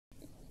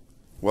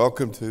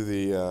Welcome to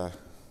the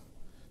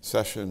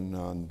session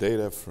on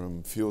data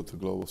from field to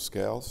global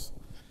scales.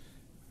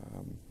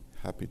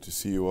 Happy to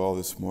see you all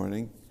this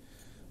morning,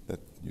 that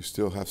you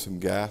still have some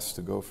gas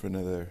to go for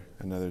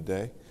another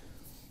day.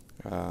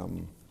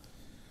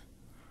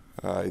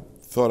 I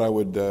thought I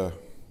would,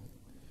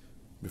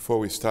 before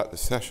we start the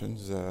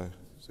sessions,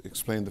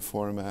 explain the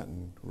format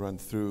and run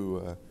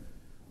through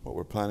what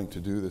we're planning to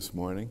do this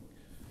morning.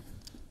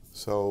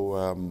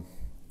 So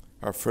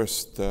our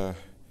first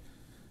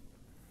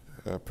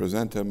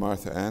presenter,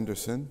 Martha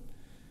Anderson,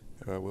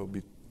 will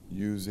be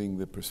using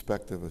the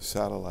perspective of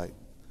satellite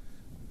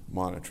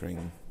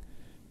monitoring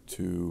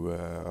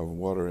of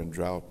water and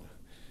drought,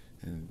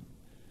 and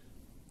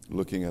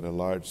looking at a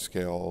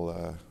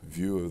large-scale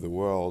view of the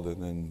world,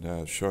 and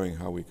then showing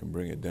how we can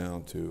bring it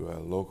down to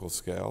local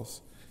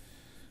scales.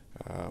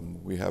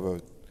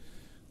 The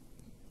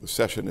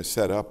session is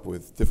set up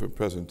with different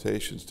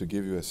presentations to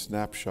give you a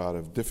snapshot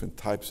of different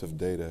types of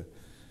data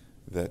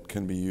that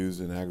can be used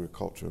in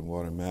agriculture and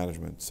water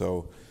management.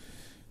 So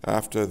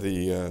after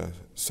the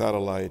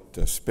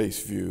satellite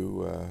space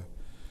view,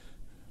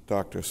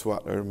 Dr.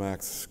 Swat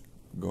Ermak's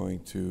going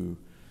to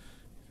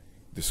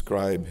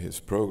describe his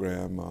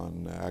program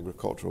on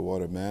agricultural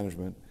water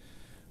management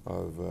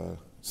of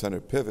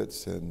center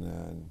pivots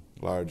in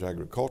large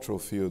agricultural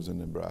fields in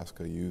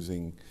Nebraska,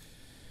 using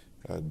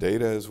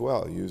data as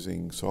well,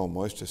 using soil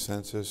moisture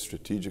sensors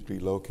strategically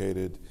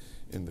located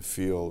in the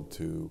field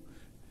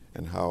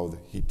and how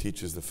he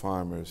teaches the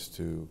farmers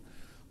to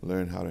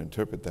learn how to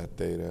interpret that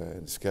data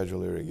and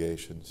schedule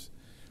irrigations,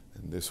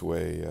 and this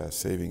way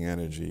saving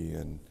energy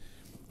and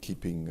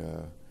keeping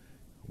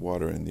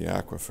water in the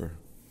aquifer.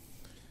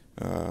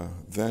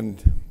 Then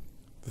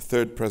the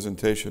third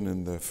presentation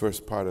in the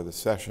first part of the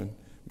session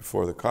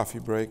before the coffee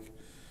break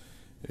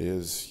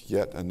is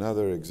yet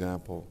another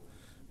example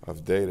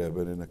of data,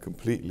 but in a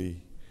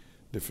completely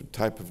different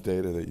type of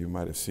data that you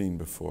might have seen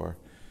before,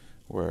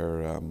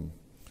 where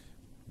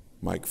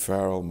Mike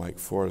Farrell, Mike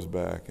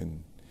Forsback,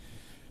 and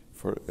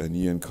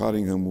Ian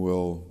Cottingham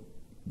will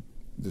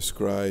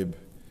describe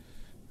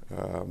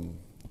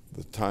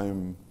the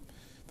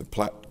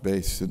Platt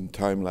Basin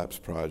time-lapse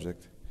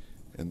project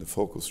and the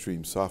focal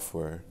stream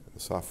software, the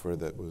software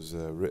that was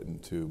written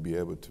to be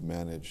able to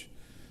manage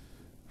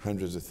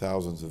hundreds of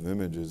thousands of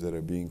images that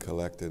are being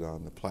collected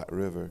on the Platte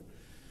River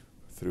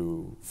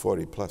through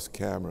 40-plus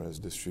cameras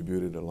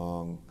distributed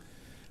along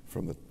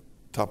from the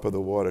top of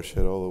the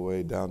watershed all the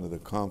way down to the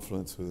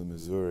confluence with the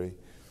Missouri.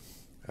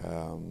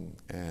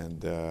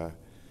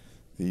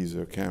 These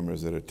are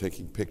cameras that are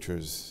taking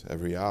pictures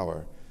every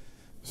hour.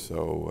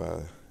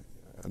 So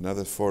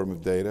another form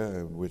of data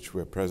in which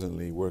we're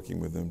presently working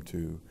with them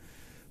to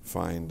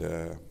find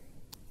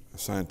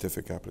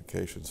scientific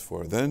applications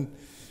for. Then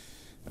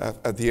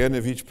at the end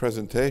of each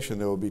presentation,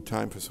 there will be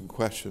time for some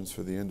questions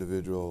for the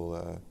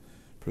individual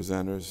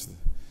presenters.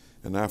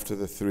 And after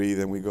the three,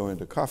 then we go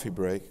into coffee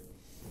break.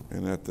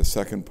 And at the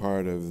second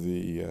part of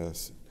the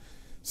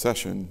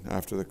session,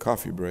 after the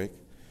coffee break,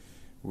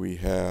 we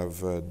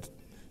have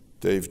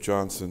Dave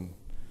Johnson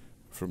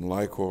from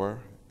LICOR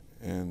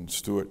and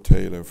Stuart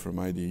Taylor from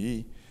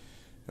IDE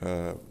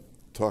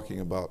talking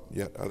about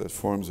yet other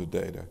forms of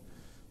data.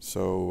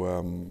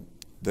 So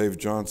Dave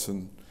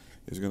Johnson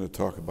is going to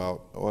talk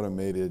about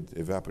automated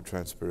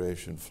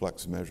evapotranspiration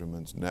flux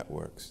measurements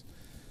networks.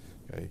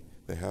 Okay?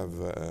 They have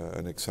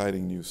an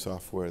exciting new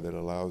software that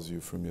allows you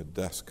from your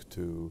desk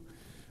to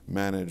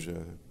manage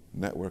a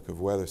network of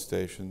weather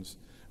stations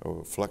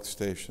or flux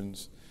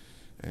stations,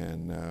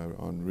 and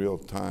on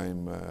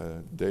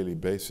real-time, daily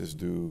basis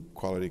do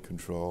quality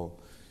control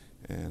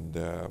and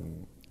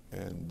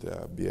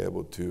be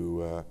able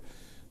to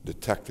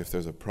detect if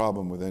there's a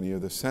problem with any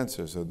of the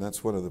sensors. And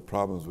that's one of the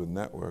problems with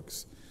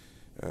networks,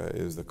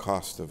 is the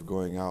cost of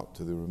going out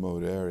to the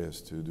remote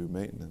areas to do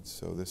maintenance.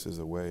 So this is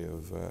a way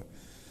of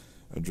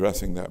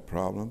addressing that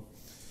problem.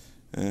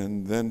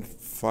 And then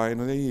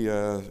finally,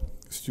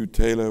 Stu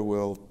Taylor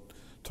will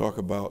talk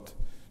about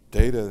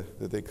data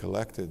that they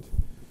collected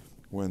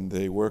when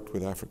they worked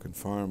with African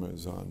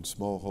farmers on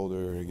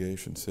smallholder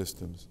irrigation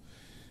systems,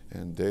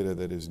 and data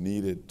that is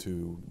needed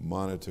to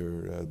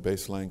monitor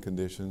baseline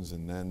conditions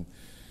and then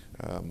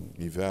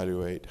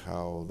evaluate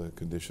how the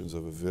conditions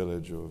of a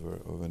village or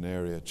of an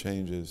area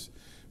changes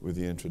with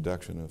the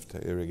introduction of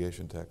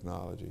irrigation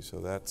technology. So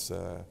that's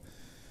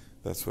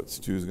what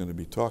Stu's going to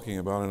be talking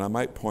about. And I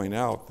might point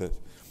out that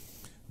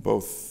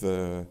both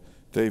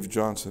Dave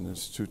Johnson and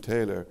Stu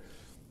Taylor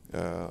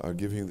are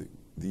giving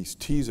these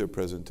teaser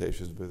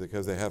presentations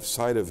because they have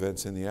side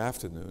events in the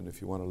afternoon. If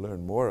you want to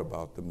learn more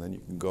about them, then you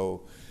can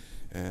go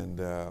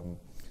and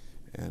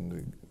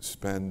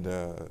spend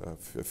a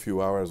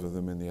few hours with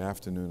them in the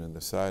afternoon in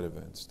the side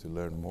events to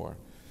learn more.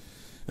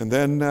 And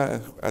then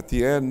at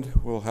the end,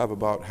 we'll have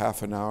about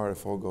half an hour,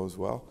 if all goes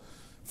well,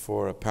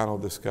 for a panel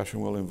discussion.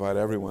 We'll invite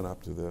everyone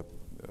up to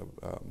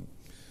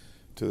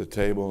the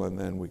table, and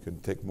then we can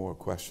take more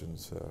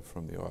questions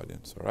from the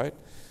audience, all right?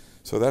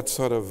 So that's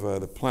sort of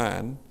the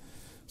plan.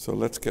 So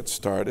let's get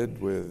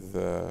started with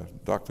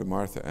Dr.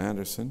 Martha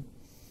Anderson.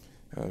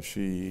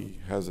 She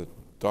has a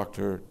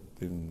doctor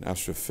in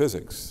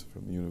astrophysics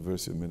from the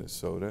University of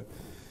Minnesota,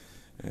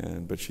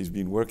 but she's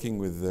been working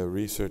with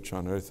research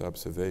on Earth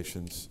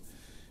observations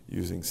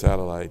using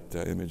satellite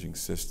imaging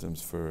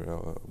systems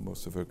for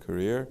most of her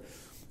career,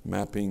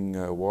 mapping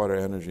water,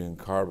 energy, and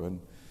carbon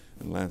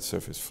and land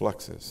surface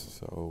fluxes.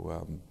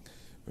 So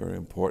very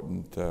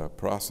important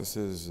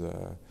processes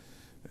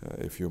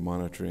if you're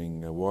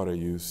monitoring water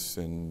use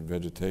in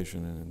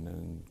vegetation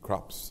and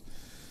crops.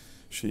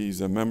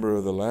 She's a member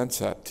of the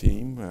Landsat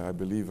team. I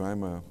believe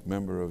I'm a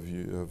member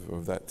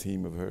of that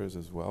team of hers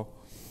as well.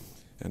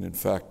 And in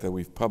fact,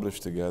 we've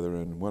published together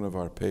in one of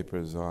our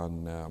papers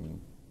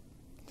on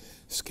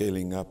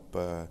scaling up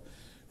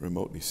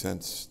remotely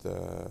sensed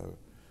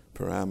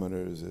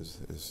parameters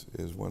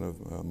is one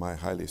of my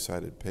highly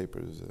cited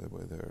papers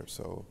with her.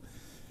 So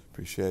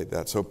appreciate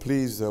that. So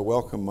please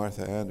welcome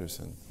Martha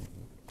Anderson.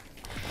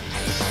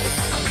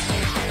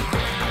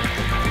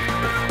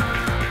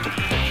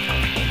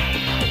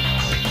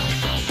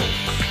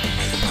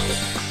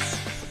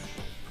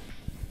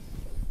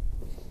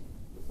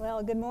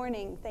 Well, good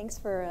morning. Thanks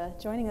for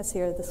joining us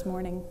here this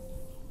morning.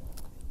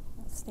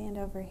 I'll stand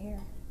over here.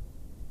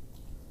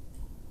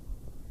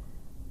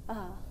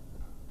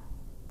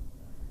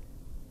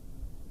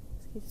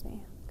 Excuse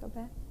me, go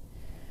back.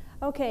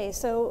 Okay,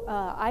 so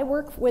I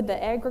work with the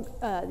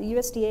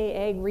USDA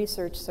Ag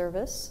Research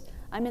Service.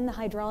 I'm in the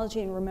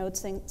Hydrology and Remote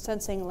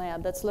Sensing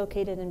Lab that's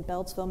located in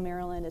Beltsville,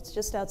 Maryland. It's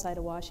just outside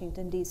of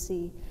Washington,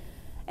 D.C.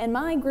 And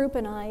my group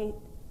and I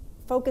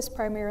focus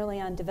primarily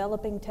on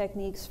developing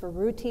techniques for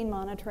routine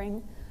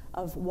monitoring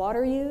of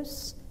water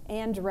use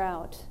and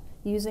drought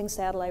using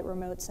satellite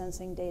remote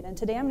sensing data. And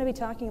today I'm going to be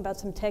talking about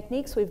some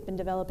techniques we've been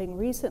developing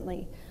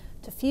recently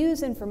to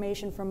fuse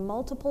information from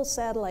multiple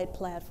satellite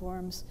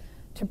platforms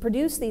to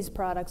produce these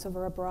products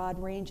over a broad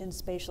range in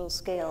spatial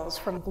scales,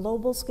 from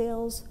global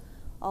scales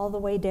all the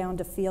way down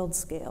to field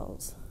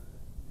scales.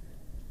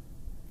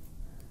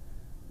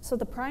 So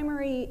the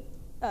primary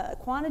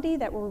quantity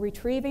that we're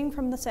retrieving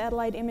from the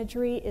satellite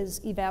imagery is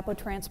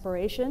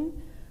evapotranspiration,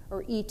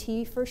 or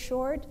ET for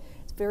short.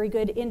 It's a very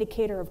good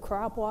indicator of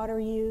crop water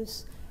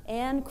use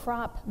and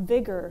crop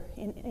vigor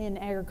in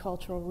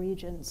agricultural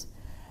regions.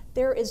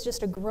 There is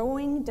just a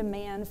growing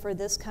demand for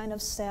this kind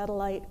of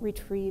satellite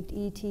retrieved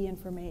ET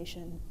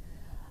information,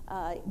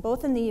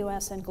 both in the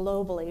US and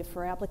globally,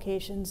 for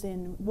applications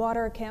in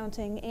water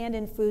accounting and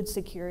in food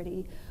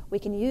security. We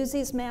can use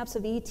these maps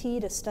of ET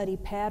to study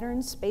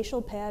patterns,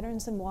 spatial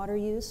patterns in water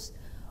use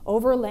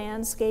over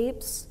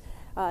landscapes,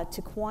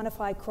 to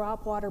quantify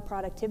crop water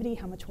productivity.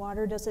 How much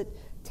water does it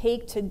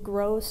take to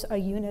grow a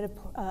unit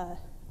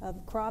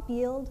of crop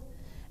yield?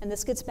 And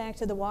this gets back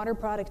to the water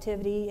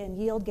productivity and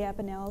yield gap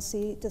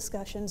analysis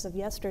discussions of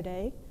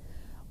yesterday.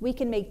 We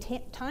can make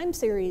time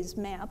series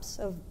maps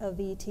of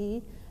ET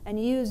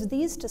and use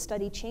these to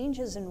study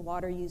changes in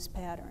water use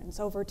patterns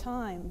over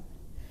time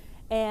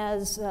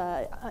as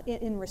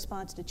in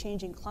response to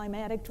changing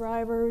climatic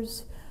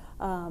drivers,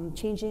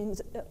 changing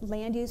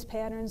land use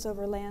patterns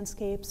over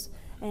landscapes,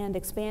 and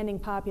expanding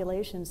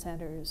population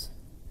centers.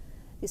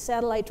 These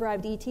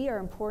satellite-derived ET are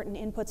important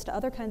inputs to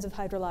other kinds of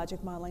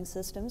hydrologic modeling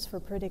systems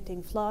for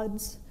predicting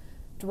floods,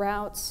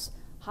 droughts,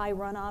 high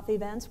runoff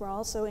events. We're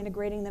also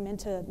integrating them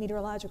into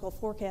meteorological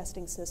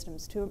forecasting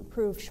systems to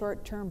improve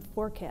short-term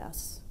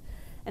forecasts.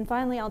 And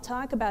finally, I'll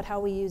talk about how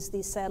we use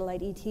these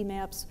satellite ET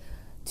maps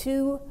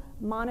to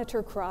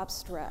monitor crop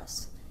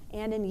stress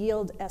and in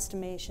yield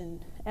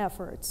estimation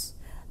efforts.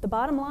 The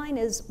bottom line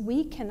is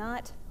we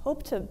cannot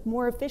hope to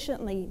more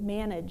efficiently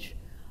manage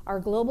our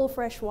global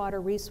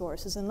freshwater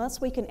resources unless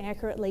we can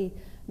accurately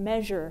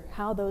measure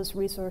how those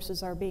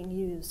resources are being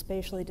used,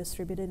 spatially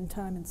distributed in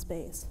time and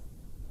space.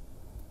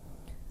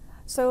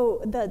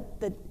 So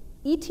the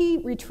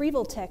ET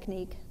retrieval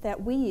technique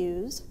that we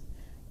use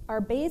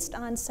are based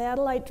on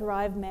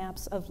satellite-derived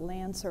maps of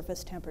land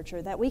surface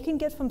temperature that we can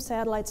get from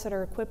satellites that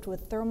are equipped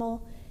with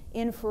thermal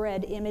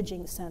infrared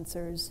imaging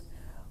sensors.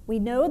 We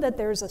know that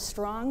there's a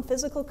strong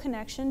physical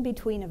connection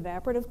between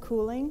evaporative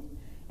cooling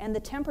and the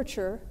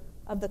temperature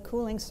of the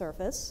cooling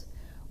surface.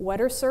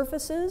 Wetter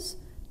surfaces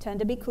tend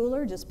to be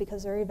cooler just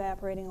because they're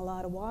evaporating a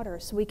lot of water.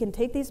 So we can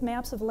take these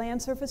maps of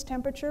land surface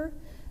temperature,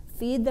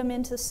 feed them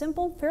into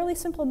fairly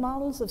simple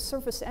models of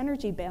surface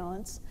energy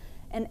balance,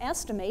 and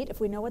estimate, if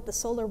we know what the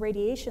solar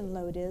radiation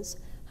load is,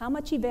 how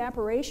much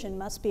evaporation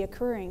must be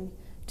occurring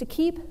to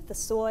keep the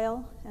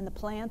soil and the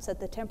plants at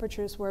the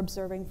temperatures we're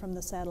observing from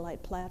the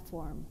satellite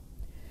platform.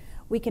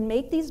 We can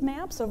make these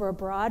maps over a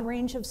broad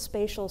range of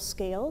spatial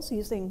scales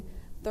using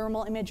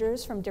thermal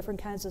imagers from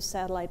different kinds of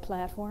satellite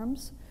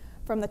platforms.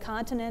 From the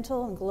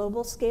continental and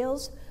global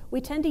scales,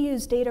 we tend to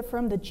use data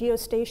from the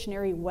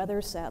geostationary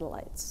weather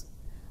satellites,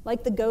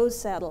 like the GOES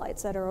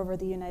satellites that are over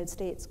the United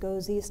States,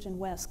 GOES East and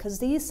West, because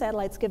these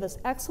satellites give us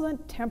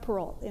excellent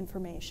temporal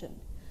information.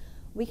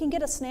 We can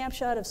get a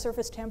snapshot of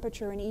surface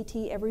temperature in ET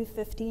every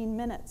 15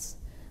 minutes.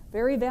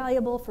 Very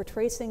valuable for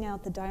tracing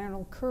out the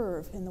diurnal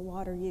curve in the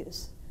water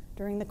use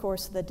during the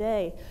course of the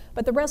day.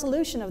 But the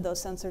resolution of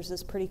those sensors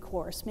is pretty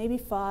coarse, maybe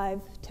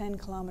 5-10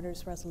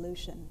 kilometers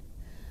resolution.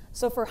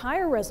 So for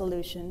higher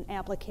resolution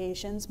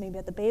applications, maybe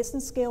at the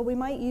basin scale, we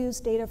might use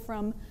data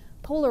from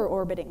polar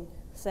orbiting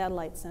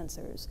satellite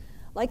sensors,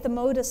 like the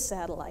MODIS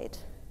satellite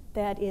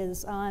that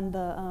is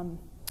on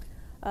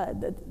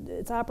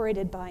it's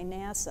operated by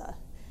NASA.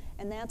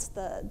 And that's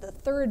the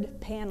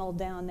third panel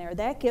down there.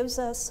 That gives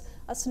us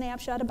a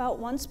snapshot about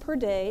once per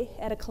day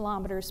at a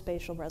kilometer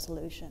spatial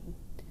resolution.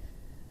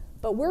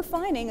 But we're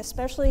finding,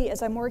 especially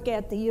as I'm working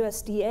at the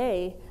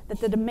USDA,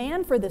 that the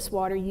demand for this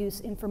water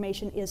use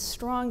information is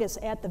strongest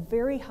at the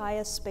very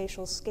highest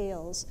spatial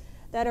scales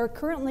that are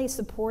currently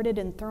supported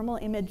in thermal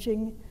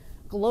imaging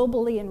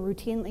globally and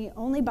routinely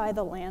only by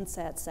the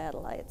Landsat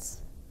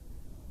satellites.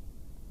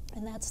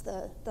 And that's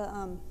the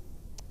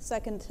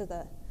second to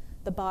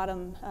the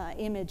bottom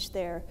image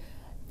there.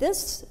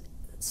 This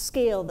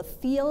scale, the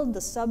field, the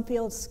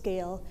subfield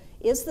scale,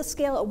 is the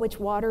scale at which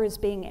water is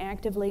being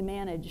actively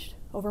managed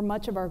over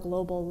much of our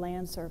global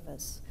land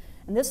surface.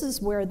 And this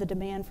is where the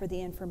demand for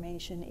the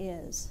information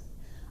is.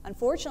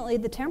 Unfortunately,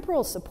 the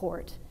temporal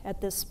support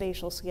at this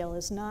spatial scale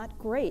is not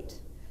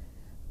great.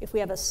 If we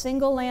have a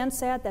single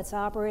Landsat that's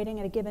operating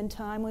at a given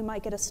time, we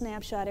might get a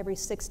snapshot every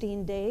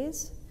 16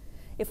 days.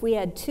 If we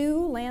had 2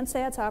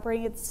 Landsats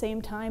operating at the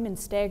same time in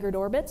staggered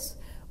orbits,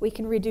 we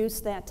can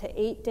reduce that to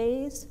 8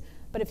 days.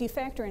 But if you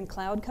factor in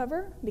cloud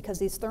cover, because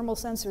these thermal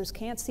sensors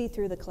can't see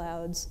through the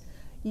clouds,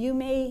 you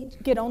may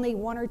get only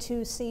 1 or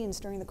 2 scenes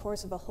during the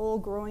course of a whole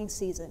growing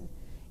season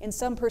in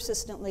some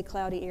persistently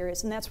cloudy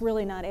areas, and that's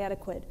really not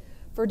adequate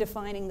for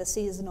defining the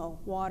seasonal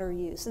water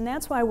use. And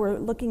that's why we're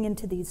looking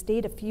into these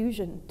data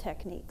fusion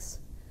techniques,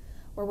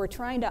 where we're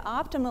trying to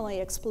optimally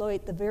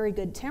exploit the very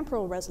good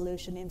temporal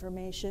resolution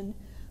information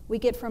we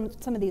get from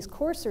some of these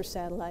coarser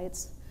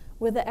satellites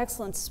with the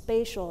excellent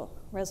spatial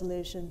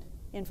resolution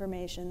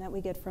information that we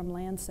get from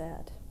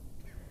Landsat.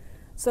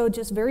 So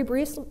just very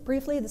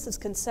briefly, this is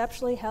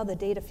conceptually how the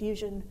data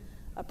fusion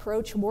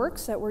approach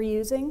works that we're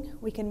using.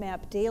 We can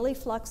map daily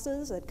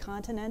fluxes at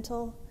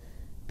continental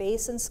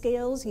basin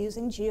scales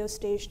using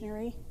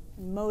geostationary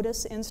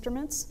MODIS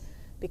instruments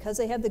because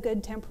they have the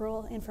good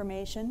temporal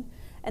information.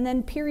 And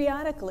then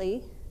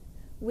periodically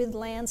with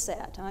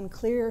Landsat on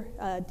clear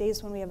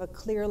days when we have a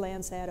clear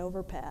Landsat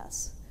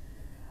overpass.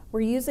 We're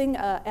using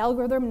an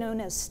algorithm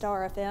known as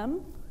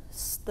STAR-FM,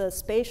 the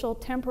Spatial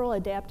Temporal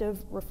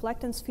Adaptive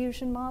Reflectance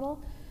Fusion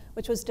Model,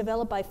 which was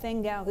developed by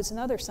Feng Gao, who's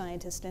another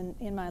scientist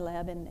in my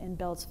lab in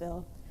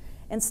Beltsville.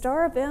 And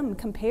STAR-FM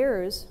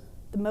compares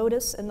the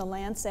MODIS and the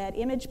Landsat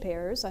image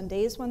pairs on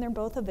days when they're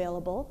both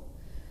available,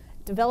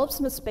 develops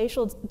some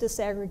spatial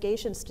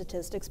disaggregation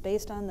statistics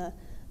based on the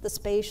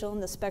spatial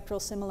and the spectral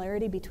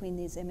similarity between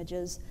these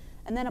images,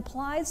 and then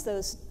applies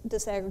those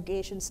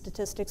disaggregation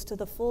statistics to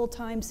the full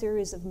time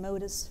series of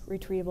MODIS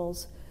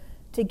retrievals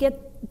to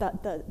get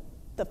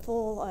the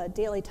full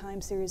daily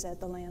time series at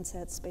the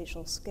Landsat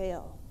spatial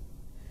scale.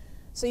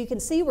 So you can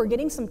see we're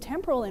getting some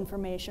temporal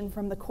information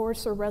from the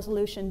coarser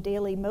resolution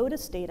daily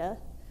MODIS data,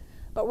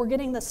 but we're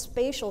getting the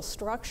spatial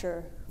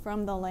structure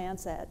from the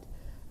Landsat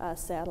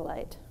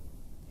satellite.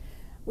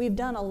 We've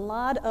done a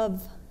lot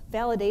of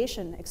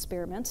validation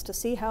experiments to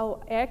see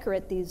how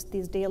accurate these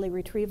daily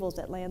retrievals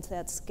at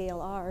Landsat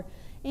scale are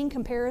in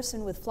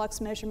comparison with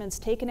flux measurements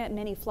taken at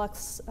many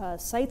flux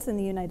sites in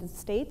the United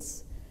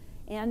States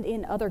and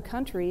in other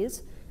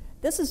countries.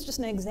 This is just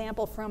an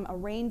example from a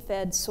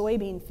rain-fed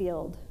soybean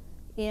field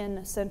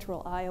in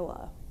central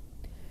Iowa.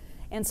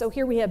 And so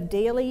here we have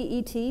daily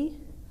ET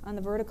on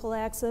the vertical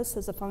axis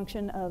as a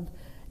function of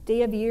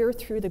day of year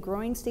through the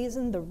growing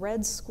season. The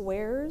red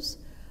squares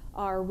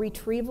are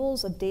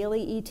retrievals of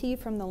daily ET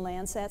from the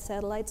Landsat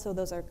satellite. So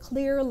those are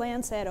clear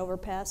Landsat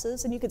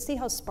overpasses, and you can see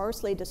how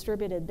sparsely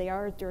distributed they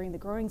are during the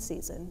growing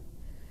season.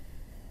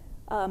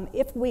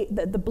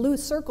 The blue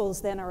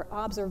circles then are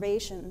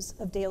observations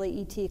of daily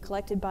ET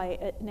collected by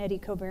an eddy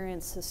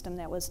covariance system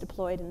that was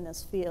deployed in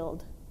this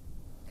field.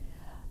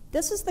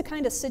 This is the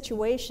kind of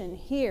situation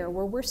here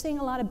where we're seeing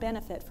a lot of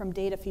benefit from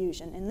data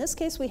fusion. In this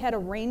case, we had a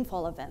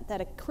rainfall event that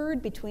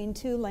occurred between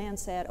 2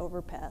 Landsat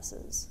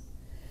overpasses.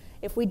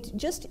 If we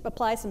just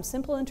apply some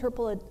simple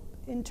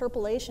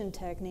interpolation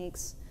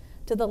techniques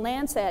to the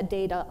Landsat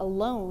data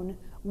alone,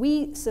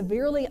 we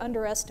severely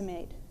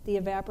underestimate the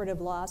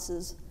evaporative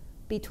losses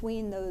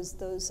between those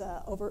 2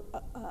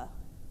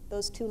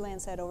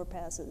 Landsat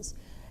overpasses.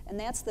 And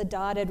that's the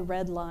dotted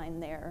red line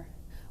there.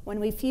 When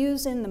we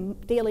fuse in the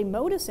daily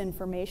MODIS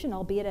information,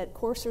 albeit at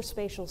coarser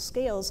spatial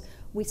scales,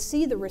 we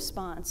see the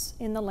response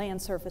in the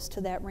land surface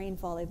to that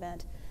rainfall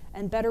event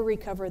and better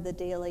recover the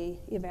daily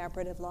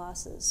evaporative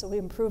losses. So we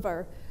improve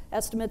our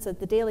estimates at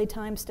the daily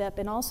time step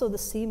and also the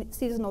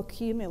seasonal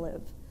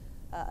cumulative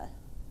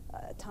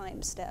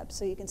time step.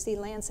 So you can see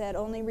Landsat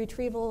only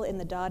retrieval in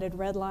the dotted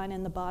red line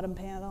in the bottom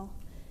panel,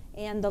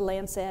 and the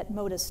Landsat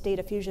MODIS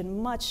data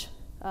fusion much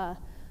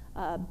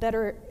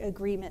better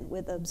agreement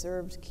with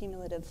observed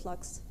cumulative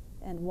flux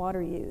and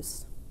water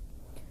use.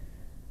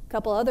 A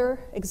couple other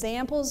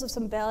examples of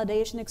some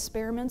validation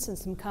experiments and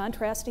some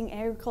contrasting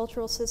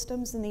agricultural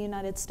systems in the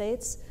United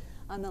States.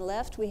 On the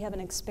left, we have an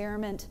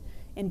experiment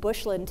in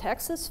Bushland,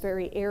 Texas,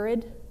 very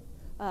arid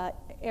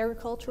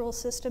agricultural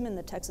system in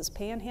the Texas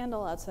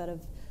Panhandle outside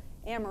of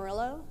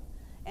Amarillo.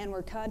 And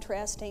we're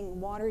contrasting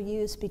water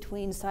use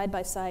between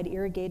side-by-side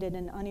irrigated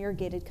and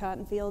unirrigated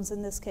cotton fields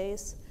in this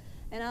case.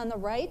 And on the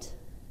right,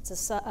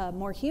 it's a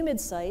more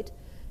humid site,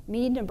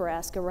 Meade,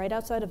 Nebraska, right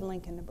outside of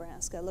Lincoln,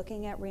 Nebraska,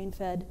 looking at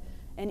rain-fed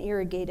and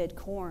irrigated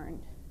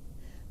corn.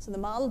 So the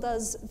model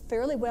does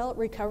fairly well at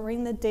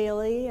recovering the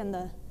daily and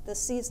the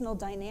seasonal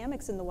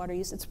dynamics in the water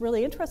use. It's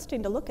really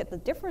interesting to look at the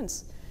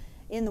difference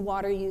in the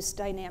water use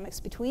dynamics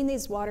between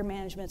these water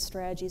management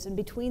strategies and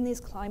between these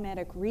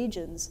climatic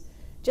regions.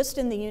 Just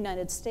in the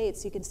United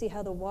States, you can see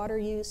how the water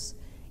use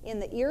in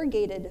the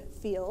irrigated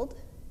field,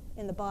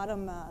 in the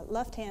bottom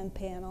left-hand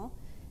panel,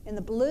 in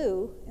the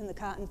blue, in the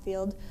cotton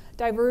field,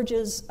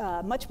 diverges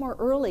much more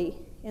early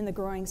in the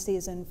growing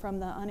season from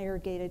the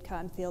unirrigated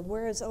cotton field,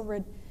 whereas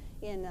over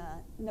in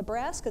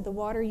Nebraska, the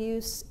water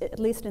use, at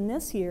least in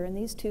this year, in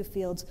these two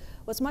fields,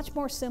 was much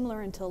more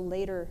similar until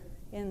later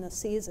in the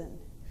season.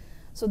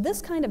 So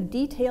this kind of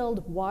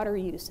detailed water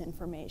use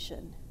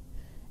information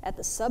at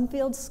the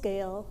subfield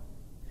scale,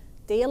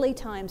 daily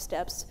time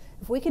steps,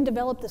 if we can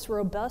develop this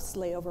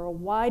robustly over a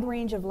wide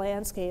range of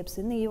landscapes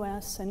in the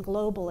US and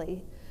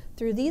globally,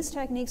 through these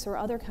techniques or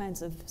other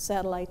kinds of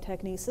satellite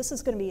techniques, this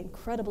is going to be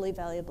incredibly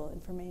valuable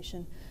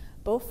information,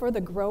 both for the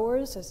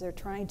growers as they're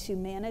trying to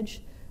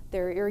manage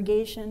their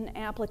irrigation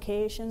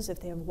applications, if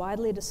they have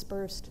widely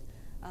dispersed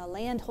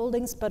land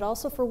holdings, but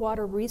also for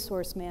water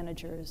resource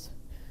managers,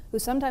 who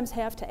sometimes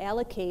have to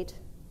allocate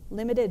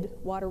limited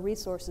water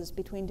resources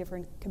between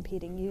different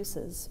competing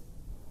uses.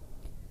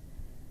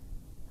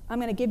 I'm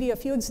going to give you a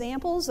few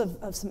examples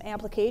of some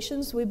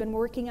applications we've been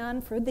working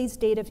on for these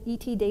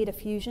ET data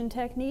fusion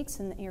techniques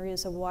in the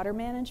areas of water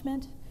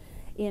management,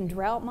 in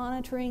drought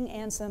monitoring,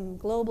 and some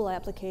global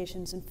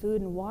applications in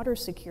food and water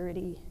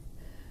security.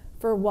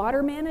 For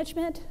water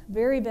management,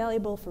 very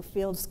valuable for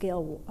field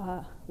scale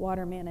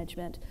water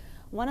management.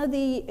 One of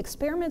the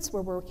experiments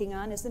we're working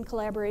on is in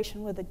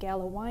collaboration with the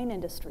Gallo wine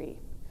industry.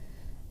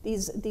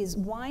 These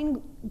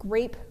wine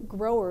grape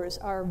growers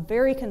are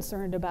very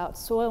concerned about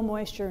soil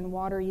moisture and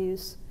water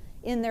use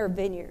in their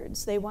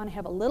vineyards. They want to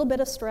have a little bit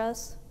of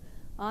stress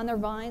on their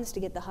vines to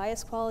get the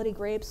highest quality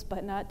grapes,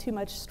 but not too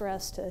much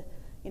stress to,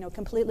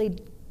 completely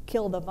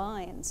kill the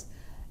vines.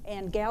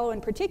 And Gallo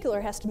in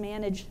particular has to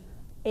manage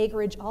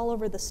acreage all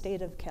over the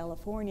state of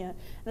California.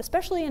 And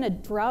especially in a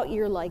drought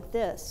year like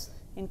this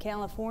in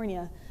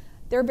California,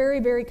 they're very,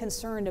 very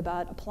concerned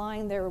about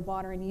applying their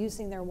water and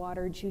using their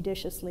water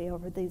judiciously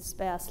over these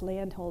vast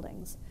land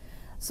holdings.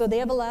 So they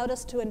have allowed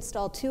us to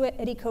install 2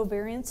 eddy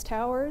covariance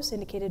towers,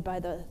 indicated by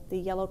the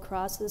yellow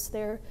crosses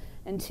there,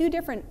 and 2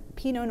 different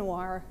Pinot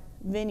Noir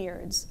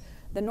vineyards.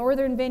 The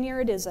northern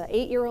vineyard is an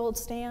 8-year-old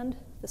stand.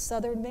 The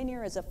southern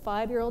vineyard is a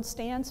 5-year-old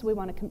stand. So we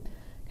want to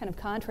kind of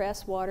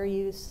contrast water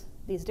use,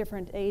 these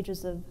different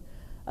ages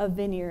of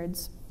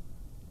vineyards.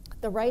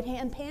 The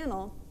right-hand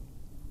panel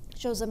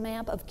shows a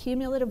map of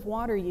cumulative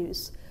water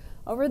use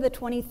over the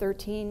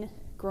 2013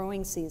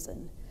 growing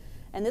season.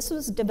 And this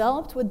was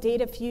developed with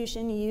data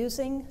fusion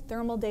using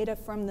thermal data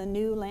from the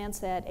new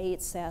Landsat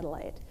 8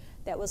 satellite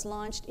that was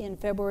launched in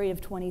February of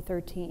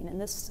 2013.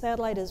 And this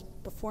satellite is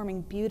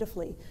performing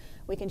beautifully.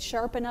 We can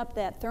sharpen up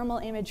that thermal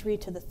imagery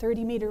to the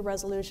 30-meter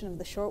resolution of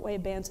the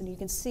shortwave bands, and you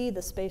can see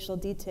the spatial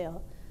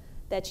detail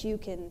that you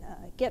can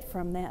get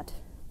from that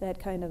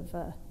kind of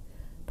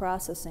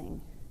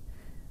processing.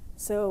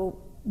 So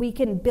we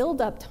can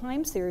build up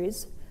time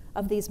series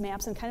of these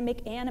maps and kind of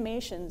make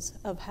animations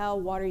of how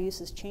water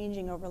use is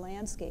changing over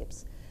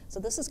landscapes. So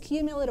this is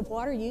cumulative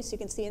water use. You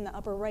can see in the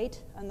upper right,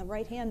 on the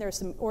right hand, there are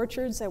some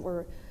orchards that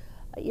were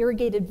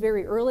irrigated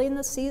very early in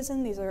the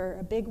season. These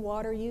are big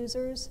water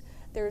users.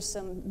 There's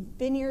some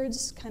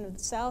vineyards kind of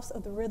south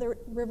of the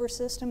river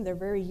system. They're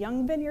very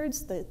young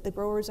vineyards. The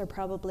growers are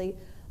probably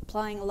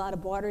applying a lot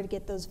of water to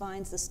get those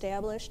vines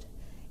established.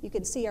 You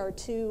can see our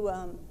 2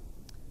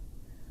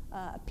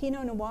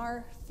 Pinot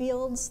Noir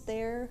fields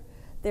there.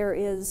 Here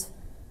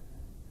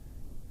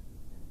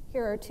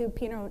are 2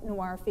 Pinot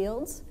Noir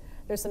fields.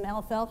 There's some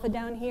alfalfa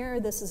down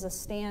here. This is a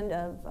stand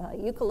of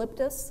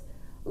eucalyptus,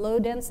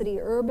 low-density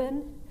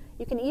urban.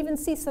 You can even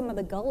see some of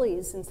the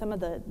gullies in some of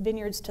the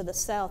vineyards to the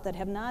south that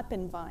have not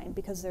been vined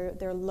because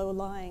they're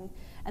low-lying.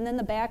 And then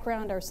the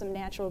background are some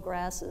natural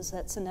grasses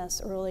that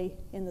senesce early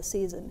in the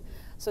season.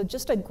 So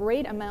just a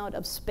great amount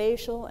of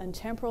spatial and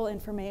temporal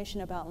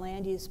information about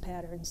land use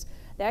patterns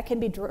that can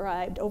be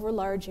derived over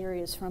large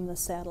areas from the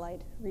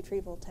satellite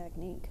retrieval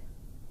technique.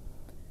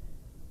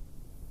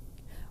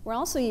 We're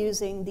also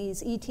using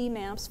these ET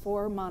maps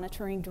for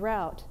monitoring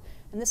drought.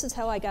 And this is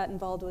how I got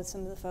involved with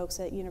some of the folks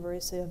at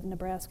University of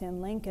Nebraska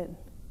and Lincoln.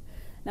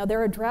 Now,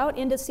 there are drought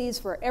indices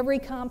for every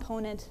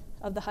component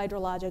of the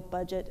hydrologic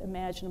budget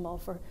imaginable,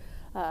 for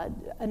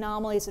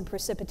anomalies in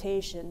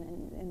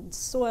precipitation and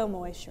soil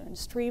moisture and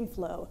stream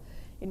flow,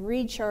 in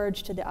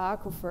recharge to the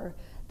aquifer.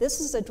 This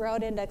is a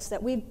drought index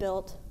that we've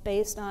built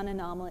based on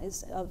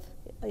anomalies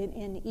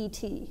in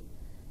ET,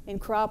 in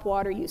crop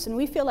water use. And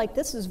we feel like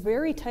this is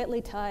very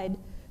tightly tied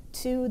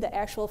to the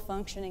actual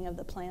functioning of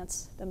the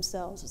plants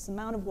themselves. It's the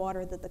amount of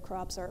water that the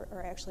crops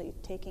are actually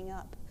taking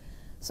up.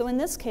 So in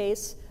this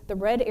case, the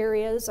red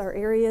areas are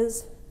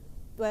areas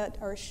that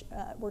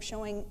were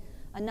showing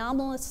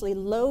anomalously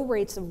low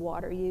rates of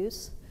water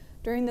use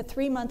during the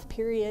 3-month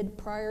period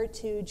prior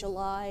to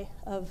July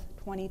of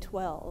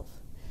 2012.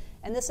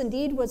 And this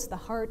indeed was the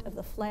heart of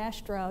the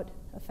flash drought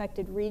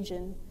affected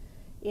region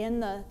in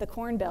the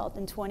Corn Belt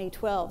in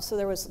 2012. So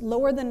there was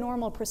lower than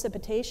normal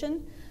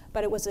precipitation,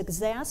 but it was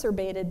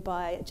exacerbated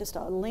by just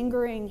a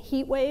lingering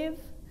heat wave,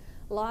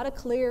 a lot of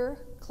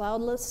clear,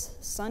 cloudless,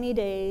 sunny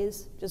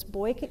days, just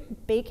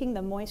baking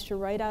the moisture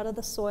right out of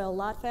the soil a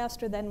lot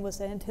faster than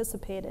was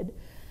anticipated.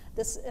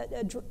 This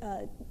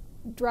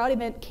drought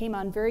event came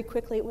on very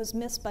quickly. It was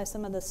missed by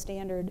some of the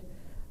standard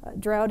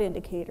drought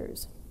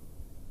indicators.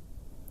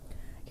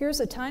 Here's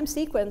a time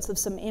sequence of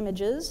some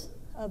images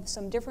of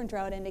some different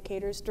drought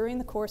indicators during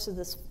the course of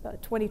this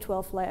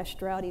 2012 flash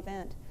drought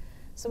event.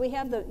 So we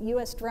have the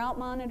US Drought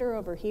Monitor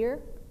over here.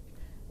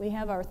 We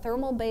have our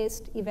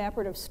thermal-based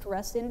evaporative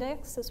stress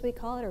index, as we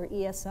call it, or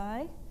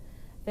ESI.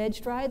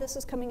 VegDry, this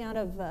is coming out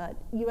of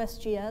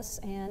USGS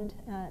and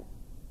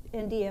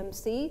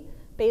NDMC,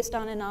 based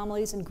on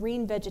anomalies in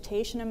green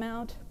vegetation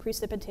amount,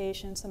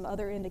 precipitation, some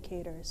other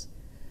indicators.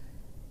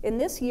 In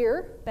this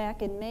year,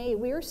 back in May,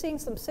 we were seeing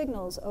some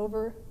signals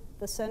over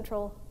the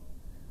central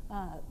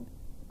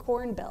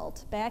Corn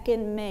Belt back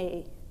in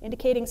May,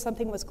 indicating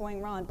something was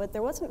going wrong, but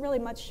there wasn't really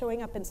much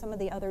showing up in some of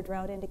the other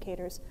drought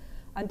indicators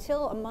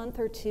until a month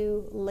or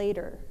two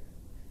later.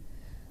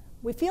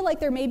 We feel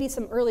like there may be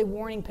some early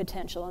warning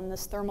potential in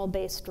this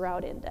thermal-based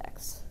drought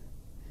index.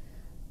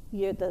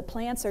 The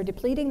plants are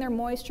depleting their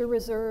moisture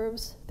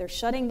reserves, they're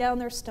shutting down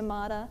their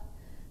stomata,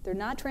 they're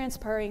not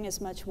transpiring as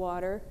much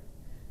water,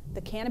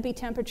 the canopy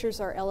temperatures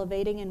are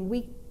elevating, and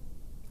we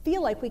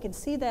feel like we can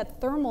see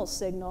that thermal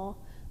signal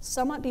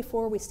somewhat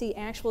before we see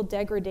actual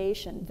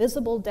degradation,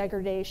 visible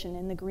degradation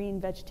in the green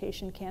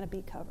vegetation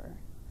canopy cover.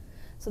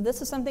 So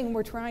this is something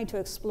we're trying to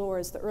explore,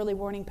 is the early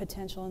warning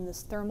potential in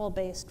this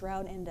thermal-based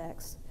drought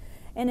index.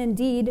 And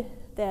indeed,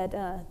 that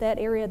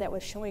area that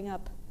was showing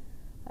up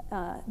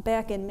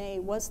back in May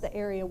was the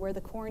area where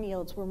the corn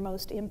yields were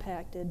most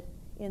impacted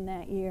in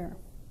that year.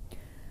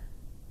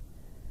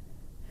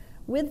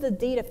 With the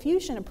data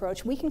fusion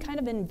approach, we can kind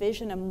of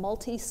envision a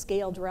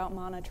multi-scale drought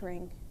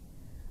monitoring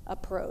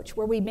approach,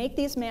 where we make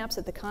these maps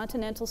at the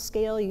continental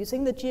scale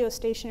using the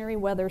geostationary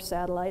weather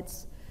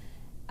satellites,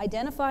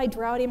 identify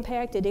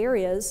drought-impacted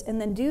areas, and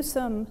then do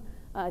some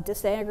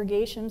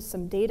disaggregation,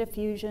 some data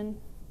fusion,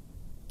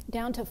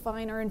 down to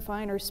finer and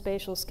finer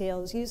spatial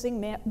scales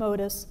using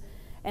MODIS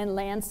and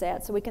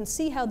Landsat, so we can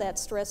see how that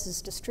stress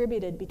is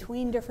distributed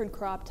between different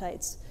crop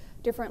types,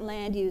 different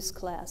land use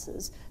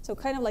classes. So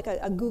kind of like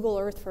a Google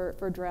Earth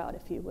for drought,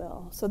 if you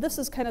will. So this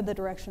is kind of the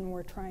direction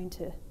we're trying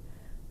to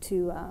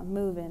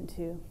move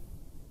into.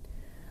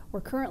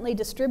 We're currently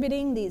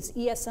distributing these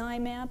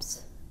ESI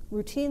maps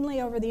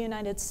routinely over the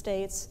United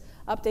States,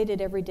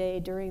 updated every day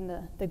during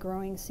the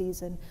growing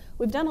season.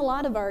 We've done a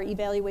lot of our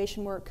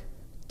evaluation work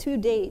to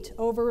date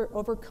over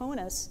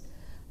CONUS.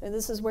 And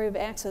this is where we have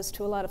access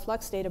to a lot of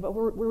flux data, but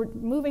we're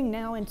moving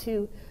now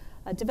into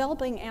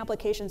developing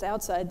applications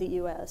outside the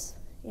US,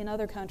 in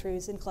other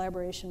countries, in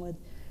collaboration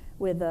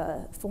with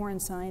foreign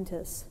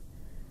scientists.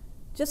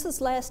 Just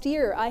this last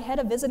year, I had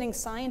a visiting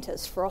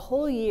scientist for a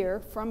whole year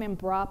from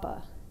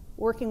Embrapa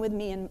working with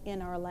me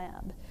in our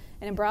lab.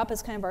 And Embrapa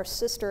is kind of our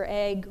sister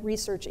ag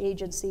research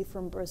agency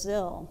from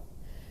Brazil.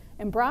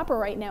 Embrapa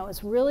right now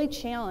is really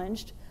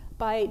challenged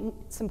by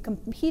some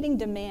competing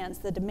demands,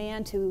 the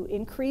demand to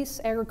increase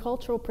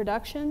agricultural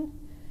production,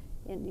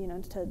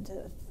 and,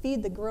 to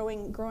feed the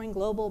growing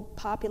global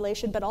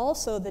population, but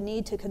also the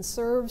need to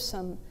conserve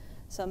some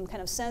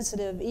kind of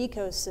sensitive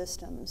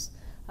ecosystems,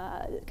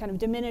 kind of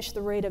diminish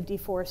the rate of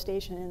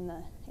deforestation in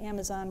the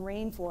Amazon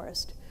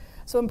rainforest.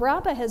 So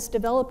Embrapa has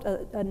developed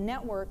a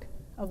network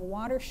of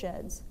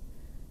watersheds,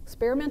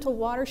 experimental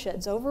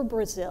watersheds over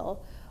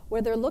Brazil,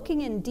 where they're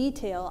looking in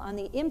detail on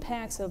the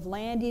impacts of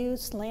land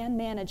use, land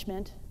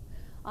management,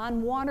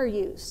 on water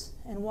use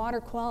and water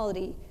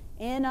quality,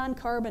 and on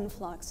carbon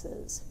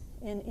fluxes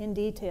in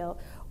detail.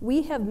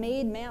 We have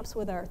made maps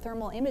with our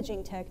thermal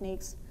imaging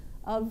techniques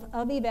of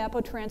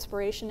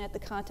evapotranspiration at the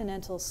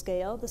continental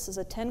scale. This is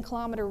a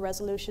 10-kilometer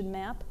resolution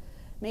map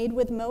made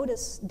with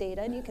MODIS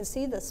data, and you can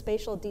see the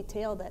spatial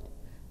detail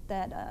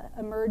that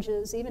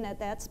emerges even at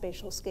that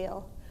spatial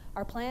scale.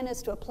 Our plan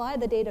is to apply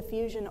the data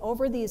fusion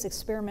over these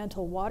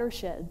experimental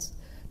watersheds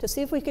to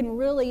see if we can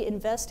really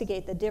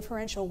investigate the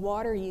differential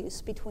water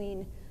use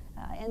between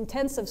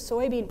intensive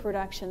soybean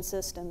production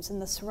systems in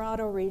the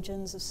Cerrado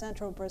regions of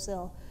central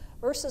Brazil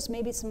versus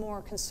maybe some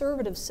more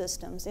conservative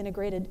systems,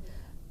 integrated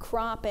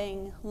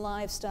cropping,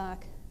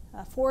 livestock,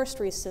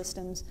 forestry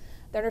systems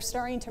that are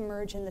starting to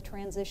merge in the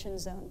transition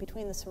zone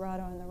between the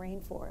Cerrado and the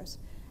rainforest,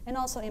 and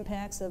also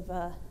impacts of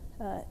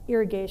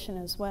irrigation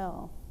as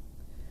well.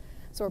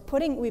 So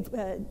we've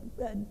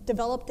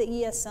developed the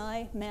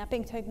ESI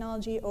mapping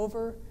technology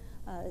over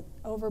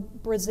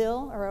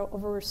Brazil or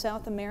over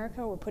South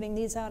America. We're putting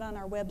these out on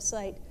our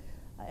website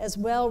As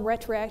well,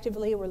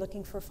 retroactively, we're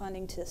looking for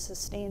funding to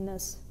sustain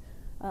this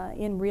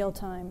in real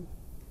time.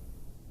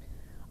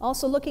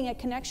 Also looking at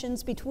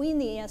connections between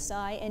the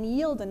ESI and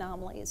yield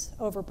anomalies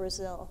over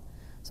Brazil.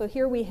 So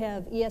here we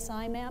have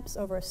ESI maps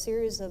over a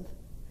series of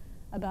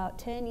about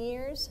 10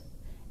 years.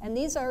 And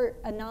these are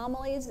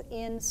anomalies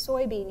in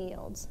soybean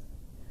yields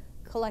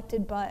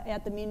collected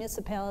at the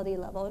municipality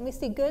level. And we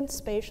see good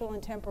spatial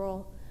and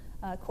temporal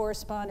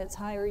correspondence,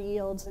 higher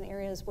yields in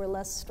areas where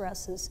less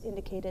stress is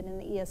indicated in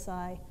the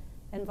ESI,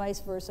 and vice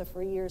versa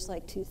for years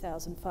like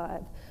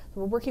 2005. So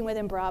we're working with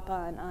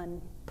Embrapa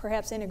on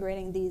perhaps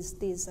integrating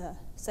these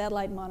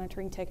satellite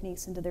monitoring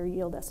techniques into their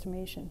yield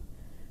estimation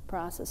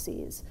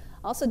processes.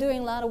 Also doing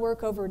a lot of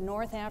work over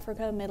North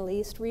Africa, Middle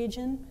East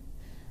region.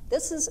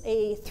 This is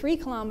a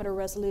 3-kilometer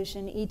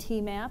resolution ET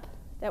map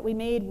that we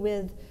made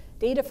with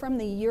data from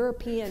the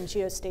European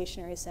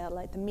geostationary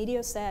satellite, the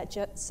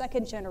Meteosat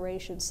second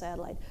generation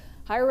satellite.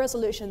 Higher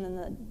resolution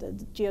than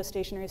the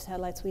geostationary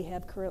satellites we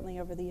have currently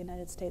over the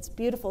United States.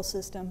 Beautiful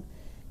system.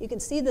 You can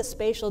see the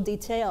spatial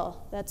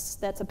detail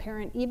that's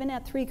apparent even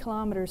at 3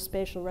 kilometers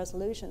spatial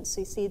resolution.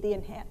 So you see the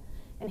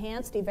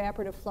enhanced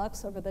evaporative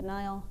flux over the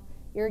Nile,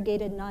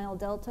 irrigated Nile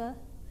Delta.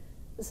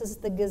 This is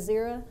the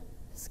Gezira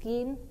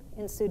scheme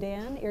in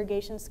Sudan,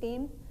 irrigation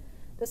scheme.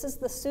 This is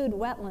the Sud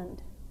wetland,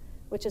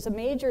 which is a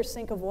major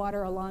sink of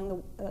water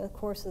along the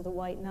course of the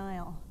White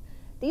Nile.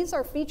 These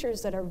are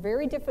features that are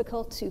very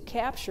difficult to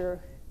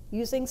capture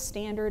using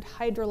standard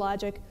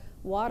hydrologic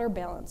water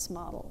balance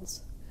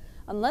models.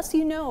 Unless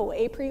you know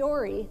a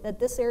priori that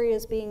this area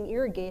is being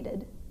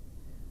irrigated,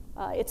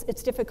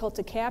 it's difficult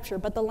to capture,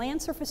 but the land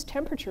surface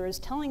temperature is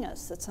telling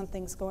us that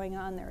something's going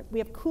on there. We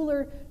have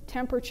cooler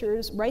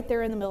temperatures right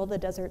there in the middle of the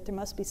desert. There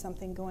must be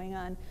something going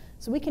on.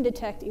 So we can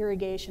detect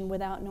irrigation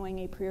without knowing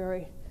a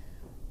priori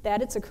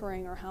that it's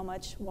occurring or how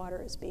much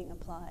water is being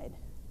applied.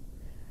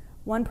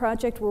 One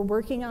project we're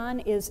working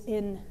on is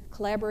in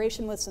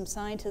collaboration with some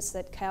scientists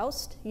at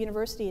KAUST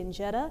University in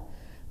Jeddah,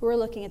 who are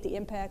looking at the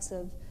impacts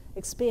of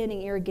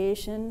expanding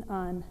irrigation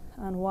on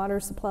water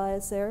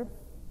supplies there.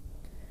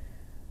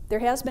 There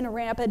has been a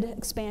rapid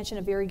expansion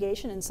of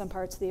irrigation in some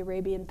parts of the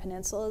Arabian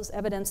Peninsula, as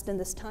evidenced in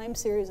this time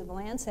series of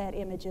Landsat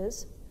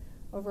images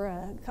over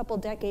a couple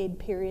decade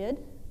period.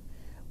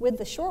 With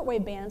the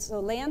shortwave bands,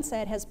 so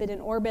Landsat has been in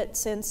orbit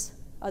since,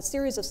 a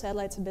series of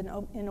satellites have been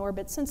in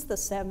orbit since the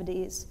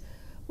 70s.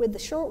 With the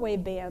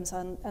shortwave bands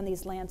on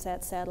these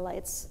Landsat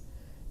satellites,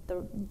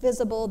 the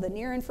visible, the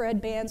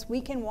near-infrared bands, we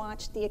can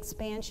watch the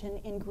expansion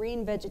in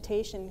green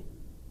vegetation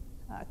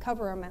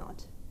cover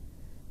amount,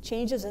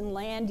 changes in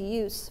land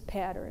use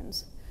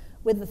patterns.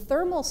 With the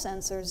thermal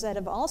sensors that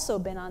have also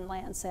been on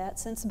Landsat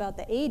since about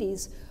the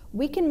 80s,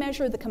 we can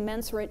measure the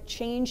commensurate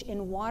change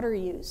in water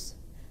use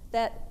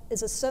that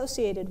is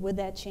associated with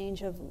that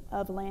change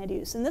of land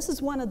use. And this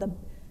is one of the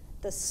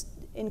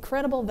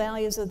incredible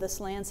values of this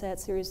Landsat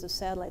series of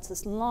satellites,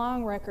 this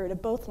long record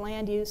of both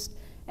land use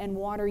and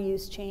water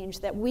use change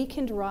that we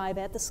can derive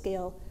at the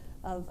scale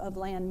of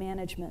land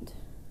management.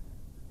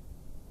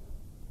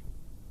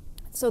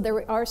 So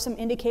there are some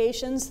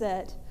indications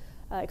that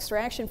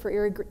extraction for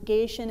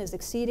irrigation is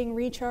exceeding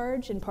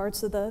recharge in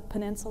parts of the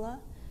peninsula,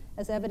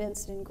 as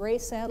evidenced in gray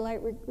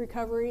satellite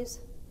recoveries,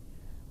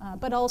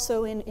 but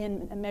also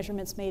in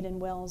measurements made in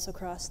wells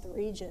across the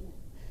region.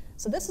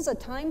 So this is a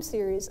time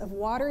series of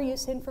water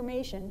use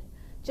information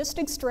just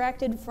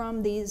extracted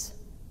from these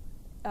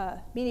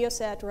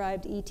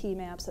Meteosat-derived ET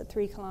maps at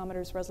 3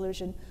 kilometers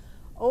resolution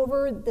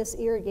over this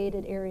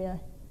irrigated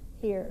area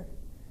here.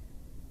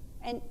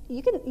 And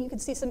you can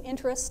see some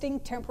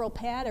interesting temporal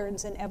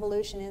patterns in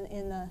evolution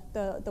in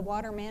the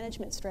water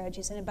management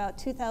strategies. In about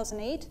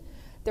 2008,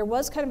 there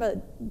was kind of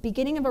a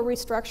beginning of a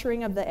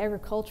restructuring of the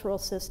agricultural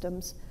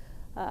systems,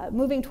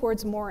 moving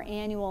towards more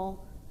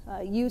annual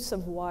use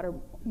of water,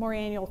 more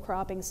annual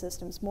cropping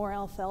systems, more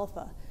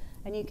alfalfa.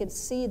 And you can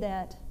see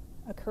that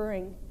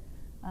occurring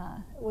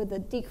with a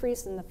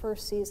decrease in the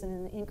first season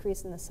and an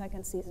increase in the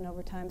second season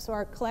over time. So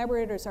our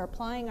collaborators are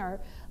applying our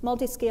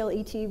multi-scale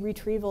ET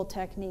retrieval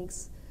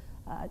techniques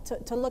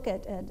to look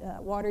at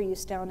water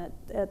use down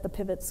at the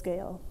pivot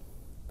scale.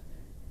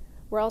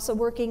 We're also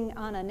working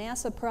on a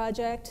NASA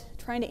project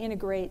trying to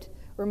integrate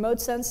remote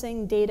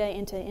sensing data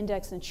into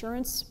index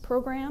insurance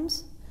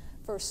programs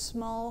for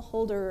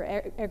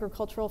smallholder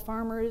agricultural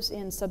farmers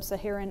in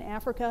sub-Saharan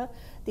Africa.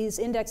 These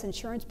index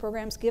insurance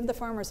programs give the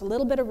farmers a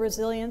little bit of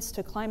resilience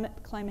to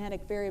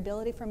climatic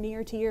variability from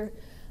year to year,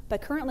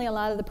 but currently a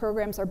lot of the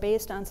programs are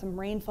based on some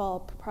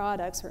rainfall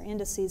products or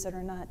indices that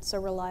are not so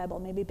reliable,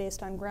 maybe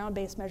based on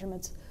ground-based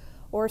measurements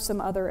or some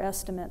other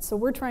estimates. So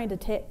we're trying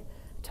to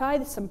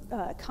tie some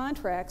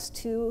contracts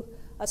to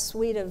a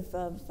suite of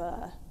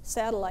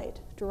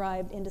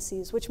satellite-derived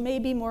indices, which may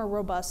be more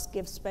robust,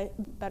 give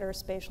better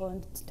spatial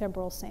and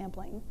temporal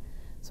sampling.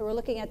 So we're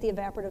looking at the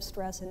evaporative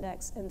stress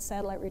index and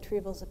satellite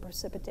retrievals of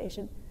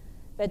precipitation,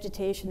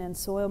 vegetation, and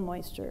soil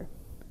moisture.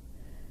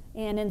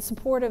 And in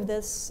support of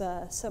this,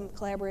 some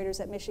collaborators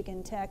at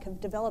Michigan Tech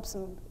have developed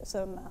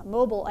some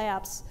mobile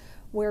apps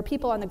where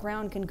people on the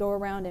ground can go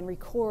around and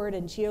record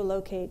and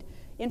geolocate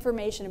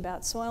information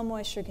about soil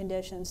moisture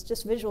conditions,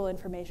 just visual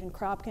information,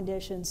 crop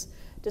conditions,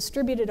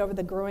 distributed over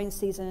the growing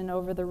season and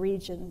over the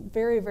region.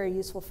 Very, very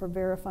useful for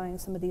verifying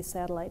some of these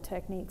satellite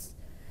techniques.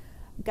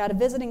 Got a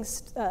visiting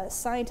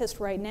scientist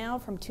right now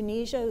from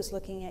Tunisia who's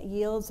looking at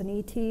yields and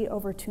ET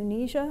over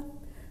Tunisia,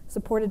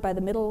 supported by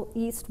the Middle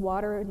East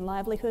Water and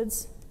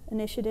Livelihoods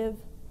Initiative.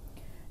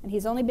 And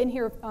he's only been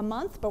here a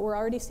month, but we're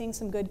already seeing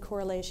some good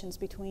correlations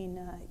between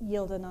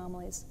yield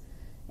anomalies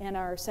and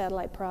our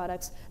satellite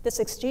products. This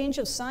exchange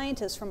of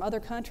scientists from other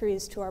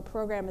countries to our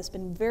program has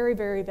been very,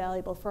 very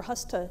valuable for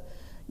us to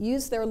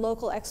use their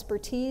local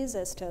expertise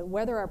as to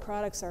whether our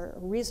products are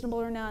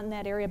reasonable or not in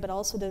that area, but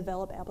also to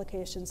develop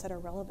applications that are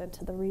relevant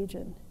to the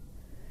region.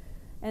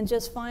 And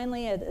just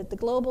finally, at the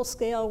global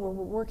scale, we're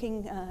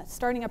working,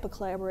 starting up a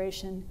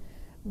collaboration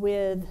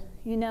with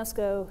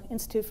UNESCO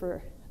Institute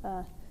for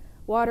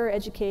Water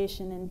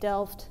Education in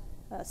Delft,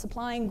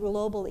 supplying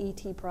global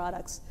ET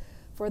products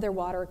for their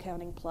Water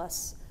Accounting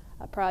Plus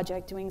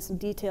project, doing some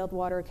detailed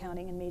water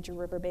accounting in major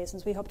river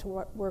basins. We hope to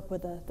work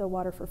with the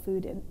Water for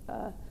Food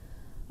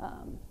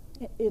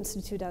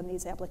Institute on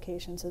these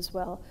applications as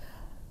well.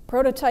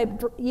 Prototype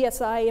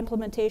ESI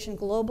implementation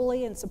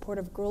globally in support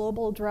of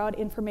global drought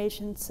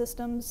information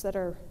systems that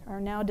are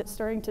now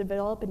starting to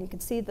develop, and you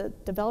can see the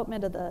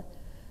development of the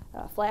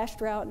flash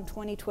drought in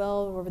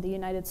 2012 over the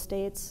United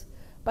States,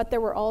 but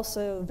there were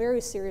also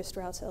very serious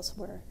droughts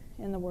elsewhere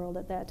in the world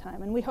at that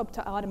time, and we hope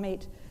to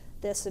automate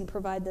this and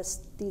provide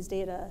these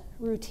data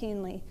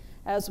routinely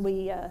as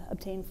we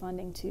obtain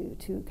funding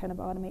to kind of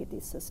automate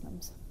these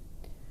systems.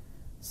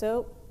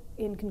 So,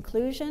 in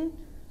conclusion,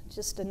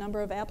 just a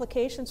number of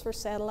applications for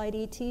satellite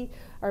ET.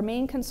 Our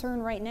main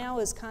concern right now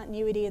is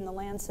continuity in the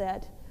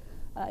Landsat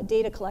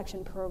data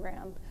collection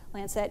program.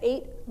 Landsat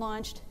 8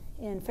 launched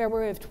in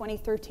February of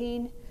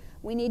 2013.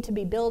 We need to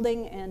be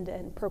building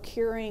and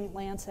procuring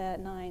Landsat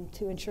 9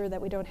 to ensure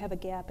that we don't have a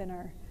gap in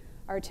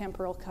our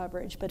temporal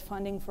coverage, but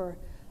funding for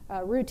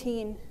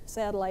routine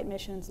satellite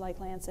missions like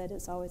Landsat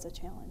is always a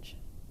challenge.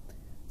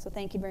 So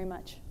thank you very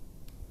much.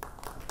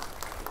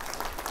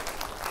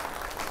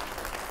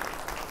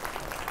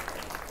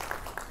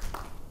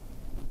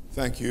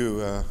 Thank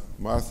you,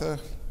 Martha.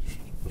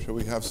 Shall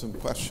we have some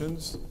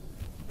questions?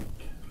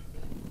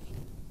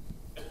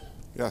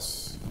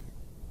 Yes,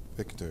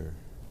 Victor.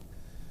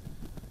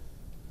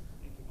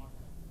 Thank you, Mark.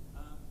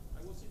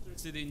 I was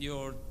interested in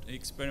your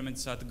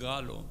experiments at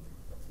Gallo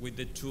with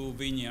the two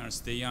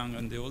vineyards, the young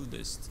and the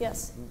oldest.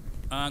 Yes.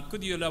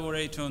 Could you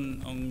elaborate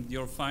on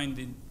your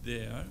finding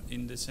there,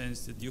 in the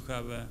sense that you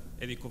have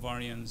eddy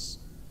covariance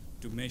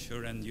to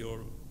measure and your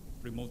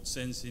remote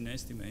sensing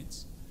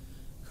estimates?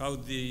 How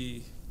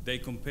they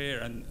compare,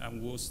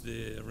 and was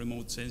the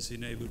remote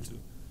sensing able to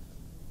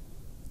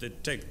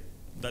detect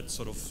that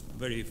sort of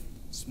very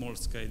small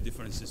scale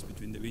differences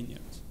between the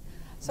vineyards?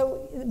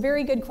 So,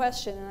 very good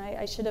question, and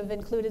I should have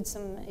included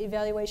some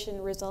evaluation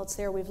results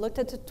there. We've looked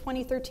at the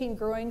 2013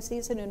 growing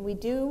season, and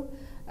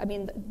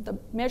the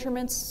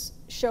measurements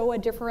show a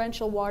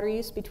differential water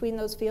use between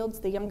those fields.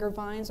 The younger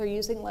vines are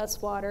using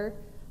less water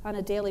on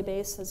a daily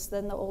basis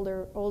than the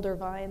older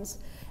vines.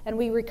 And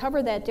we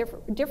recover that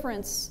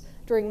difference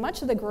during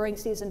much of the growing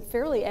season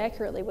fairly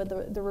accurately with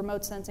the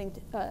remote sensing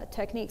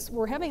techniques.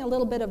 We're having a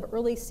little bit of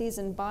early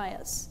season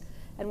bias,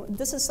 and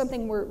this is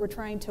something we're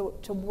trying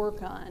to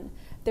work on.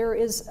 There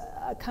is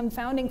a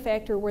confounding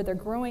factor where they're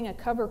growing a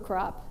cover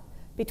crop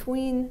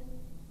between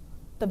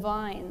the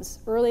vines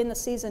early in the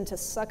season to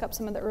suck up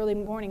some of the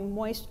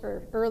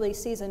early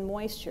season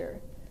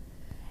moisture.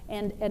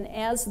 And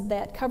as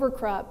that cover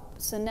crop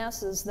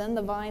senesces, then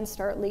the vines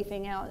start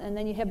leafing out, and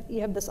then you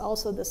have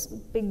this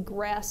big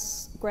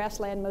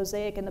grassland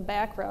mosaic in the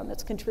background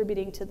that's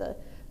contributing to the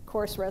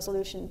coarse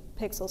resolution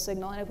pixel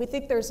signal. And if we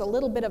think there's a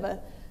little bit of a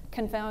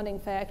confounding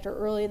factor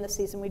early in the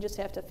season, we just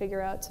have to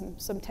figure out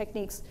some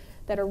techniques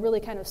that are really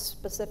kind of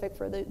specific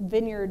for the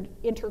vineyard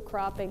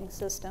intercropping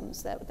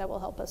systems that will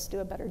help us do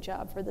a better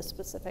job for this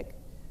specific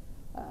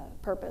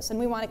purpose. And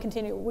we want to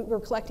continue. We're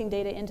collecting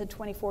data into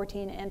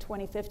 2014 and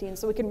 2015,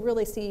 so we can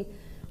really see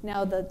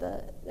now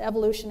the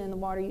evolution in the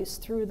water use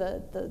through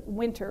the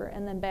winter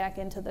and then back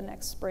into the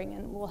next spring,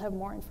 and we'll have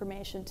more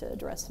information to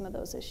address some of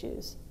those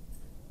issues.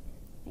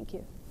 Thank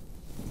you.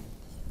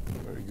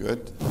 Very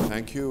good.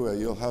 Thank you.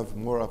 You'll have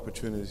more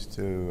opportunities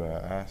to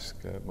ask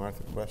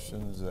Martha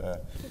questions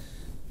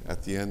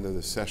at the end of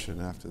the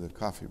session after the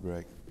coffee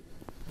break.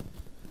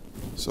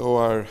 So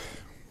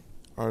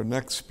our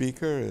next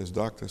speaker is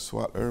Dr.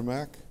 Swat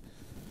Ermak.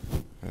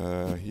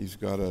 He's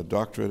got a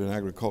doctorate in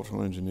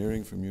agricultural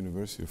engineering from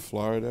University of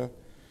Florida.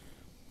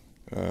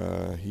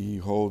 He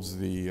holds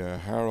the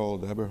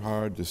Harold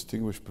Eberhard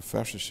Distinguished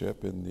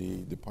Professorship in the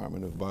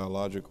Department of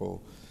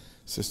Biological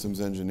Systems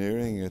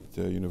Engineering at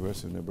the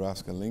University of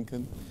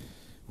Nebraska-Lincoln,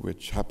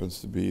 which happens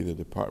to be the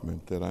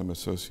department that I'm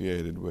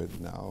associated with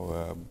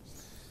now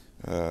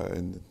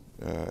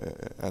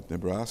at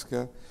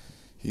Nebraska.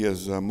 He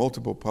has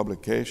multiple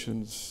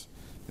publications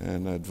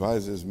and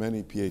advises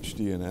many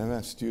PhD and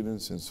MS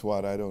students. And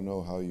Swat, I don't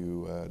know how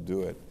you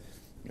do it.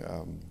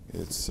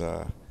 It's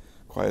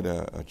quite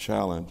a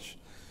challenge.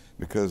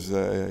 because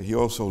he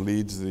also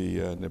leads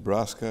the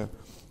Nebraska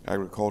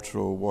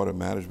Agricultural Water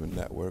Management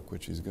Network,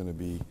 which he's going to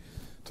be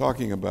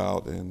talking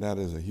about, and that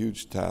is a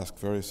huge task,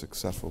 very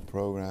successful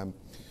program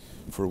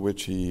for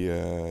which he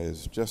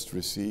has just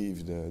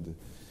received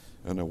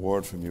an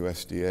award from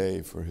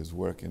USDA for his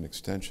work in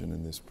extension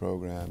in this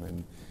program,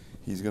 and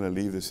he's going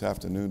to leave this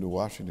afternoon to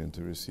Washington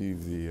to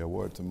receive the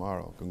award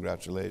tomorrow.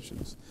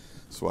 Congratulations,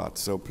 Swat.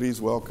 So please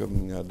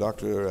welcome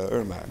Dr.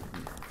 Ermac.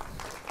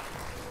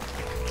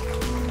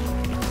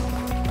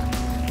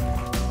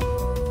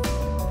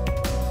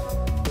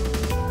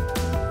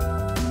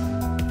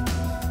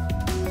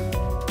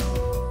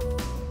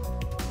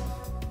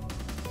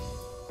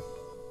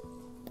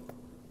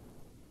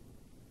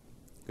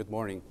 Good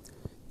morning.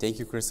 Thank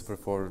you, Christopher,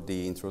 for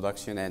the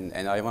introduction,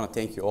 and I want to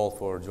thank you all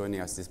for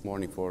joining us this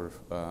morning for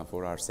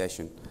our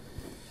session.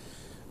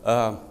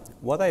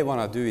 What I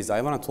want to do is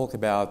I want to talk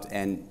about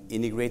an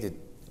integrated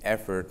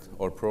effort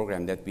or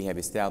program that we have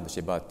established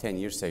about 10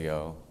 years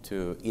ago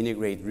to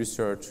integrate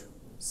research,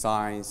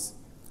 science,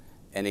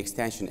 and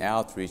extension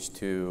outreach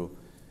to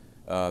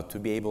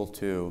be able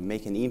to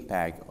make an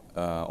impact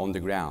on the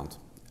ground.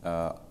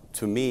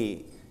 To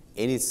me,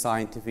 any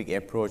scientific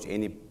approach,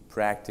 any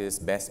practice,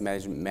 best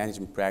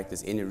management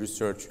practice, any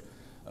research,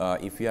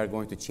 if we are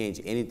going to change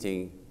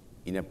anything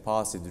in a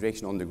positive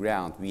direction on the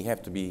ground, we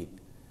have to be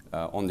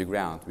on the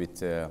ground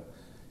with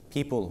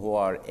people who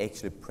are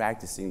actually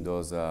practicing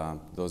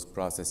those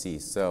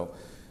processes. So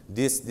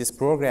this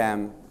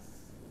program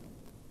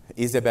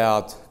is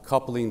about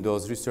coupling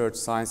those research,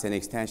 science, and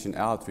extension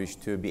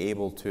outreach to be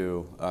able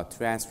to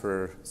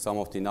transfer some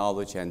of the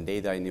knowledge and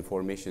data and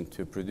information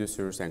to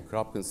producers and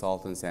crop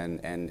consultants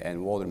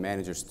and water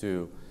managers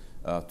to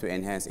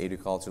enhance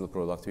agricultural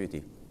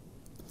productivity.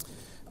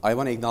 I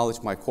want to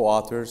acknowledge my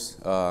co-authors,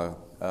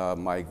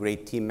 my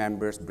great team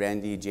members,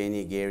 Brandy,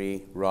 Jenny,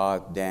 Gary,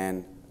 Rod,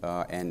 Dan,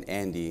 and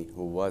Andy,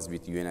 who was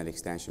with UNL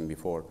Extension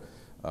before.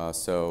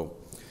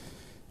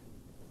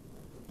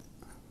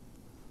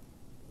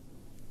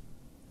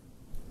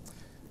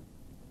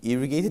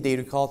 Irrigated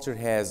agriculture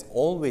has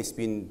always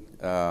been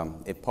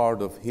a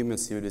part of human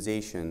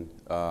civilization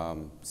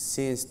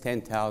since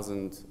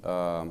 10,000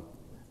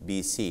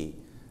 BC.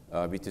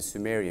 With the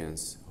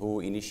Sumerians, who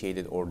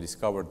initiated or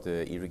discovered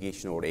the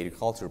irrigation or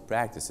agricultural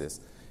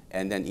practices,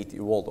 and then it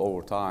evolved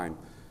over time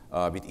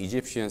with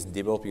Egyptians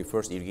developing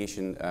first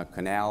irrigation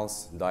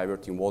canals,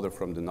 diverting water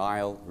from the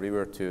Nile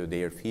River to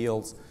their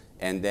fields,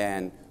 and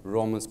then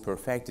Romans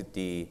perfected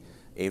the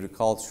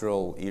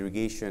agricultural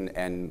irrigation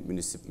and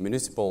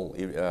municipal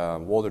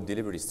water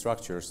delivery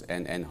structures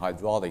and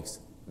hydraulics,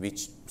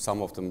 which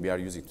some of them we are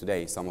using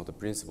today, some of the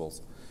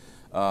principles.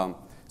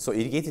 So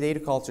irrigated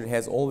agriculture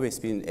has always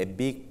been a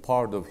big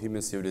part of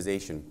human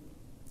civilization.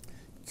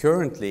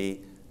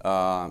 Currently,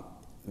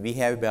 we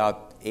have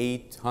about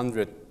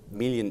 800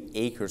 million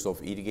acres of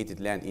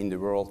irrigated land in the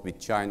world, with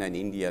China and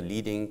India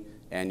leading,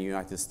 and the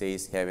United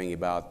States having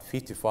about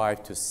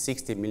 55 to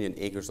 60 million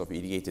acres of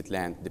irrigated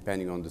land,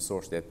 depending on the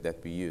source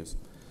that we use.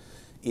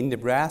 In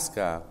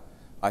Nebraska,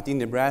 I think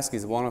Nebraska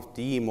is one of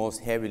the most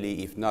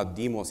heavily, if not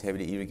the most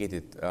heavily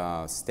irrigated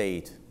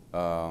state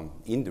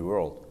in the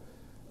world.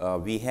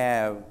 We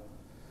have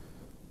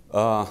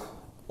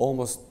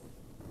almost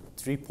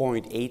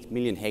 3.8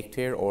 million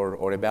hectares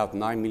or about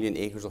 9 million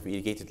acres of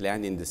irrigated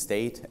land in the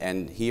state,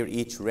 and here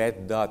each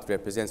red dot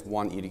represents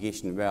one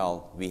irrigation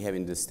well we have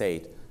in the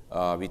state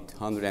with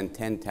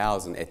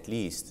 110,000 at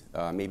least,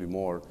 maybe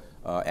more,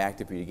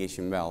 active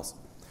irrigation wells.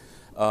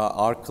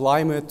 Our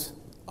climate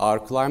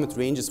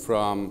ranges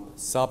from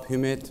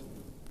subhumid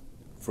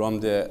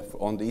on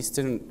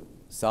the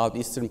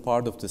southeastern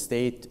part of the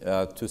state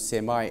to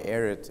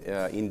semi-arid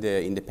in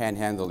the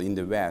panhandle in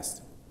the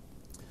west.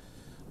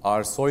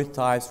 Our soil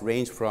types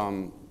range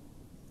from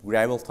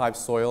gravel type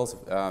soils,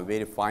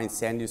 very fine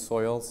sandy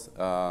soils,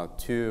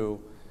 to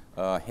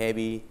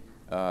heavy,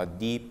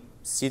 deep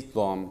seed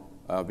loam,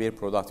 very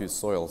productive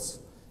soils.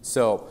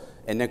 So,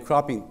 and the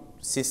cropping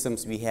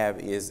systems we have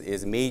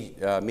is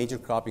major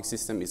cropping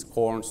system is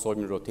corn,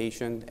 soybean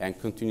rotation, and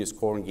continuous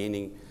corn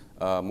gaining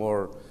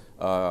more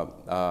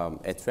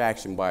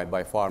attraction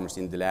by farmers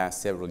in the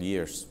last several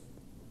years.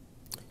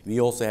 We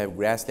also have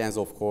grasslands,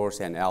 of course,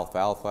 and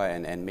alfalfa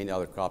and many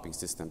other cropping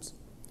systems.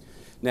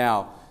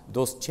 Now,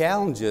 those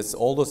challenges,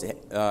 all those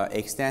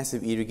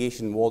extensive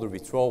irrigation, water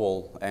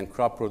withdrawal, and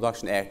crop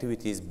production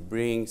activities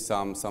bring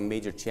some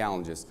major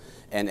challenges.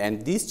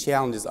 And these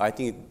challenges, I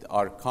think,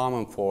 are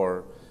common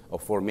for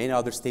many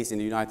other states in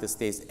the United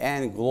States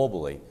and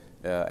globally.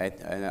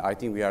 And I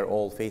think we are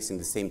all facing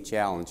the same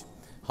challenge.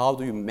 How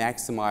do you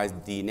maximize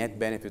the net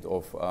benefit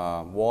of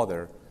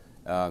water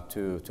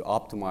to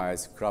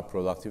optimize crop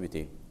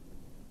productivity?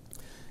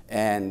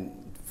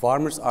 And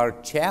farmers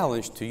are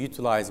challenged to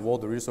utilize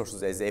water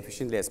resources as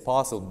efficiently as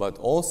possible, but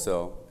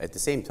also, at the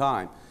same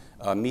time,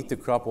 meet the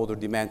crop water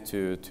demand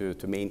to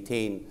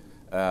maintain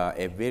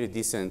a very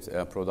decent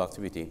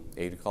productivity,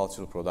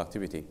 agricultural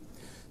productivity.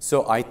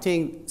 So I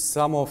think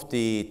some of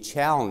the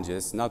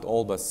challenges, not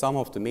all, but some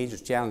of the major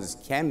challenges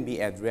can be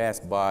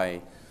addressed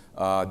by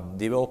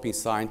developing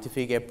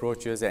scientific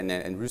approaches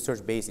and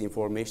research-based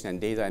information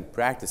and data and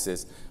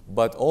practices,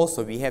 but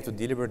also we have to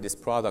deliver this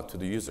product to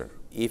the user.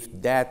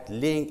 If that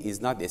link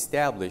is not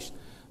established,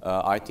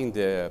 I think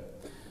the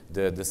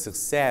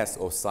success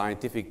of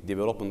scientific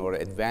development or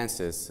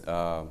advances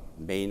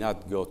may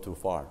not go too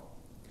far.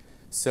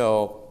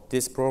 So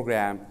this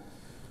program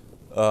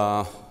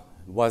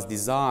was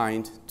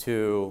designed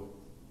to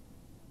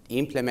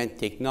implement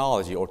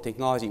technology or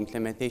technology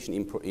implementation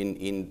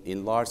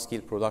in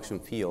large-scale production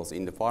fields,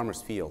 in the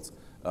farmers' fields,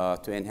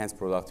 to enhance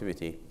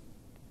productivity.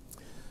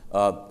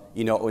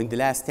 You know, in the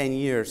last 10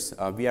 years,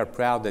 we are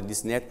proud that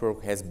this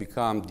network has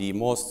become the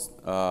most,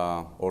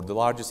 or the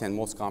largest and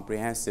most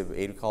comprehensive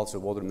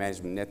agricultural water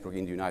management network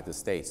in the United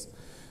States.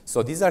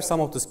 So these are some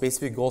of the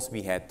specific goals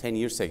we had 10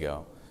 years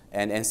ago.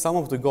 And some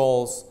of the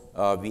goals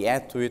we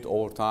add to it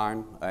over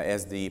time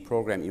as the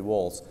program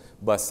evolves.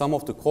 But some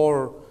of the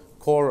core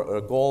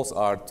goals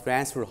are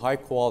transfer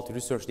high-quality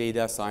research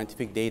data,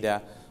 scientific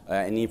data,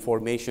 and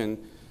information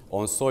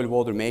on soil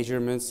water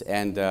measurements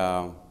and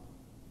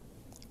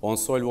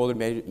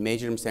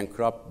measurements and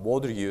crop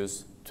water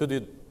use to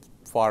the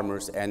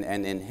farmers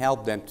and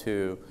help them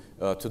to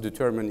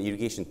determine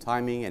irrigation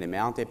timing and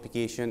amount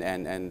application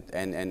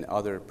and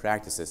other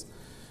practices.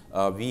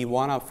 We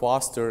want to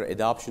foster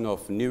adoption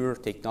of newer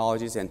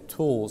technologies and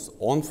tools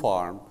on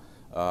farm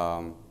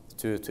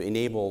to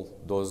enable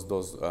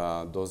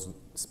those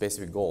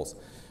specific goals.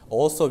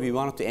 Also, we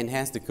wanted to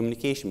enhance the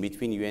communication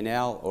between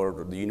UNL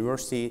or the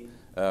university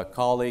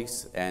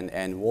colleagues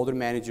and water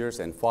managers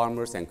and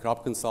farmers and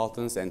crop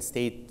consultants and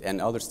state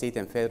and other state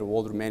and federal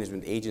water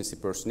management agency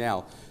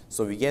personnel.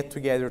 So we get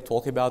together,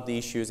 talk about the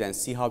issues, and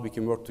see how we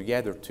can work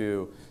together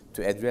to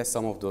address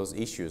some of those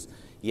issues.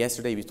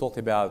 Yesterday, we talked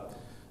about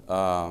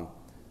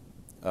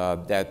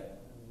that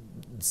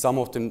some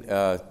of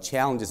the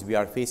challenges we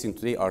are facing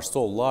today are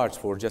so large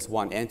for just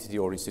one entity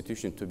or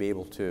institution to be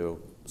able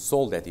to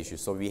solve that issue.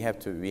 So we have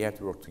to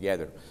work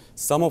together.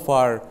 Some of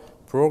our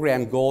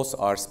program goals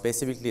are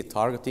specifically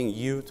targeting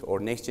youth or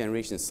next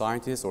generation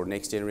scientists or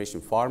next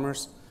generation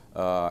farmers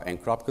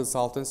and crop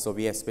consultants. So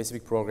we have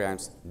specific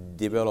programs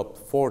developed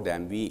for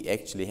them. We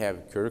actually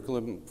have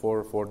curriculum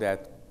for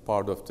that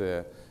part of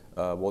the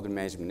water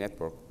management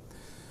network.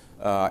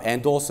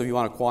 And also we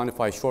want to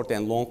quantify short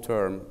and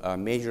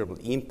long-term measurable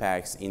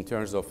impacts in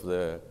terms of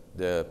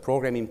the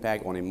program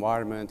impact on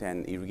environment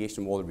and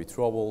irrigation water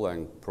withdrawal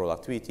and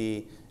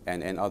productivity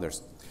and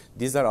others.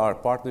 These are our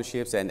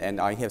partnerships,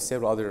 and I have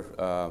several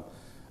other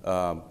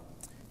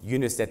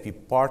units that we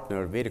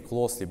partner very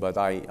closely, but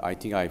I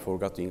think I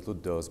forgot to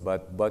include those.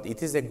 But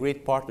it is a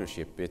great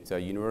partnership with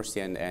university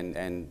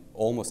and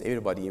almost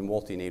everybody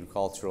involved in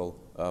agricultural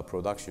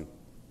production.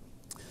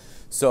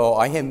 So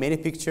I have many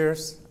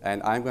pictures,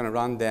 and I'm going to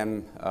run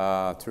them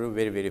through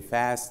very, very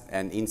fast.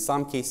 And in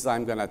some cases,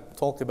 I'm going to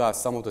talk about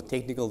some of the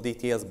technical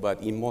details,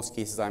 but in most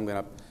cases, I'm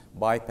going to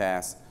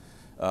bypass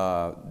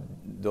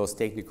those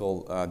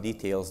technical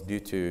details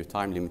due to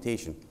time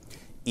limitation.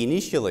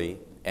 Initially,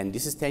 and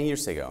this is 10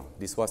 years ago,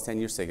 this was 10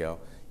 years ago,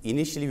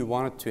 initially we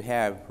wanted to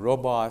have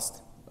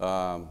robust,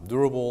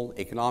 durable,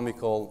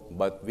 economical,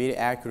 but very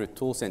accurate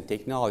tools and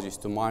technologies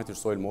to monitor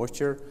soil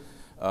moisture,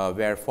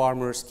 where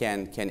farmers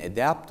can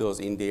adapt those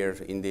in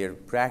their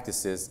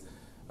practices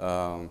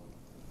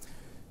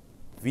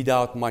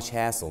without much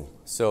hassle.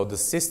 So the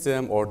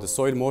system or the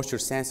soil moisture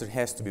sensor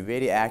has to be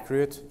very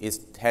accurate.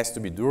 It has to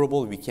be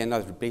durable. We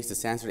cannot replace the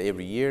sensor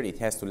every year. It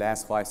has to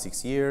last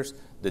 5-6 years.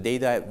 The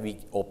data we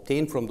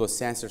obtain from those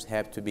sensors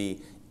have to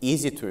be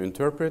easy to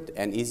interpret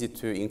and easy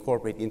to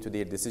incorporate into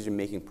their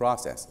decision-making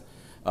process.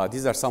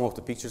 These are some of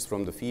the pictures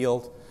from the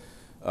field.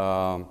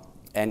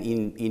 And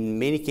in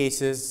many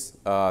cases,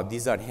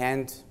 these are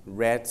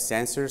hand-read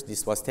sensors.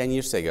 This was 10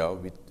 years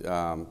ago.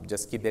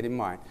 Just keep that in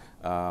mind.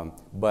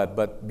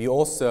 But we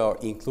also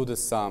included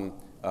some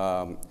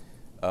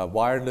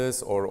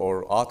wireless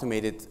or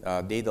automated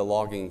data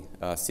logging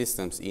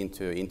systems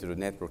into the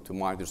network to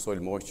monitor soil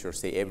moisture,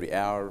 say every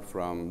hour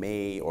from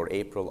May or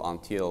April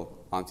until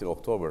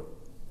October.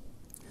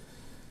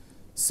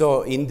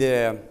 So in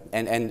the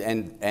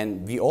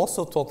and we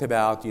also talked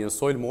about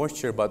soil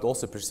moisture, but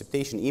also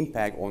precipitation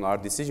impact on our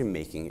decision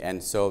making.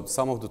 And so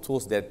some of the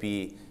tools that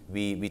we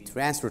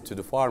transfer to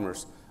the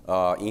farmers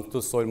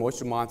include soil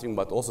moisture monitoring,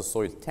 but also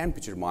soil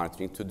temperature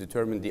monitoring to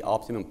determine the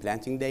optimum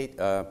planting date,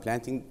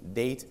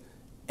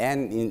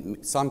 and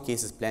in some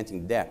cases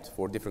planting depth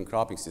for different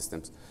cropping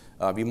systems.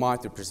 We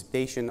monitor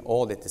precipitation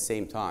all at the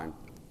same time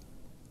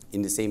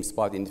in the same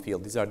spot in the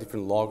field. These are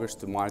different loggers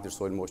to monitor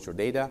soil moisture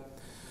data.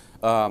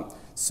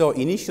 So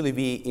initially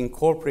we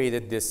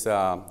incorporated this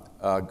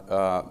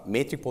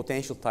metric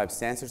potential type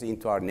sensors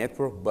into our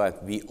network,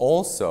 but we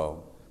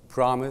also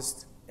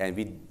promised, and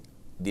we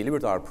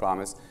delivered our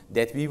promise,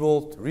 that we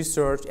will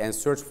research and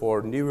search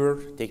for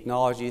newer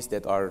technologies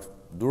that are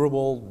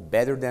durable,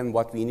 better than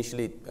what we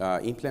initially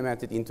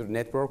implemented into the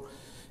network.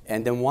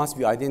 And then once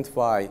we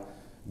identify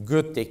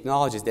good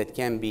technologies that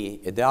can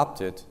be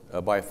adopted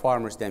by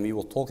farmers, then we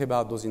will talk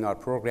about those in our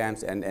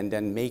programs and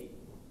then make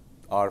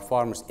our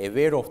farmers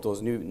aware of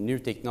those new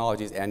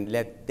technologies and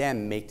let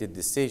them make the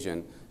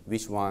decision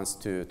which ones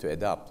to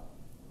adopt.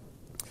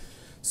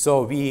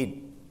 So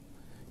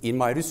in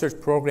my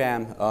research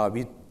program,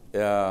 we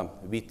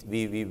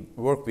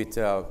work with,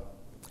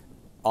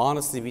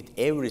 honestly, with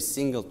every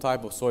single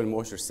type of soil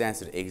moisture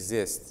sensor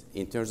exists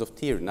in terms of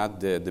theory, not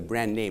the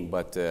brand name,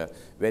 but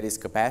whether it's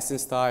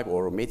capacitance type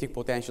or metric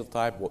potential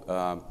type,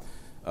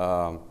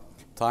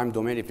 time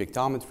domain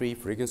reflectometry,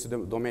 frequency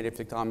domain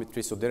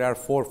reflectometry. So there are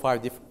 4 or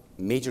 5 different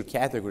major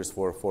categories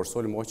for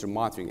soil moisture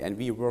monitoring, and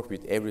we work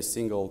with every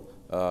single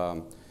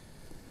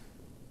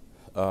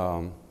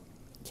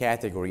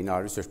category in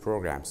our research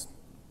programs.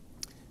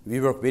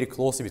 We work very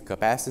closely with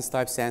capacitance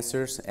type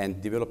sensors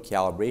and develop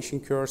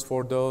calibration curves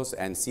for those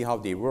and see how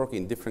they work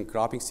in different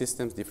cropping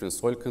systems, different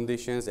soil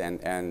conditions,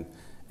 and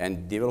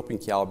developing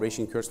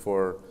calibration curves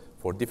for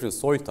different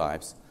soil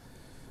types.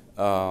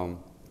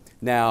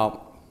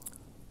 Now,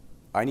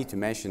 I need to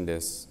mention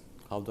this.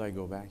 How do I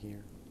go back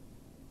here?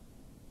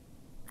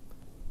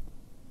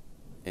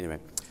 Anyway.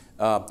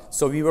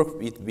 So we work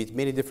with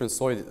many different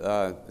soil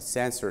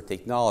sensor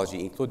technology,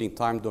 including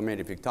time domain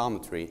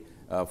reflectometry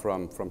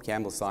from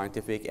Campbell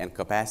Scientific, and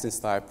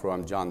capacitance type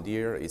from John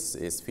Deere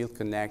is Field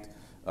Connect.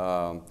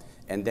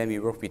 And then we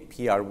work with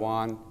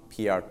PR1,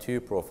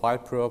 PR2 profile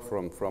probe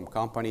from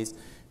companies.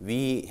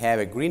 We have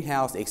a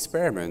greenhouse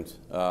experiment,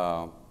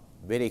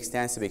 very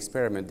extensive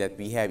experiment that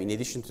we have. In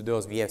addition to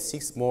those, we have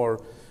 6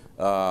 more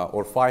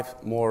or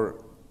 5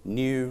 more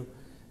new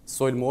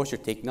soil moisture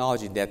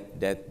technology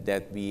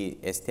that we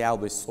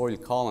establish soil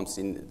columns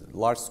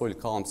large soil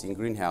columns in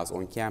greenhouse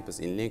on campus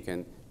in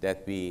Lincoln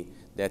that we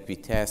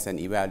test and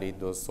evaluate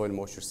those soil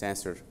moisture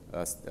sensor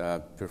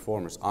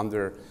performance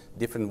under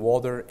different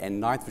water and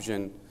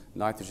nitrogen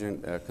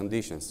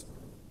conditions.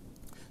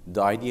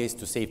 The idea is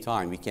to save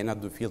time. We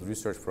cannot do field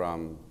research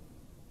from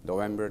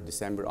November,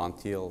 December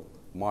until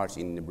March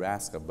in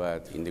Nebraska,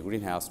 but in the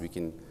greenhouse we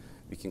can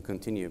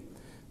continue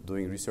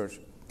doing research.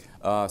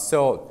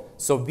 So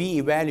we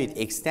evaluate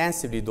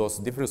extensively those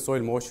different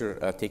soil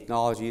moisture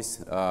technologies.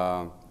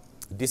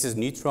 This is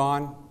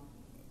neutron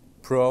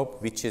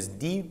probe, which is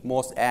the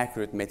most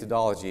accurate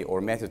methodology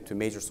or method to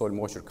measure soil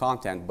moisture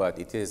content, but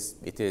it is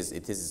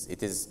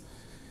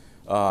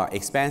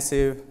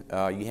expensive.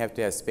 You have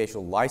to have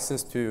special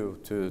license to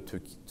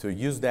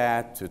use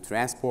that, to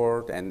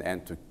transport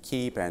and to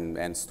keep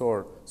and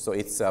store. So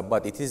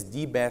but it is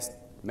the best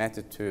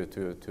method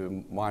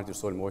to monitor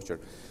soil moisture.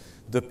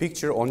 The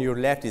picture on your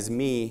left is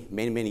me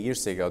many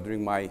years ago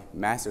during my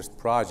master's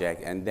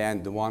project, and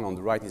then the one on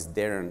the right is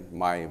Darren,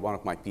 one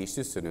of my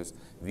PhD students.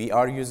 We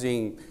are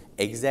using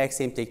exact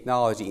same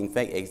technology, in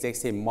fact, exact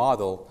same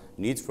model,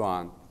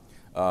 neutron,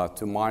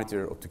 to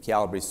monitor or to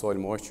calibrate soil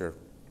moisture,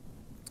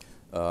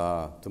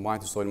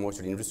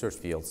 in research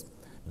fields.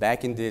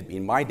 Back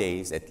in my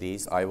days, at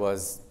least, I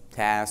was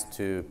tasked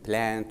to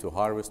plant, to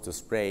harvest, to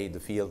spray the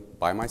field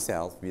by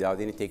myself without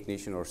any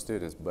technician or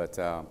students,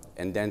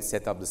 and then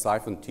set up the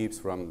siphon tubes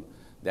from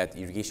that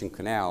irrigation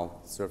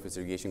canal, surface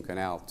irrigation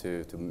canal,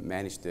 to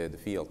manage the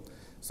field.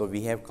 So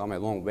we have come a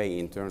long way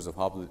in terms of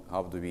how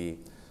we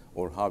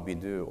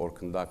do or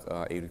conduct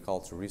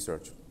agricultural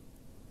research.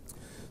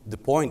 The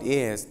point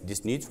is,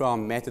 this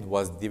neutron method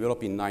was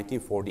developed in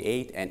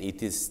 1948, and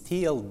it is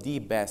still the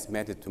best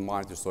method to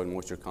monitor soil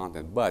moisture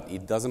content, but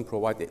it doesn't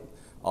provide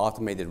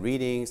automated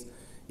readings.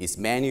 It's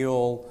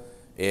manual,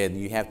 and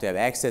you have to have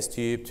access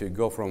tube to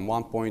go from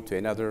one point to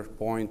another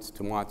point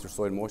to monitor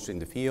soil moisture in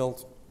the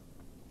field.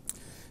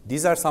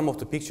 These are some of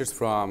the pictures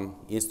from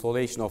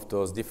installation of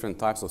those different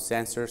types of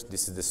sensors.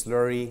 This is the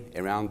slurry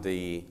around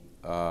the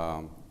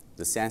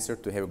sensor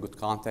to have a good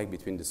contact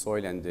between the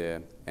soil and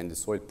the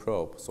soil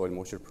probe, soil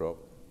moisture probe.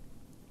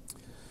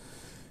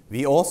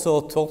 We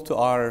also talk to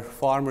our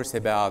farmers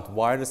about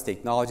wireless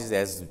technologies.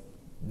 As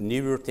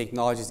newer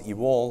technologies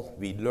evolve,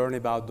 we learn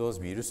about those,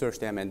 we research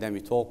them, and then we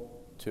talk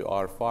to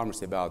our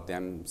farmers about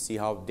them, see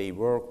how they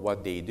work,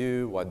 what they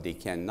do, what they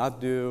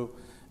cannot do,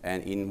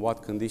 and in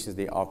what conditions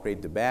they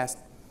operate the best.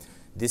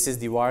 This is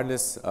the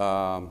wireless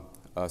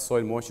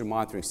soil moisture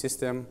monitoring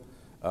system,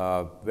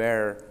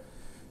 where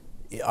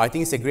I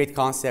think it's a great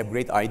concept,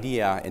 great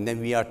idea, and then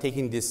we are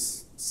taking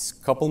this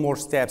couple more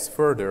steps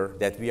further,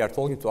 that we are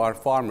talking to our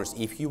farmers.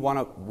 If you want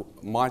to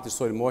monitor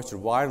soil moisture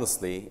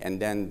wirelessly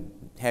and then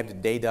have the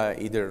data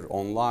either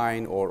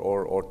online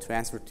or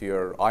transferred to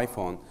your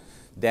iPhone,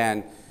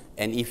 and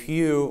if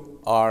you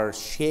are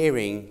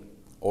sharing,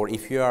 or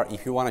if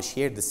you want to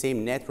share the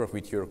same network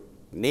with your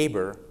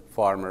neighbor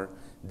farmer,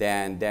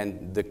 then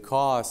the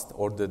cost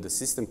or the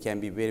system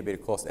can be very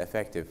cost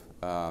effective.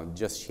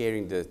 Just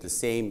sharing the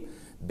same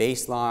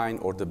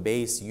baseline or the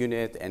base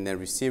unit and then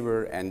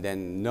receiver and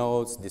then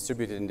nodes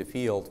distributed in the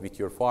field with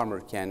your farmer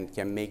can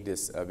make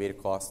this a very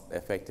cost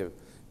effective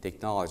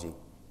technology.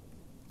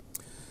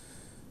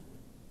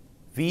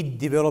 We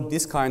developed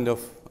this kind of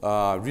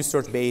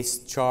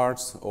research-based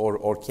charts or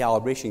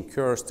calibration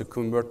curves to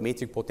convert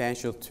metric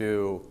potential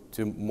to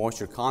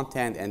moisture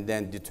content and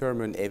then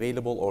determine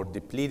available or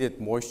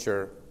depleted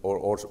moisture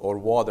or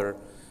water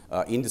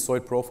in the soil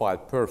profile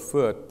per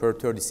foot, per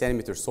 30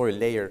 centimeter soil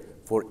layer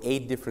for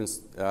 8 different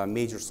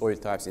major soil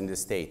types in the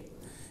state.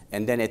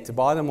 And then at the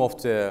bottom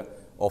of the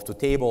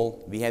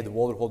table, we have the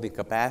water holding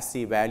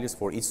capacity values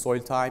for each soil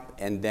type.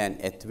 And then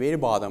at the very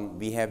bottom,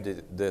 we have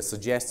the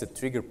suggested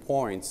trigger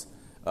points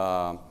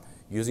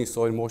using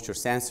soil moisture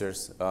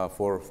sensors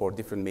for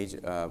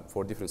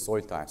different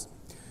soil types.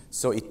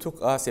 So it took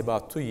us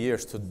about 2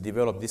 years to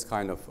develop this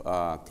kind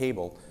of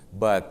table.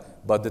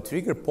 But the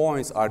trigger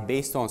points are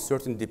based on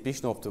certain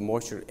depletion of the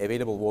moisture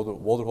available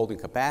water holding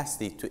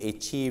capacity to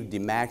achieve the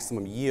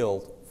maximum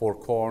yield for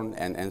corn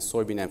and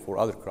soybean and for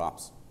other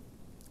crops.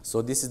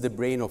 So this is the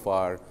brain of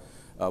our,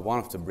 one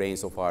of the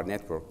brains of our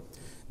network.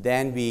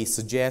 Then we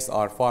suggest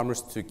our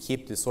farmers to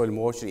keep the soil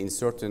moisture in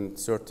certain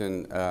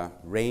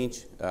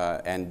range,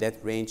 and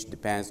that range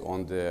depends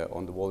on the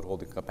water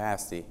holding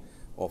capacity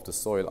of the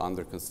soil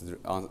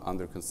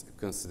under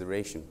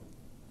consideration.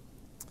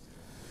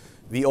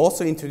 We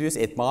also introduced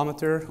a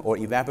thermometer or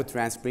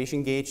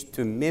evapotranspiration gauge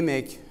to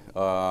mimic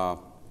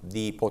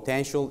the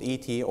potential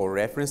ET or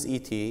reference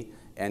ET,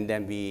 and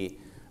then we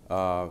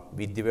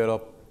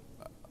develop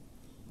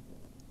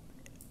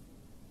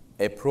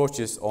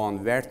approaches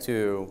on where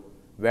to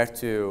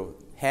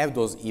have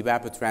those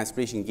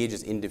evapotranspiration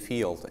gauges in the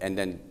field, and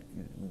then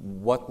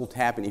what would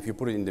happen if you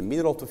put it in the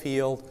middle of the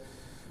field,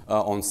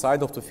 on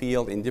side of the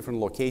field, in different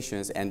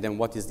locations, and then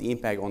what is the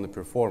impact on the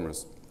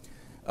performance.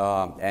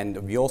 And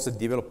we also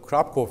develop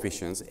crop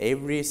coefficients.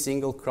 Every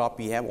single crop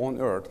we have on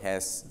Earth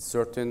has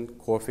certain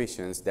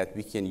coefficients that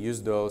we can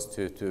use those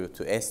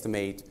to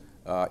estimate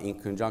in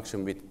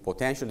conjunction with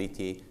potential ET.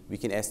 We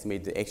can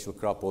estimate the actual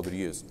crop water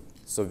use.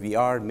 So we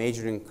are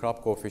measuring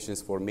crop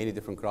coefficients for many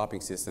different cropping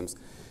systems.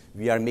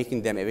 We are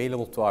making them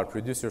available to our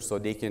producers so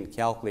they can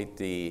calculate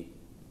the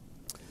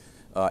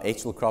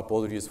actual crop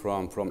water use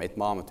from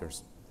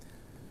thermometers.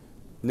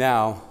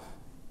 Now,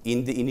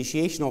 in the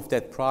initiation of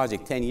that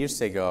project 10 years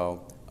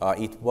ago,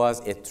 it was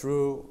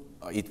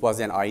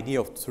an idea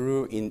of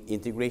true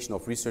integration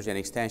of research and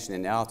extension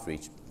and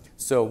outreach.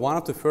 So one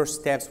of the first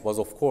steps was,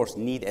 of course,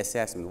 need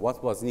assessment.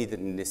 What was needed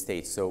in the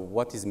state? So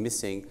what is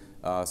missing?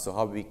 So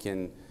how we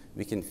can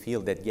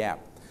fill that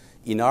gap.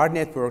 In our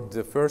network,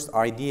 the first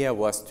idea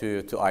was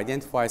to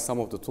identify some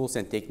of the tools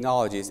and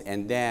technologies,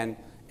 and then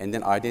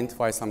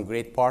identify some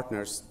great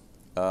partners.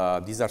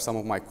 These are some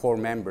of my core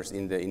members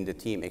in the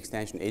team,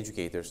 extension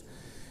educators.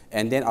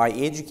 And then I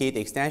educate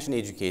extension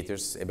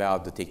educators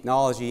about the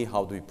technology,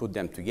 how do we put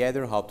them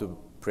together, how to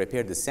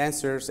prepare the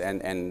sensors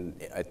and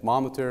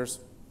thermometers,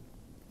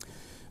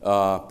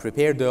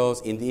 prepare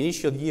those. In the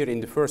initial year,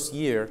 in the first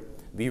year,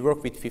 we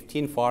worked with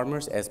 15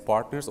 farmers as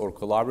partners or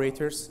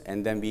collaborators,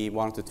 and then we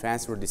wanted to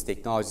transfer these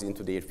technologies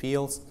into their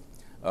fields.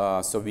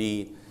 So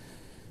we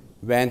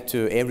went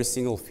to every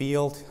single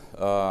field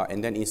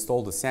and then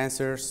installed the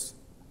sensors,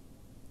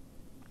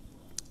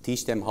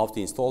 teach them how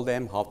to install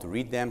them, how to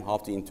read them, how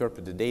to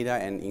interpret the data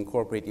and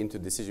incorporate into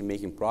the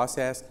decision-making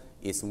process.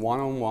 It's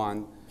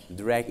one-on-one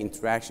direct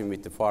interaction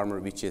with the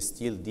farmer, which is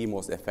still the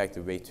most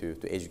effective way to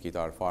educate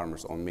our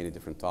farmers on many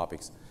different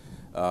topics.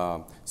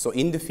 So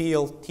in the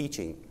field,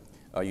 teaching.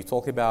 You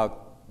talk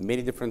about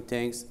many different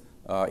things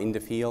in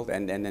the field,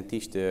 and then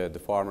teach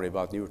the farmer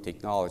about newer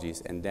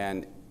technologies, and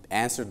then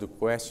answer the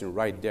question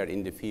right there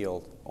in the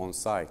field on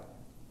site.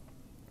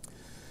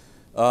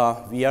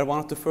 We are one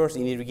of the first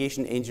in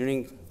irrigation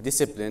engineering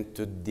discipline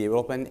to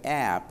develop an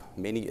app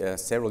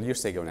several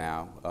years ago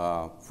now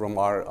from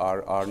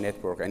our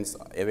network, and it's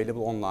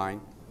available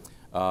online.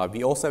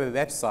 We also have a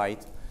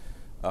website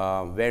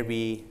where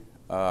we,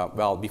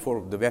 well,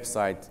 before the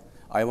website,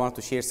 I want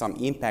to share some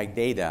impact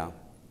data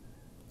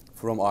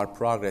from our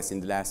progress in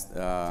the last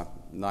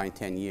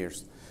 9-10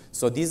 years.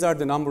 So these are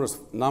the number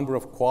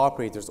of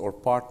cooperators or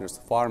partners,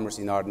 farmers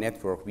in our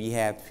network. We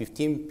had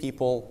 15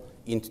 people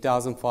in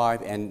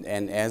 2005,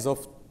 and as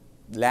of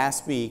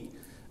last week,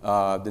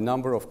 the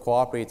number of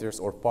cooperators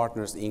or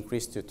partners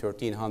increased to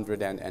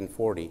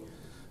 1,340.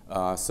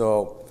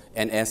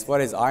 And as far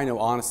as I know,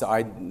 honestly,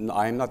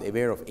 I'm not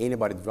aware of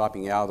anybody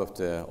dropping out of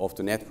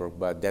the network,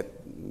 but that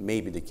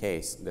may be the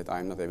case that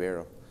I'm not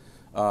aware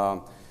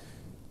of.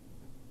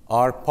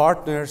 Our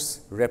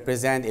partners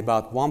represent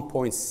about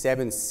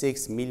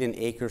 1.76 million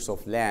acres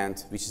of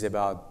land, which is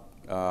about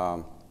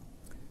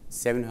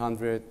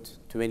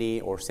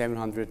 720 or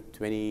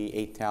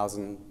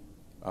 728,000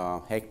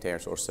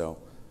 hectares or so.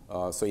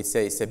 So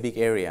it's a big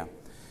area.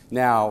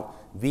 Now,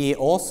 we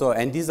also,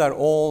 and these are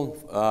all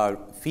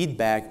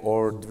feedback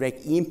or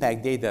direct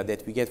impact data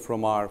that we get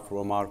from our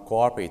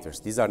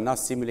cooperators. These are not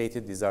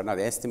simulated, these are not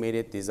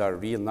estimated, these are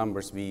real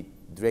numbers we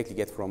directly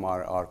get from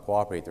our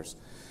cooperators.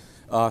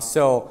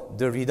 So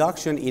the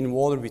reduction in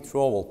water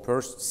withdrawal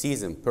per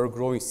season, per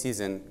growing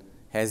season,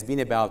 has been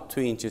about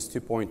 2 inches,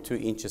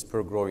 2.2 inches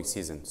per growing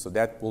season. So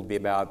that will be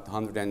about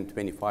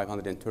 125,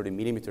 130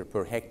 millimeter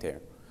per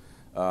hectare.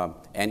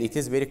 And it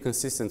is very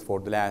consistent for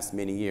the last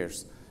many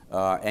years.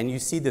 And you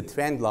see the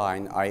trend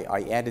line,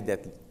 I added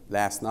that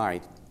last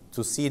night,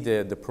 to see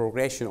the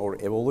progression or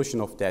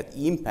evolution of that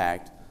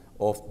impact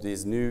of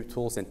these new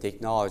tools and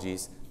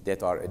technologies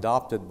that are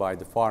adopted by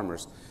the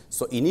farmers.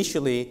 So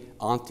initially,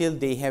 until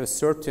they have a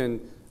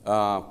certain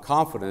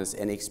confidence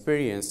and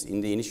experience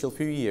in the initial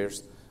few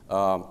years,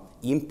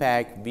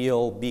 impact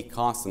will be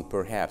constant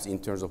perhaps in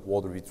terms of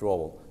water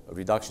withdrawal,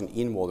 reduction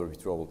in water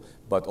withdrawal.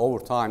 But over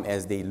time,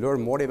 as they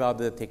learn more about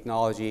the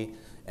technology,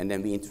 and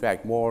then we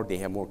interact more, they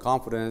have more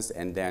confidence,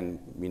 and then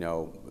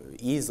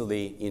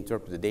easily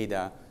interpret the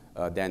data,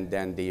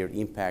 then their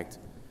impact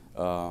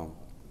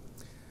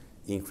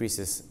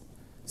increases.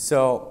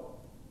 So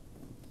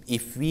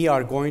if we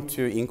are going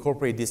to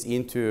incorporate this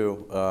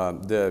into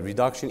the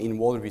reduction in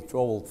water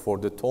withdrawal for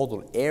the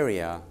total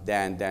area,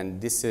 then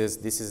this is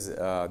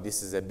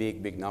a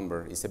big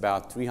number. It's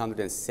about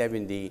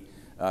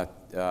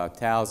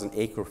 370,000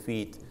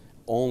 acre-feet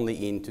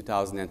only in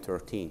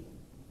 2013.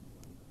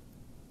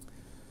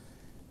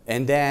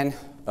 And then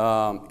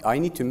I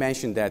need to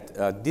mention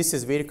that this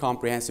is a very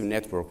comprehensive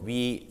network.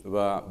 We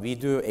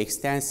do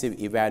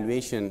extensive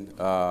evaluation.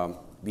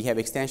 We have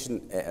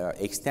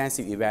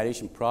extensive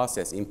evaluation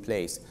process in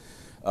place.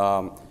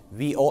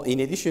 In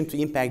addition to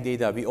impact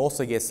data, we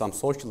also get some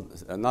social,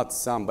 not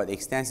some, but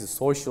extensive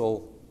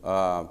social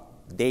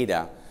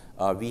data.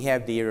 We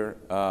have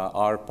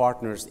our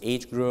partners'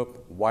 age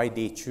group, why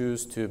they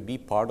choose to be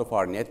part of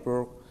our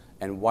network,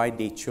 and why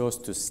they chose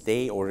to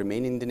stay or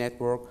remain in the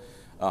network.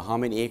 How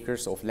many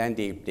acres of land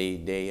they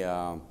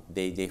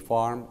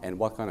farm, and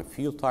what kind of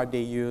fuel type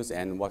they use,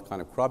 and what kind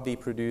of crop they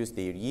produce,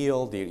 their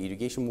yield, their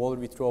irrigation water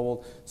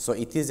withdrawal. So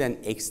it is an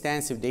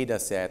extensive data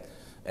set.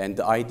 And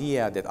the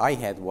idea that I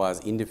had was,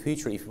 in the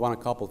future, if you want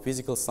to couple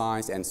physical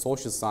science and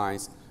social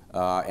science,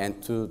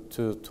 and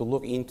to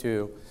look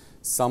into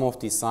some of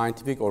the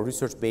scientific or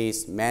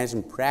research-based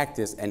management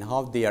practice and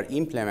how they are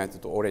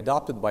implemented or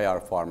adopted by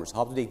our farmers,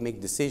 how do they make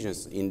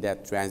decisions in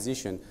that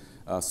transition.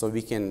 So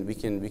we can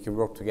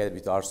work together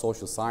with our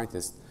social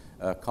scientist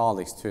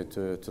colleagues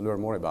to learn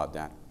more about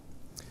that.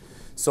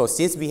 So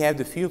since we have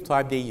the fuel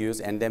type they use,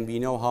 and then we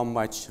know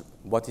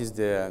what is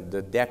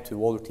the depth to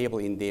water table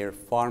in their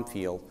farm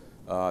field,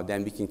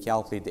 then we can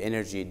calculate the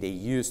energy they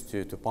use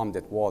to pump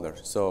that water.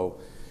 So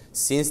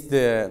since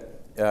the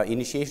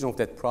initiation of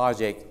that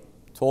project,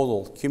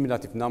 total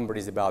cumulative number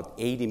is about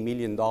 $80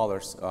 million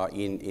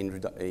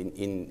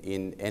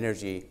in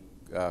energy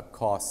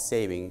cost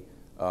saving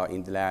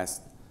in the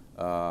last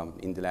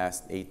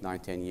 8, 9,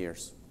 10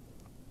 years.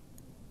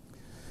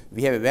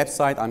 We have a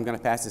website. I'm going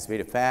to pass this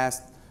very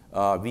fast.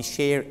 We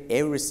share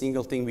every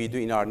single thing we do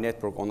in our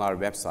network on our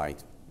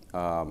website.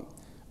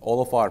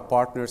 All of our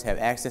partners have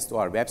access to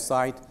our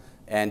website,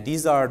 and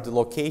these are the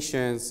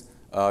locations,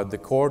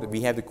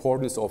 we have the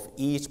coordinates of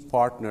each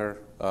partner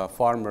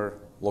farmer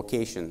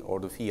location or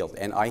the field.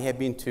 And I have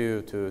been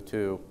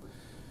to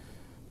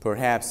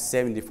perhaps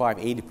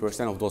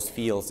 75–80% of those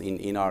fields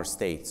in our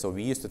state. So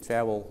we used to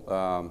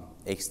travel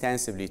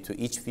extensively to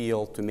each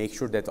field to make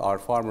sure that our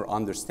farmer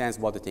understands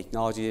what the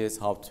technology is,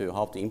 how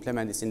to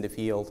implement this in the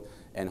field,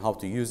 and how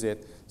to use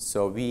it.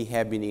 So we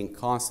have been in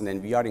constant,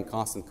 and we are in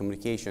constant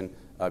communication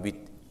with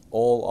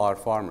all our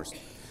farmers.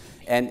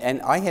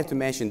 And I have to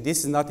mention,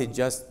 this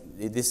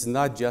is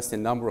not just a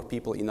number of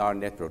people in our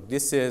network.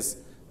 This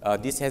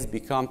has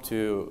become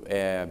to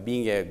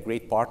being a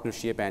great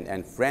partnership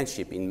and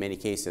friendship in many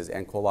cases,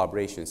 and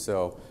collaboration.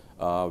 So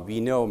we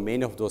know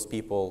many of those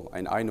people,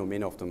 and I know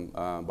many of them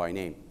by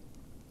name.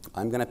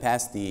 I'm going to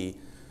pass the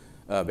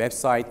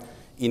website.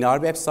 In our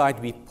website,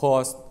 we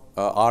post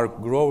our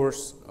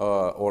growers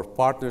or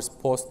partners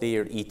post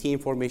their ET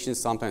information,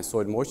 sometimes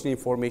soil moisture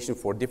information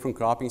for different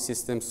cropping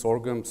systems: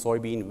 sorghum,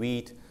 soybean,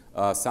 wheat,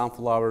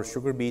 sunflower,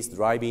 sugar beets,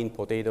 dry bean,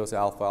 potatoes,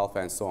 alfalfa,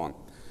 and so on.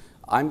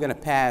 I'm going to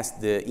pass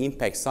the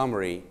impact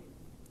summary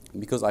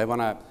because I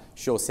want to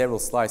show several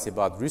slides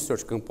about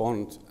research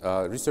component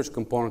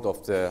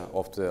of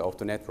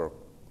the network.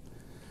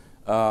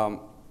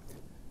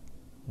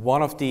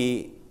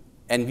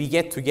 And we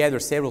get together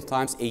several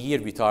times a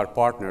year with our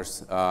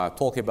partners,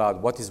 talk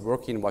about what is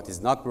working, what is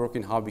not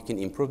working, how we can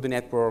improve the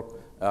network.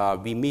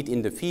 We meet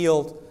in the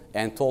field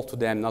and talk to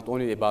them not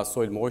only about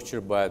soil moisture,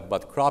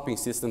 but cropping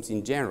systems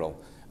in general,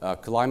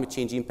 climate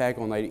change impact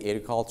on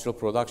agricultural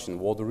production,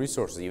 water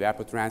resources,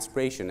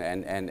 evapotranspiration,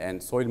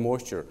 and soil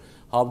moisture,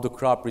 how the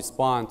crop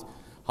respond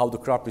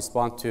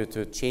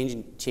to change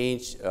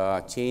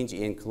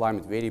in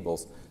climate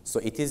variables.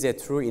 So it is a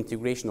true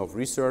integration of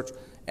research.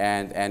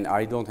 And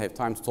I don't have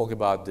time to talk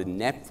about the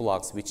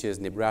NEPFlux, which is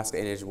Nebraska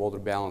Energy Water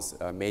Balance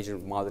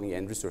Measurement Modeling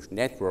and Research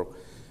Network,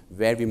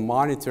 where we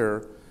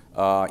monitor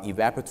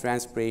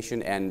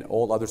evapotranspiration and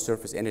all other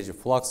surface energy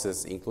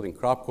fluxes, including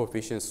crop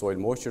coefficients, soil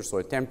moisture,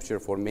 soil temperature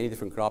for many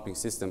different cropping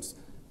systems,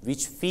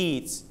 which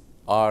feeds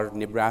our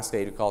Nebraska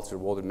Agricultural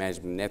Water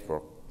Management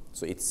Network.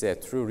 So it's a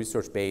true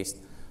research-based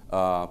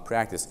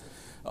practice.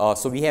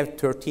 So we have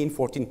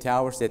 14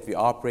 towers that we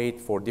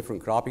operate for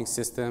different cropping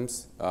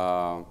systems.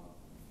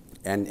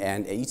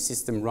 And each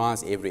system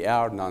runs every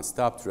hour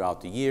nonstop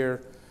throughout the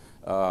year.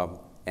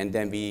 And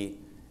then we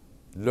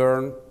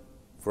learn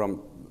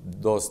from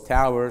those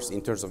towers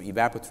in terms of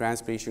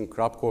evapotranspiration,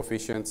 crop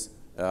coefficients,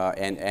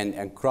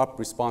 and crop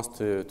response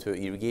to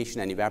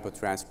irrigation and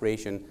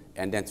evapotranspiration,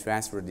 and then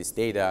transfer this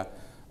data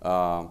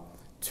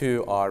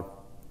to our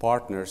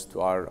partners,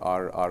 to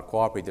our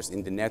cooperators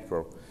in the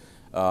network.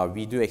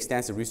 We do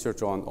extensive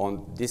research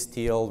on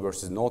this-till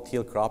versus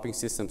no-till cropping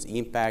systems,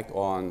 impact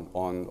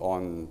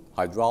on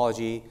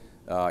hydrology,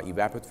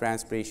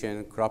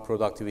 evapotranspiration, crop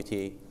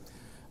productivity.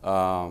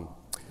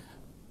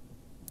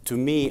 To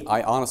me,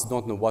 I honestly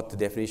don't know what the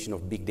definition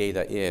of big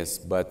data is,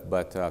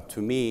 but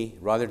to me,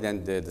 rather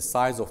than the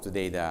size of the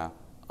data,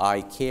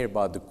 I care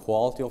about the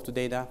quality of the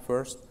data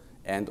first,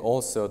 and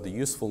also the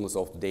usefulness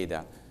of the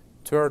data.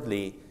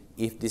 Thirdly,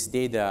 if this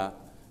data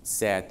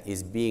set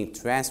is being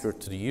transferred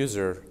to the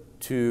user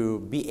to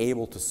be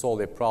able to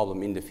solve a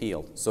problem in the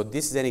field. So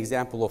this is an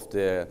example of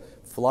the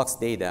flux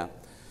data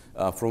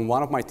from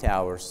one of my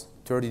towers,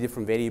 30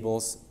 different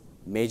variables,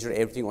 measure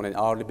everything on an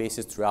hourly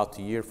basis throughout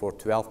the year for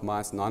 12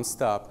 months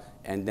nonstop,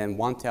 and then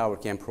one tower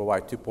can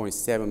provide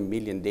 2.7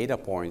 million data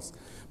points.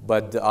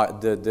 But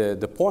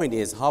the point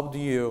is, how do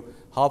you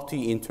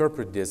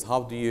interpret this?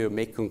 How do you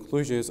make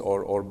conclusions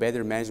or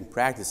better management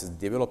practices,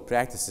 develop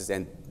practices,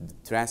 and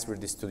transfer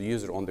this to the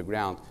user on the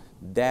ground?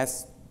 That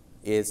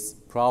is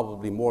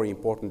probably more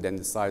important than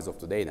the size of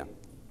the data.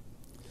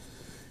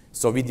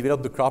 So we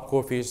developed the crop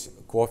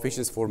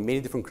coefficients for many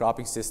different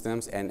cropping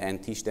systems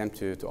and teach them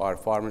to our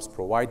farmers,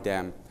 provide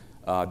them.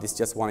 This is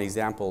just one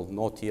example,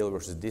 no-till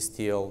versus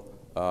this-till,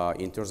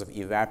 in terms of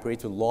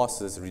evaporative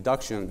losses,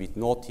 reduction with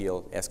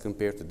no-till as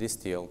compared to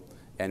this-till,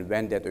 and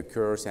when that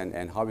occurs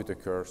and how it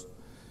occurs.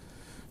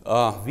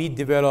 We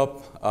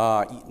develop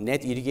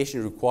net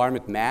irrigation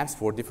requirement maps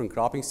for different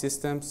cropping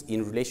systems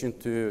in relation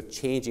to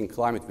changing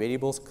climate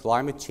variables.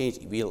 Climate change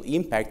will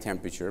impact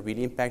temperature, will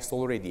impact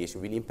solar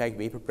radiation, will impact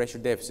vapor pressure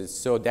deficits,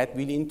 so that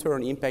will in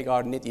turn impact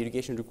our net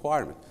irrigation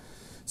requirement.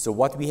 So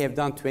what we have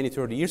done 20,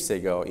 30 years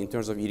ago in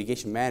terms of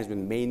irrigation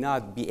management may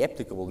not be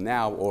applicable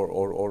now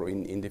or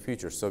in the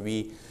future. So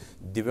we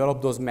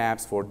develop those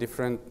maps for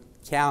different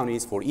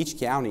counties, for each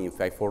county, in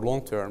fact, for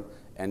long term,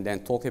 and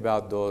then talk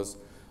about those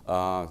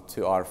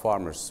to our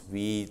farmers.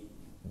 We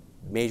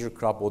measure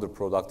crop water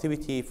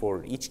productivity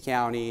for each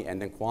county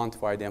and then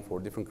quantify them for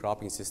different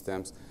cropping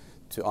systems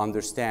to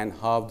understand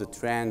how the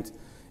trend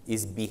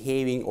is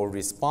behaving or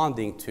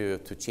responding to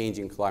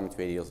changing climate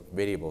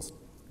variables.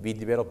 We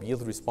develop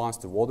yield response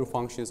to water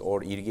functions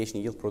or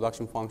irrigation yield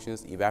production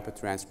functions,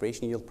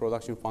 evapotranspiration yield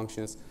production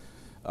functions,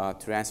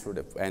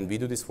 and we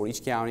do this for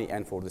each county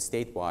and for the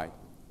statewide.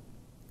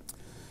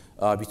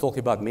 We talk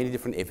about many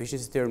different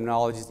efficiency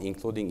terminologies,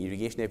 including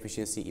irrigation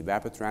efficiency,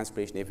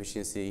 evapotranspiration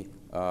efficiency,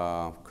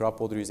 crop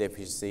water use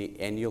efficiency,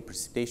 annual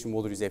precipitation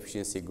water use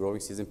efficiency,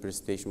 growing season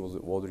precipitation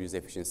water use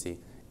efficiency,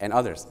 and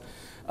others.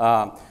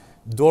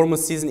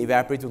 Dormant season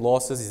evaporative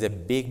losses is a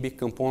big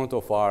component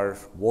of our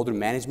water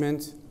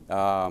management,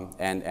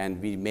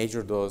 and we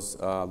measure those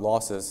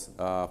losses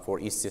for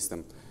each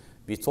system.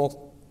 We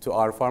talk to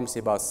our farmers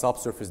about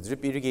subsurface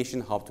drip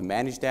irrigation, how to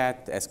manage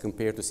that as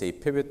compared to, say,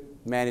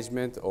 pivot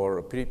management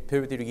or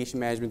pivot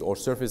irrigation management or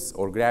surface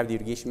or gravity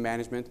irrigation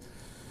management.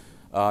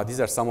 These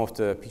are some of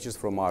the pictures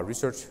from our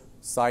research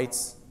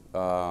sites.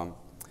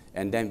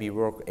 And then we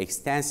work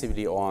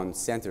extensively on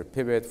center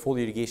pivot, full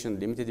irrigation,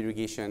 limited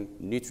irrigation,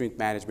 nutrient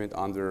management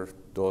under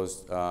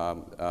those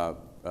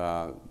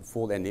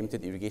full and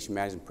limited irrigation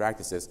management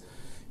practices.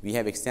 We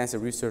have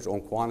extensive research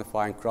on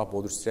quantifying crop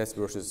water stress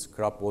versus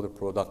crop water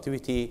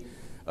productivity,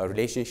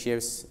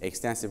 relationships,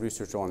 extensive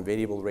research on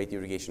variable rate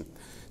irrigation.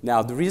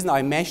 Now, the reason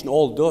I mention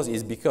all those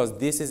is because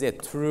this is a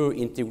true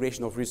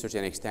integration of research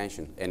and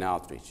extension and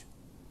outreach.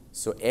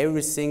 So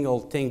every single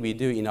thing we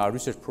do in our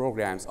research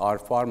programs, our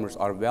farmers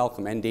are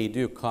welcome, and they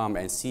do come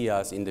and see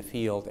us in the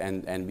field,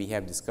 and we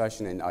have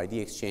discussion and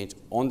idea exchange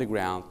on the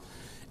ground.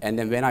 And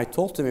then when I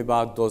talk to them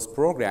about those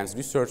programs,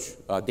 research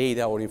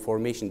data or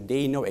information,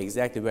 they know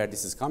exactly where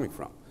this is coming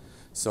from.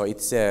 So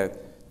it's a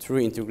true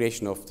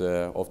integration of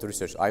the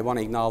research. I want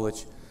to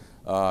acknowledge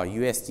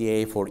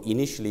USDA for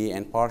initially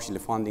and partially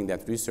funding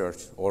that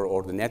research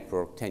or the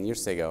network 10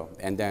 years ago.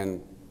 And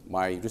then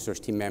my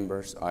research team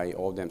members, I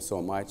owe them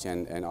so much,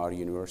 and our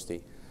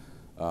university.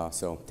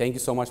 So thank you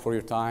so much for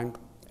your time,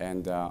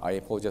 and I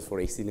apologize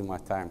for exceeding my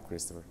time,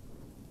 Christopher.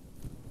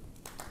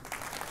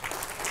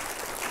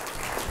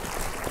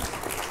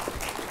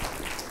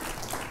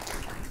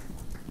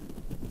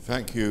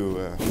 Thank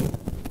you,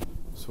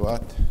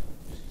 Swat.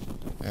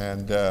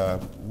 And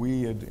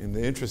we, in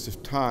the interest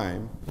of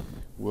time,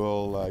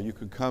 will you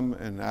can come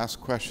and ask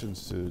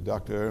questions to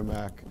Dr.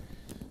 Ermack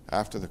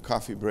after the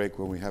coffee break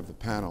when we have the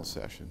panel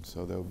session.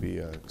 So there'll be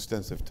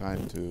extensive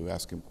time to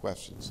ask him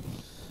questions.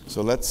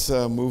 So let's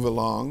move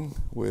along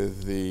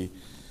with the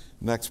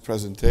next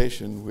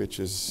presentation, which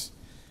is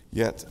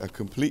yet a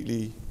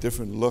completely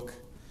different look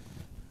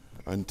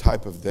and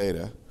type of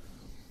data.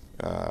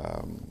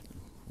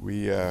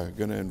 We are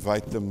going to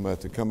invite them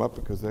to come up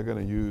because they're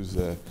going to use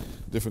a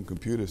different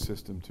computer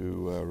system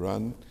to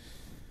run.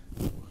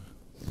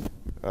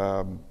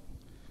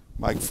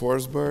 Mike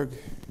Forsberg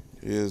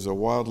is a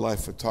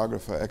wildlife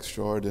photographer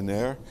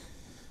extraordinaire.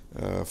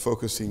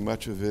 focusing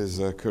much of his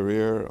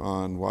career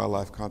on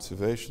wildlife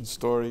conservation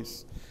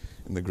stories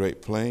in the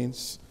Great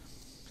Plains.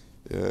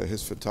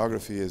 His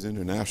photography is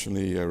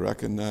internationally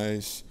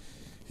recognized.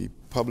 He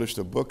published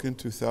a book in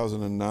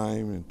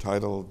 2009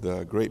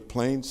 entitled Great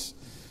Plains,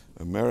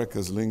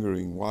 America's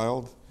Lingering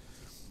Wild,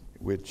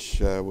 which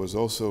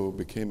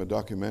became a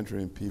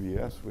documentary in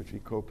PBS, which he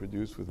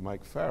co-produced with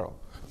Mike Farrell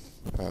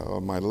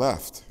on my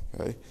left.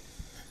 Okay?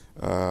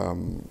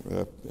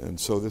 And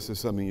so this is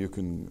something you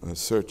can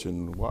search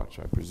and watch,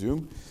 I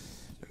presume.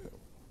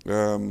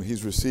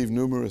 He's received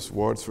numerous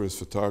awards for his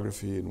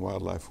photography and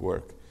wildlife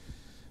work.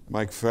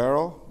 Mike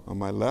Farrell, on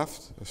my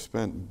left, has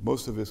spent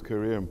most of his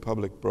career in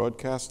public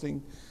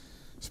broadcasting,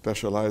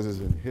 specializes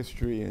in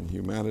history and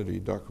humanity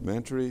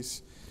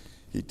documentaries.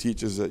 He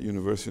teaches at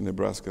University of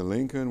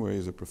Nebraska-Lincoln, where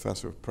he's a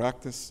professor of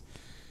practice,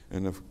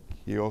 and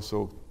he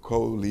also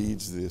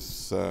co-leads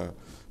this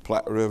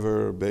Platte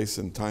River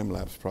Basin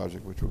time-lapse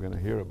project, which we're going to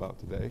hear about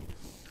today.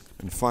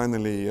 And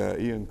finally,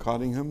 Ian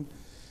Cottingham,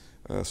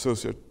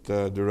 Associate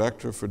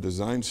Director for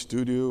Design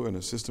Studio and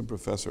Assistant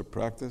Professor of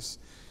Practice,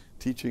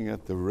 teaching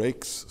at the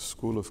Rakes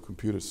School of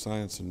Computer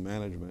Science and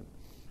Management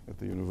at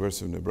the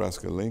University of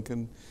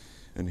Nebraska-Lincoln.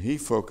 And he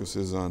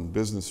focuses on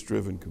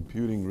business-driven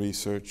computing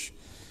research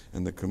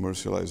and the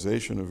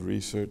commercialization of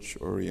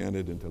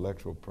research-oriented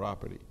intellectual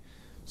property.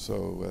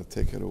 So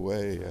take it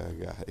away,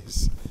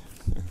 guys.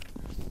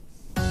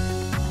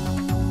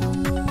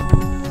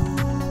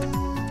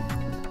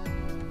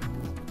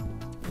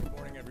 Good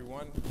morning,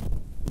 everyone.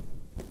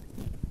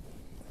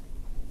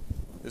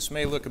 This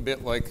may look a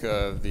bit like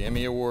the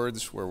Emmy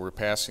Awards, where we're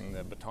passing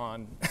the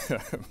baton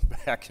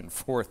back and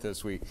forth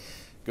as we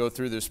go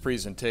through this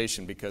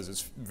presentation, because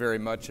it's very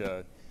much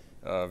a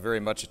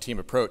team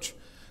approach.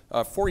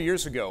 4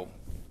 years ago,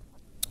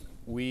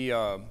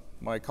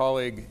 my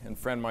colleague and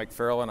friend Mike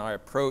Farrell and I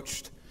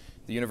approached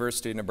the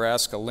University of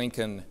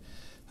Nebraska-Lincoln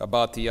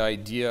about the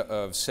idea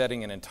of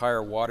setting an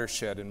entire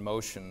watershed in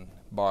motion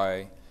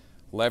by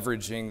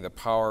leveraging the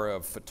power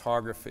of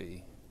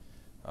photography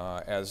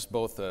as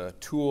both a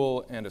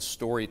tool and a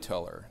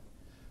storyteller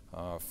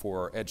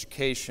for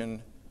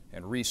education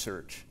and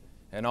research,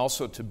 and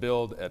also to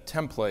build a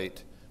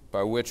template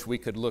by which we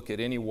could look at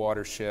any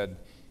watershed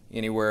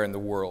anywhere in the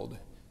world.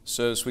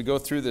 So as we go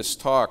through this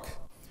talk,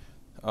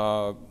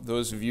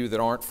 those of you that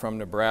aren't from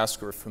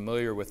Nebraska or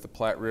familiar with the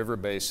Platte River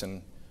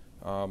Basin,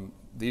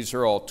 these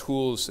are all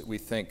tools that we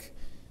think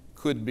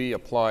could be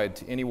applied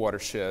to any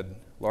watershed,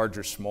 large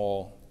or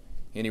small,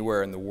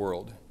 anywhere in the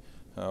world.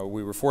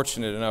 We were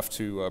fortunate enough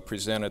to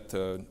present at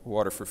the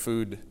Water for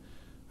Food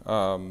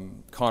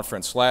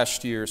conference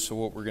last year, so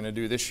what we're going to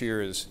do this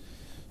year is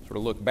sort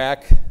of look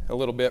back a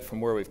little bit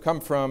from where we've come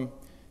from,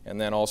 and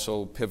then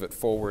also pivot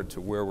forward to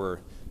where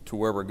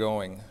we're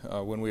going.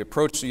 When we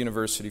approached the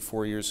university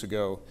 4 years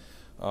ago,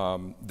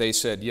 they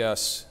said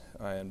yes,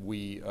 and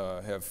we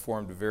have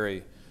formed a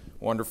very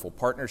wonderful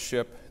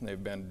partnership. And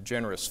they've been a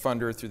generous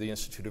funder through the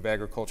Institute of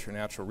Agriculture and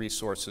Natural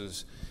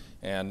Resources,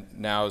 and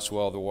now as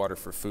well the Water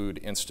for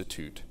Food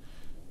Institute.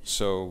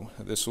 So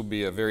this will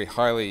be a very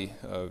highly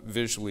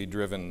visually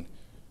driven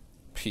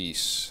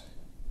piece.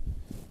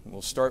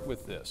 We'll start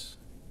with this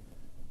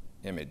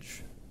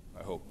image,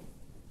 I hope.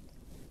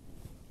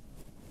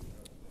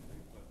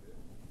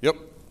 Yep.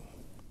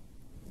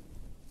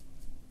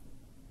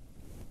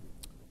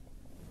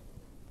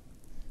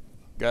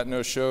 Got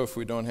no show if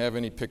we don't have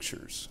any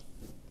pictures.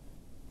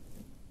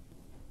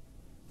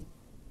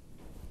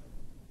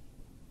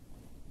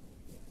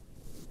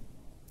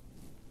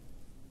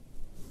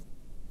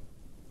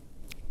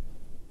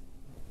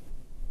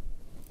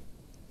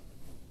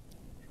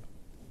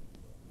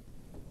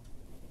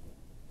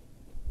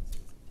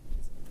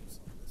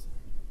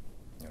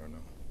 I don't know.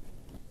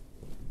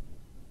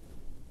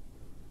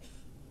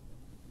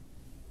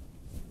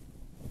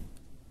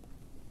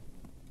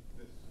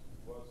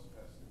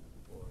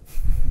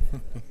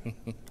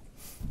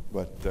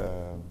 But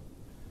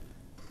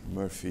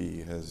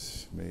Murphy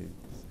has made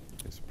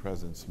his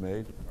presence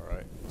made. All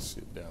right, let's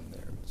sit down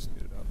there. Let's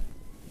get it up.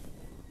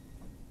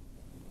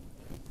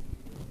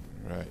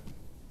 Right.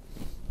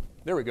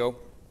 There we go.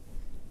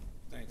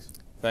 Thanks.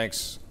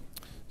 Thanks.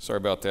 Sorry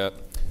about that.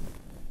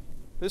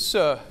 This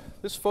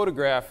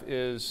photograph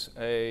is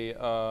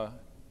a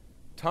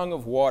tongue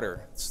of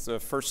water. It's the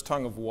first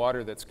tongue of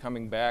water that's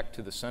coming back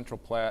to the Central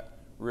Platte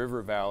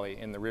River Valley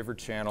in the river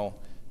channel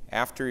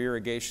after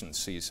irrigation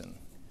season.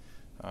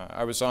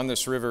 I was on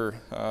this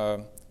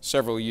river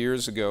several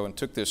years ago and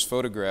took this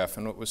photograph,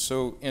 and what was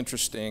so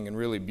interesting and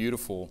really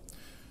beautiful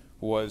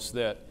was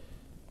that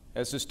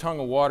as this tongue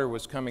of water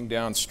was coming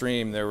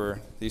downstream, there were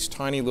these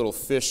tiny little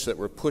fish that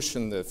were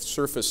pushing the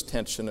surface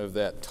tension of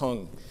that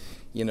tongue,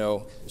 you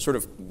know, sort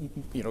of,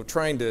 you know,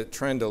 trying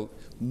to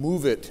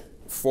move it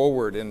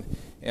forward. And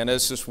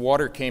as this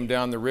water came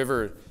down the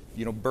river,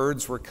 you know,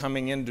 birds were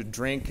coming in to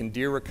drink and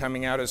deer were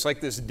coming out. It's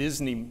like this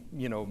Disney,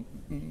 you know,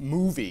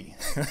 movie.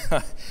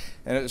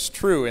 And it was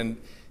true. And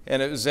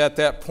it was at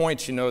that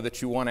point, you know,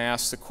 that you want to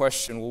ask the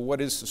question, well,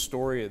 what is the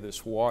story of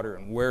this water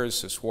and where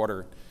is this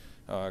water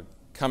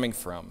coming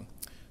from?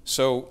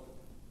 So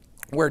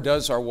where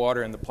does our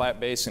water in the Platte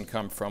Basin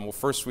come from? Well,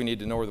 first we need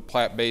to know where the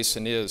Platte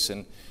Basin is.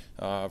 And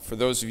for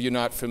those of you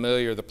not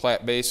familiar, the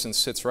Platte Basin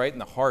sits right in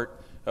the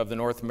heart of the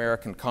North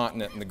American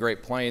continent in the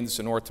Great Plains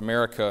of North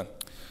America.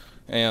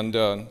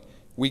 And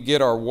we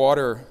get our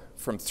water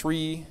from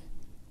 3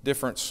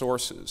 different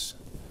sources.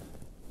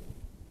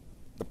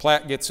 The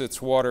Platte gets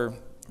its water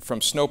from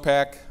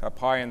snowpack up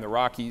high in the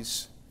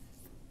Rockies.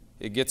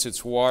 It gets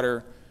its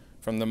water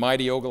from the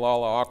mighty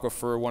Ogallala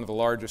Aquifer, one of the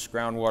largest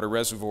groundwater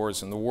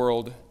reservoirs in the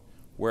world,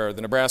 where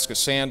the Nebraska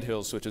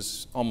Sandhills, which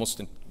is almost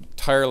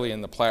entirely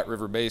in the Platte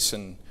River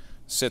Basin,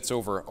 sits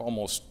over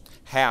almost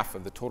half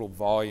of the total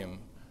volume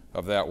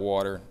of that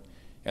water.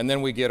 And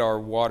then we get our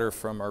water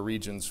from our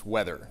region's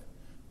weather,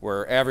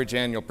 where average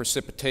annual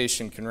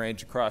precipitation can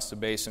range across the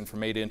basin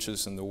from 8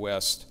 inches in the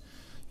west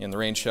in the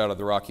rain shadow of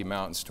the Rocky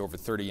Mountains to over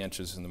 30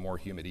 inches in the more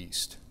humid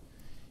east.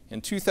 In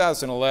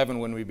 2011,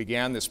 when we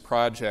began this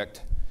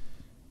project,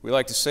 we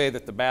like to say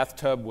that the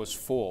bathtub was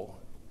full.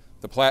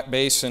 The Platte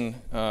Basin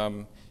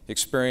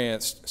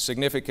experienced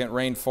significant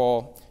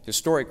rainfall,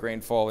 historic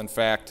rainfall, in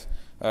fact,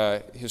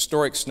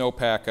 historic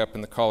snowpack up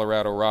in the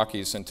Colorado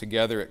Rockies, and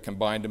together it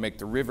combined to make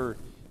the river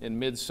in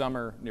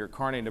midsummer near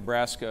Kearney,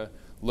 Nebraska,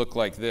 look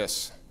like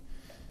this.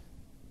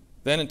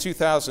 Then in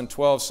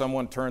 2012,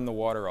 someone turned the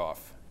water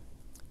off,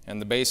 and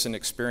the basin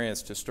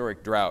experienced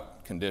historic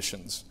drought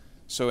conditions.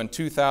 So in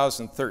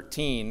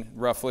 2013,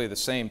 roughly the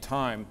same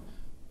time,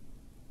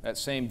 that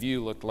same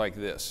view looked like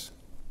this.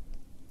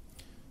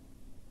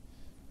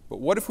 But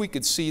what if we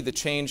could see the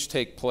change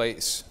take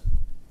place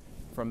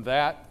from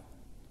that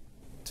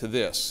to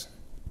this?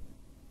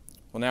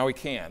 Well, now we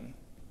can,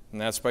 and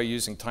that's by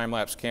using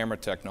time-lapse camera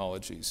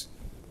technologies.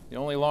 The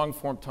only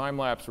long-form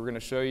time-lapse we're going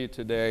to show you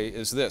today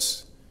is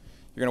this.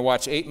 You're going to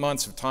watch 8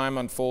 months of time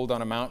unfold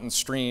on a mountain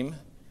stream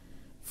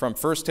from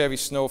first heavy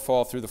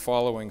snowfall through the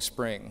following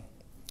spring.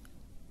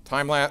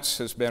 Time-lapse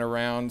has been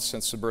around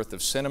since the birth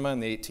of cinema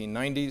in the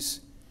 1890s.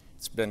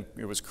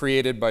 It was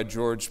created by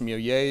George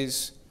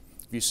Méliès.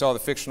 If you saw the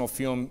fictional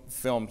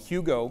film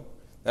Hugo,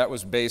 that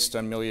was based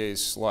on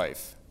Méliès'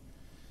 life.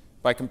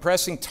 By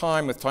compressing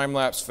time with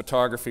time-lapse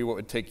photography, what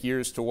would take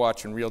years to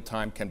watch in real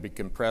time can be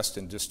compressed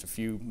in just a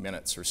few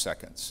minutes or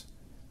seconds.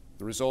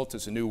 The result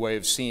is a new way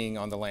of seeing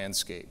on the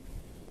landscape.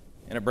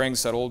 And it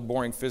brings that old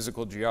boring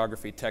physical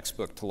geography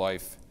textbook to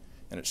life,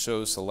 and it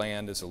shows the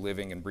land as a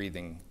living and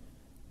breathing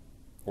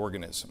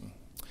organism.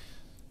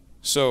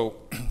 So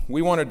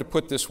we wanted to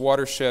put this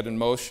watershed in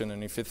motion,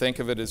 and if you think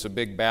of it as a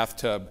big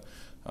bathtub,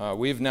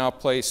 we've now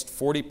placed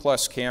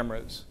 40-plus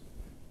cameras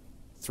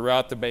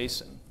throughout the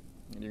basin.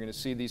 And you're going to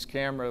see these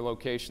camera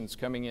locations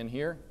coming in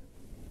here.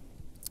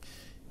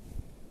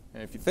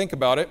 And if you think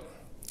about it,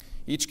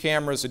 each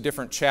camera is a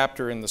different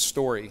chapter in the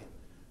story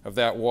of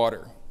that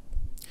water.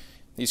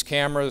 These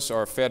cameras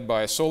are fed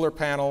by a solar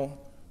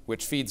panel,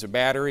 which feeds a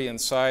battery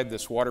inside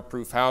this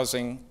waterproof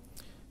housing.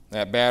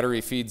 That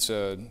battery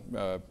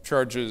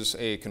charges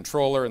a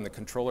controller, and the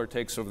controller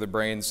takes over the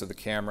brains of the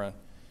camera.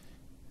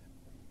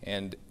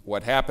 And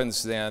what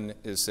happens then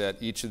is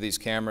that each of these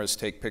cameras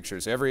take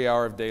pictures every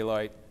hour of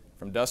daylight,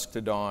 from dusk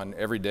to dawn,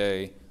 every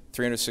day,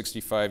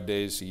 365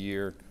 days a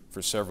year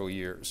for several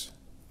years.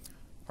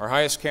 Our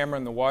highest camera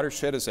in the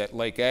watershed is at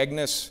Lake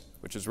Agnes,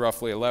 which is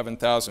roughly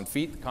 11,000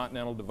 feet. The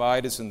Continental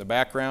Divide is in the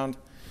background.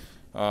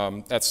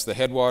 That's the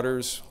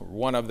headwaters, or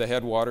one of the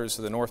headwaters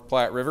of the North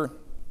Platte River.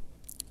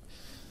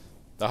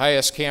 The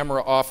highest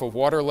camera off of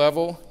water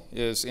level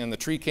is in the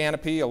tree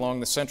canopy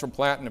along the Central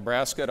Platte,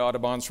 Nebraska, at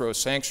Audubon's Row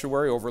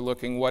Sanctuary,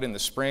 overlooking what in the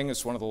spring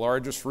is one of the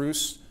largest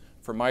roosts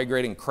for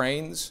migrating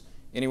cranes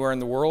anywhere in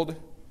the world.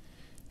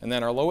 And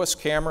then our lowest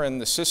camera in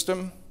the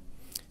system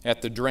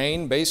at the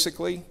drain,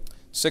 basically,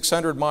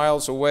 600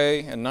 miles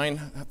away and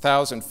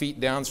 9,000 feet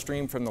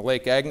downstream from the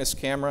Lake Agnes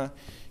camera,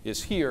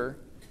 is here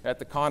at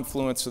the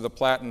confluence of the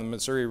Platte and the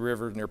Missouri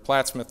River near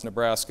Plattsmouth,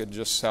 Nebraska,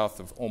 just south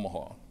of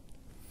Omaha.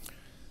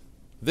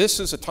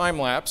 This is a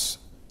time-lapse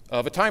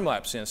of a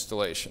time-lapse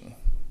installation.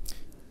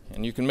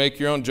 And you can make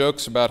your own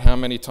jokes about how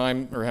many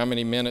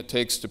men it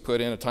takes to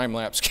put in a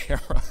time-lapse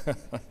camera.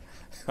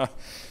 But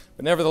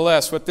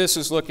nevertheless, what this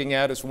is looking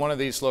at is one of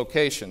these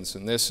locations,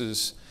 and this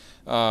is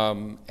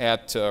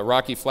at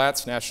Rocky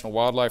Flats National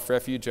Wildlife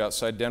Refuge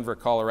outside Denver,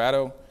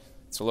 Colorado.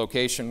 It's a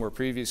location where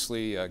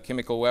previously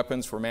chemical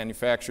weapons were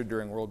manufactured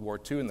during World War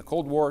II and the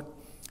Cold War.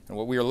 And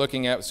what we are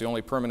looking at is the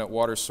only permanent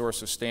water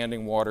source of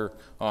standing water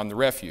on the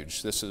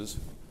refuge. This is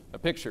a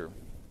picture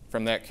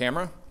from that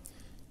camera,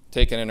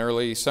 taken in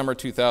early summer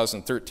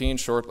 2013,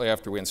 shortly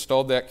after we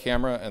installed that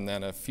camera, and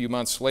then a few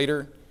months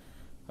later,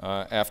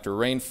 after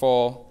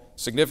rainfall,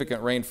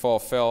 significant rainfall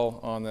fell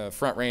on the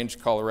Front Range,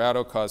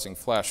 Colorado, causing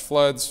flash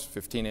floods,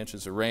 15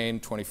 inches of rain,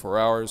 24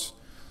 hours.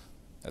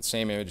 That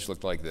same image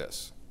looked like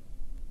this.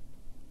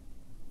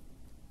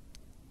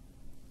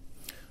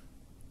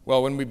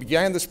 Well, when we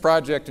began this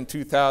project in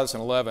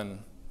 2011,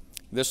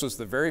 this was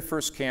the very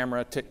first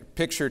camera,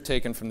 picture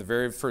taken from the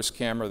very first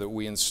camera that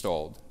we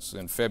installed. This was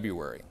in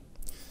February.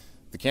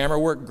 The camera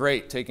worked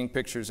great, taking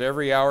pictures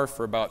every hour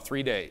for about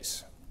 3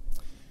 days.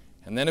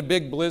 And then a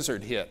big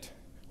blizzard hit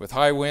with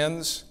high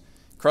winds,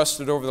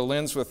 crusted over the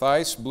lens with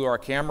ice, blew our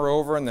camera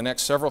over, and the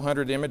next several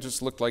hundred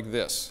images looked like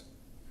this.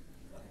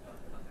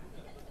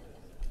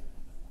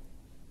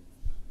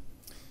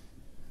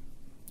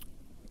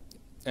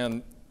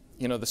 And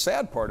you know, the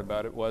sad part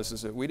about it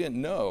is that we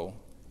didn't know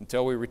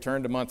until we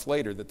returned a month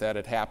later that that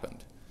had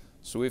happened.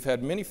 So we've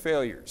had many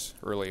failures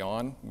early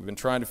on. We've been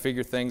trying to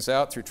figure things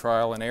out through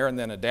trial and error and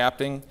then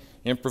adapting,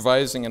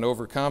 improvising, and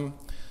overcome.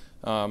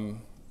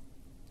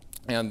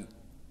 And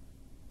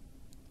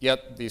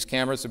yet these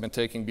cameras have been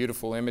taking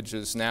beautiful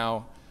images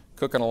now,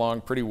 cooking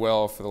along pretty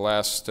well for the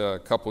last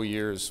couple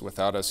years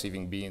without us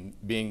even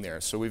being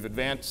there. So we've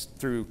advanced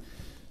through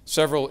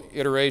several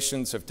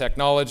iterations of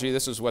technology.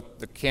 This is what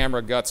the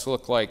camera guts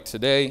look like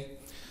today.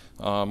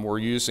 We're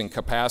using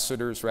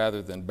capacitors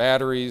rather than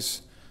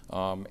batteries,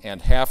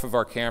 and half of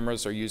our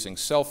cameras are using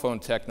cell phone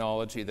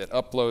technology that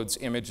uploads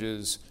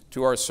images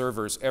to our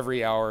servers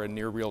every hour in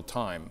near real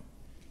time.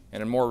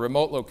 And in more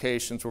remote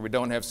locations where we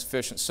don't have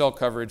sufficient cell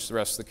coverage, the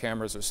rest of the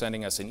cameras are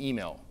sending us an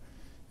email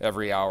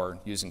every hour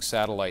using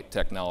satellite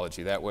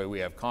technology. That way we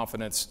have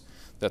confidence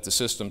that the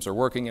systems are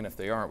working, and if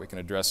they aren't, we can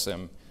address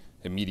them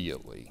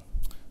immediately.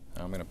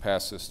 I'm going to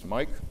pass this to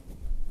Mike.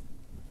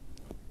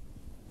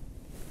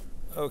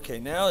 Okay,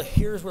 now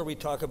here's where we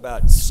talk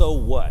about so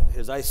what.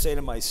 As I say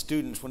to my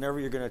students, whenever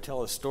you're going to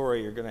tell a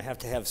story, you're going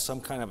to have some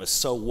kind of a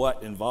so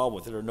what involved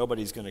with it, or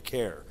nobody's going to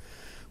care.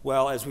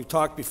 Well, as we've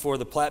talked before,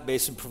 the Platte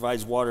Basin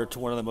provides water to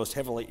one of the most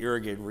heavily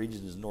irrigated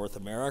regions in North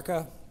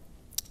America.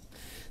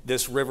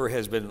 This river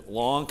has been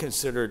long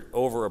considered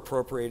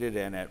over-appropriated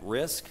and at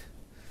risk.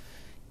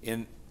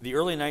 In the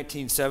early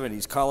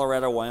 1970s,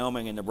 Colorado,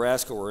 Wyoming, and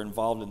Nebraska were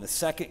involved in the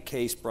second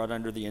case brought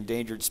under the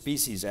Endangered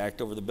Species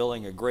Act over the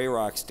building of Gray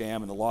Rocks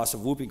Dam and the loss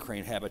of whooping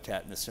crane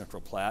habitat in the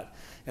Central Platte,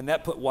 and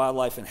that put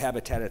wildlife and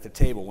habitat at the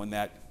table when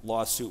that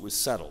lawsuit was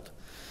settled.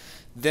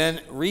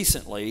 Then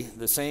recently,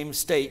 the same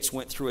states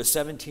went through a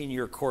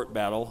 17-year court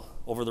battle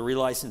over the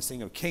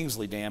relicensing of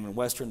Kingsley Dam in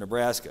western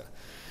Nebraska.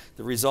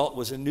 The result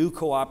was a new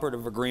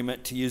cooperative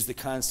agreement to use the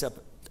concept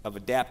of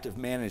adaptive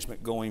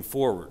management going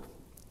forward,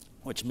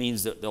 which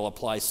means that they'll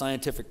apply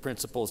scientific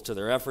principles to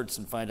their efforts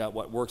and find out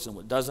what works and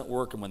what doesn't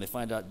work, and when they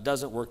find out it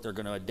doesn't work, they're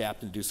going to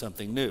adapt and do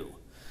something new.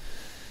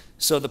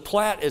 So the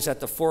Platte is at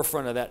the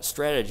forefront of that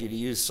strategy to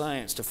use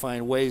science to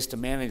find ways to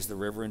manage the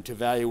river and to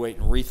evaluate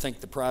and rethink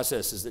the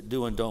processes that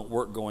do and don't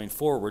work going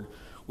forward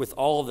with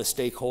all of the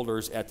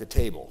stakeholders at the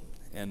table.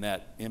 And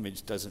that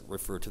image doesn't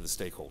refer to the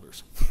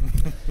stakeholders.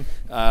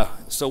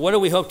 So what do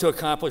we hope to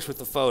accomplish with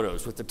the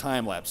photos, with the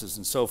time lapses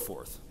and so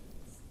forth?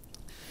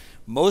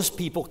 Most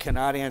people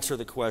cannot answer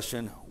the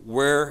question,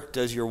 where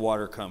does your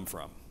water come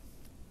from?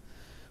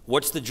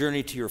 What's the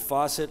journey to your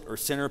faucet or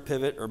center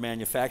pivot or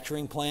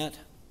manufacturing plant?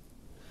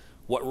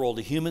 What role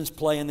do humans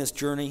play in this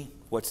journey?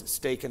 What's at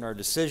stake in our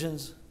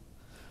decisions?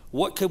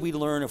 What could we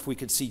learn if we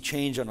could see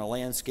change on a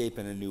landscape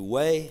in a new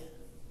way?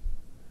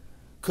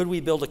 Could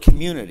we build a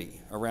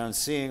community around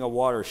seeing a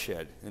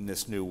watershed in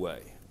this new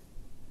way?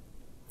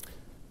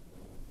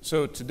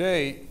 So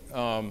today,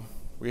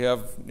 we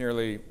have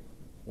nearly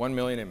 1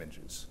 million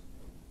images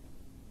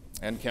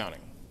and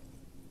counting.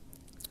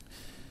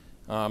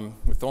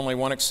 With only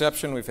one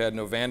exception, we've had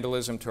no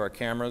vandalism to our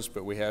cameras,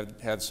 but we have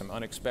had some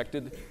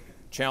unexpected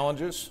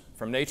challenges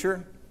from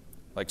nature,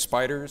 like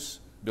spiders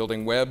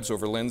building webs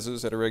over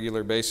lenses at a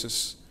regular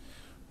basis.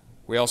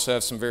 We also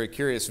have some very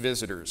curious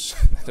visitors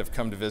that have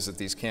come to visit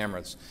these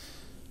cameras.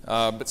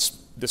 But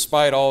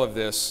despite all of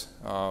this,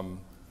 I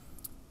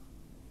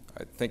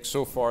think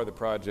so far the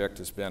project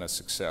has been a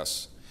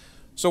success.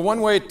 So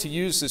one way to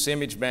use this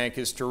image bank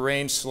is to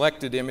arrange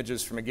selected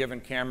images from a given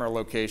camera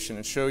location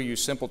and show you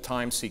simple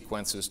time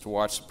sequences to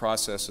watch the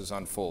processes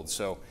unfold.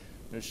 So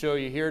I'm going to show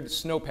you here the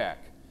snowpack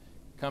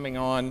coming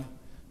on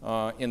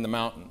in the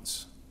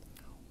mountains.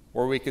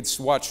 Or we could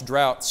watch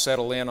drought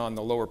settle in on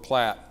the lower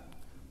Platte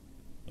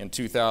in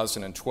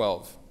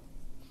 2012.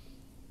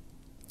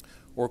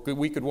 Or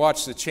we could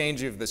watch the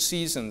change of the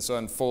seasons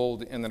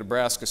unfold in the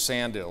Nebraska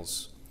sand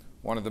hills,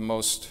 one of the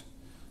most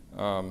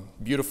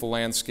beautiful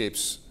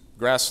landscapes,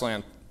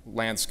 grassland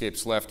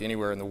landscapes left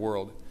anywhere in the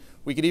world.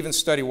 We could even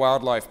study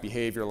wildlife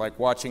behavior, like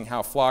watching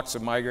how flocks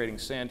of migrating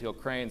sandhill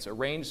cranes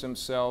arrange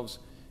themselves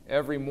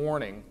every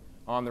morning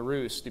on the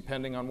roost,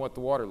 depending on what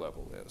the water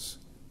level is.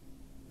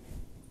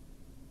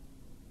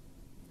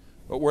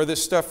 But where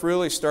this stuff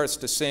really starts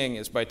to sing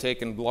is by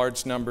taking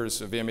large numbers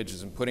of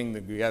images and putting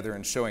them together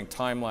and showing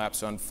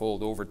time-lapse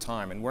unfold over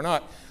time. And we're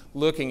not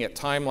looking at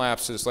time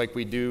lapses like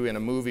we do in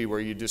a movie where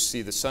you just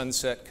see the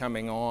sunset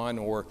coming on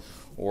or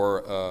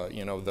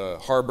you know, the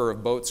harbor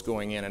of boats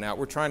going in and out.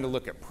 We're trying to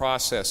look at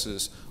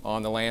processes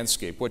on the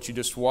landscape. What you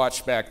just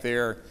watched back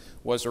there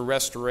was a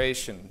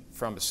restoration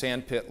from a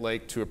sandpit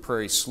lake to a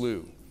prairie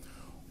slough.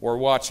 Or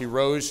watch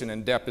erosion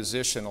and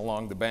deposition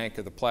along the bank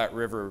of the Platte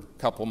River a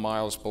couple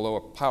miles below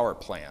a power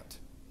plant.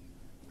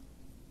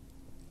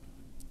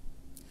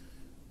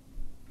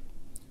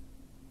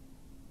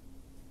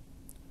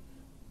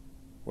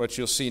 What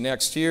you'll see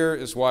next here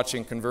is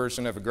watching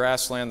conversion of a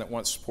grassland that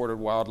once supported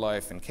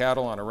wildlife and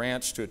cattle on a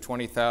ranch to a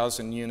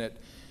 20,000 unit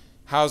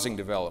housing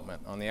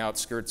development on the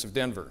outskirts of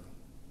Denver.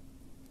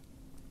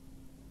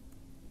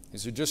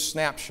 These are just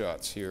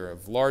snapshots here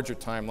of larger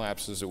time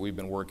lapses that we've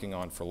been working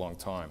on for a long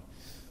time.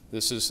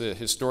 This is the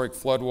historic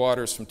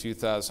floodwaters from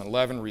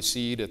 2011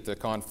 recede at the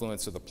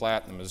confluence of the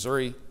Platte and the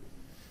Missouri.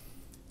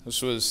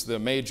 This was the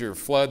major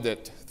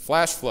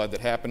flash flood that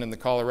happened in the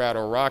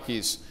Colorado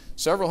Rockies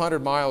several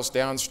hundred miles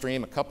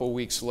downstream a couple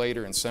weeks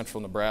later in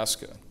central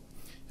Nebraska.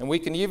 And we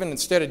can even,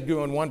 instead of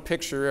doing one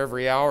picture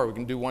every hour, we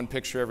can do one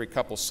picture every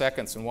couple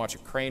seconds and watch a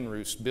crane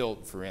roost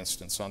build, for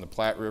instance, on the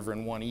Platte River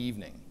in one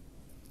evening.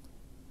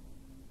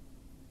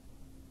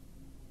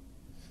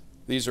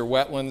 These are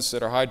wetlands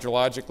that are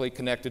hydrologically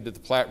connected to the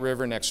Platte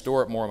River next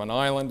door at Mormon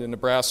Island in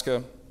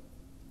Nebraska.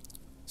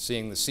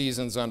 Seeing the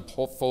seasons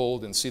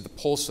unfold and see the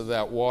pulse of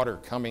that water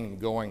coming and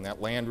going, that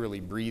land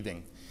really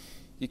breathing.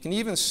 You can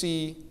even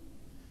see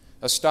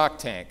a stock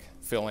tank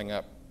filling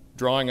up,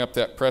 drawing up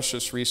that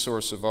precious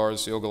resource of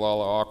ours, the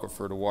Ogallala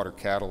Aquifer, to water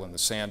cattle in the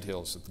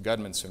sandhills at the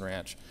Gudmundson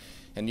Ranch.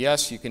 And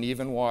yes, you can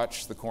even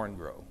watch the corn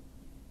grow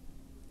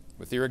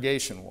with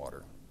irrigation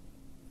water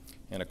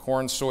and a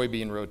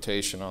corn-soybean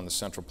rotation on the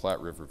Central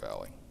Platte River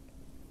Valley.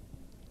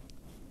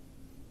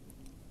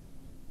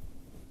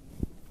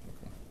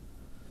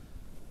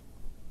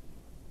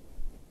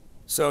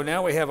 So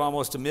now we have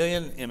almost 1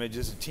 million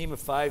images, a team of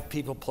 5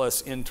 people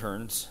plus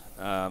interns.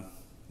 When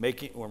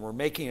we're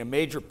making a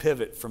major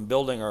pivot from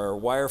building our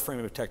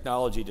wireframe of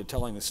technology to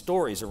telling the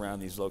stories around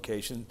these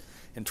locations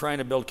and trying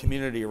to build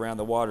community around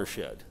the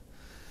watershed.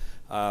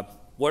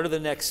 What are the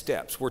next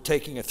steps? We're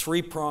taking a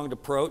 3-pronged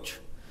approach.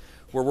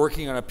 We're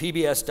working on a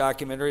PBS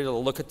documentary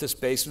that'll look at this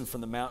basin from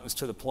the mountains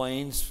to the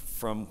plains,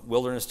 from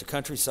wilderness to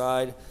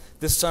countryside.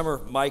 This summer,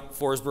 Mike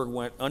Forsberg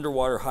went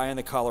underwater high in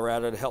the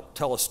Colorado to help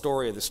tell a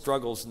story of the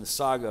struggles and the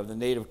saga of the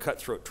native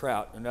cutthroat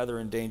trout, another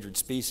endangered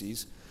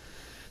species.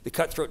 The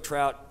cutthroat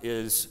trout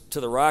is to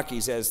the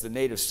Rockies as the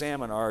native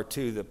salmon are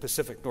to the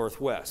Pacific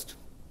Northwest.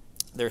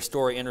 Their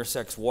story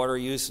intersects water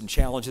use and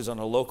challenges on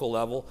a local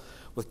level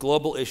with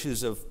global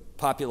issues of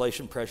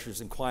population pressures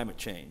and climate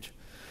change.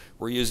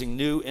 We're using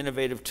new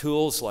innovative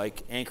tools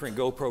like anchoring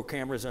GoPro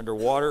cameras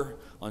underwater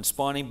on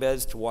spawning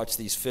beds to watch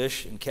these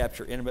fish and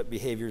capture intimate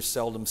behaviors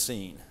seldom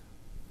seen.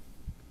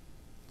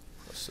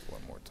 Press it one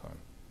more time.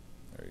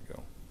 There you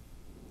go.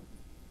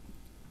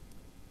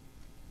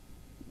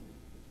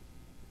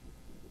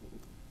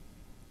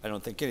 I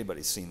don't think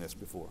anybody's seen this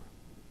before.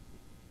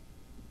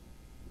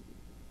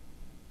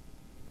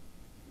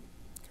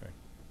 Okay.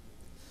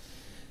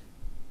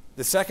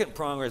 The second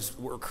prong is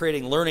we're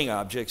creating learning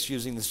objects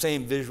using the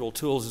same visual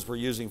tools as we're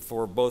using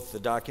for both the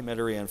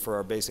documentary and for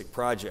our basic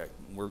project.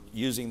 We're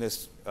using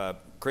this,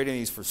 creating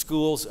these for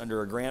schools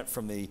under a grant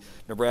from the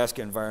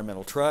Nebraska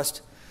Environmental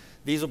Trust.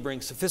 These will bring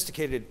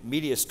sophisticated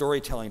media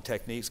storytelling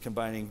techniques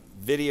combining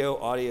video,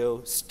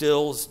 audio,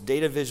 stills,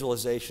 data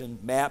visualization,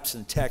 maps,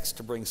 and text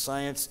to bring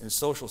science and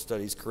social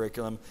studies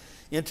curriculum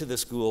into the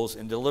schools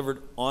and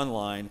delivered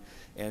online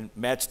and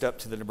matched up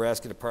to the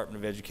Nebraska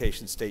Department of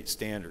Education state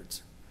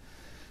standards.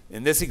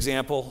 In this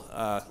example,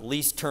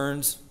 least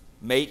terns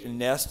mate and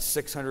nest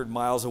 600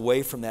 miles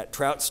away from that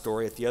trout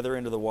story at the other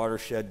end of the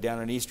watershed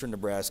down in eastern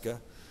Nebraska.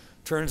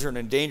 Terns are an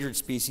endangered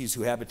species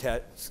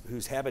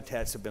whose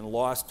habitats have been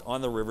lost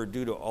on the river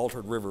due to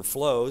altered river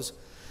flows.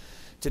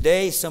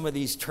 Today, some of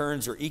these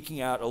terns are eking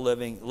out a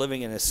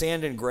living in a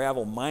sand and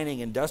gravel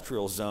mining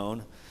industrial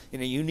zone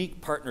in a unique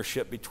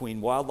partnership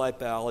between wildlife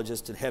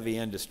biologists and heavy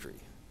industry.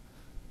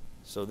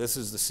 So this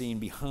is the scene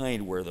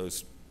behind where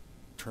those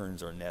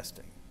terns are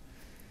nesting.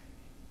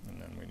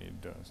 And then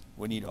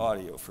we need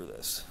audio for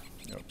this.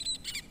 Yep.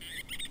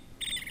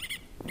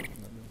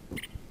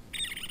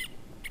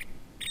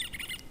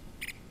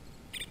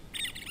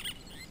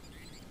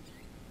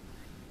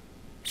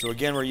 So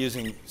again, we're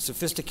using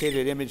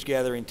sophisticated image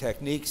gathering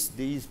techniques.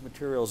 These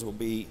materials will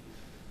be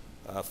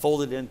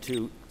folded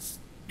into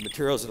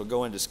materials that will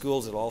go into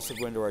schools. It'll also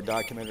go into our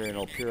documentary and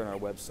it'll appear on our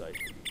website.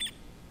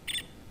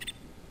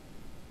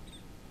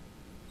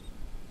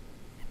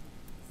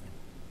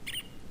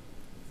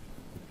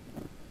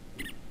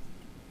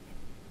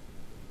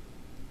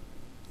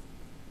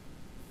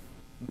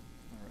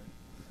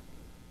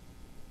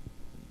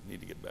 Need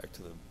to get back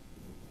to the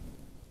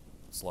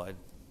slide.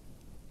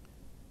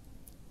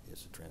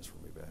 To transfer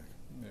me back.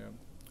 Yeah.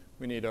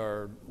 We need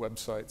our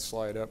website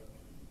slide up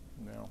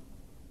now.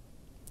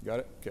 Got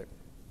it? Okay.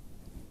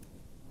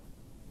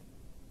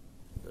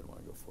 Good,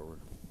 want to go forward.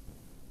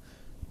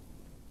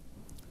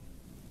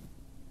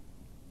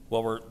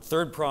 Well, our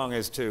third prong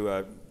is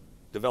to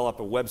develop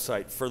a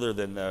website further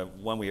than the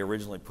one we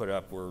originally put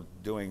up. We're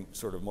doing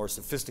sort of more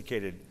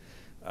sophisticated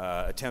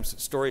attempts at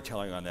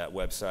storytelling on that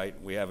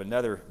website. We have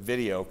another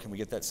video. Can we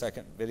get that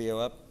second video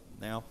up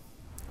now?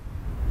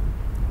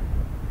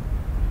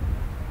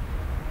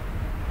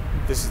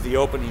 This is the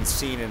opening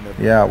scene in the...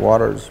 Yeah,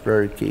 water is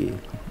very key.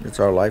 It's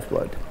our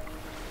lifeblood.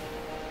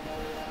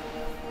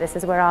 This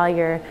is where all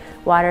your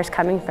water's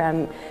coming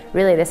from.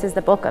 Really, this is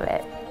the bulk of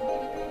it.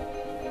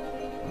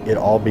 It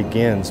all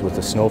begins with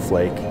a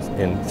snowflake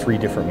in 3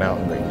 different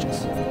mountain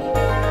ranges.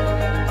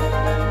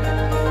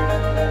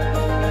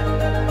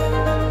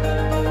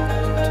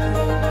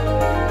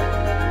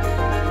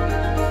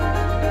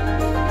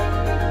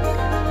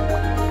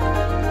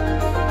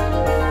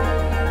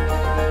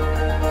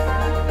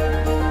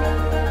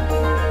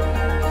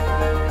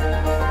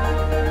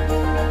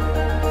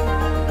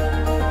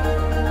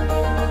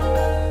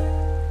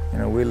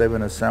 live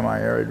in a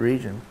semi-arid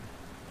region.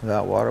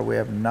 Without water, we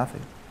have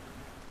nothing.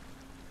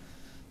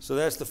 So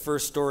that's the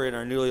first story in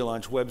our newly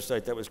launched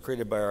website that was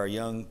created by our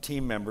young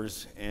team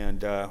members,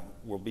 and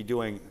we'll be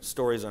doing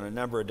stories on a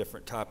number of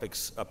different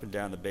topics up and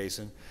down the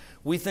basin.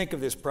 We think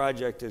of this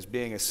project as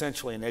being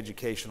essentially an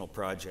educational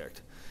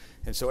project.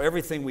 And so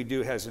everything we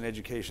do has an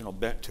educational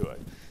bent to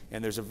it.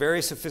 And there's a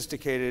very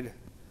sophisticated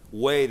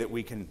way that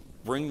we can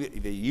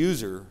bring the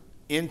user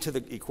into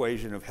the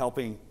equation of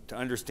helping to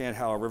understand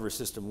how a river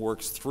system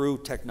works through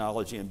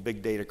technology and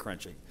big data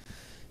crunching.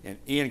 And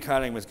Ian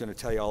Cottingham is going to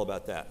tell you all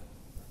about that.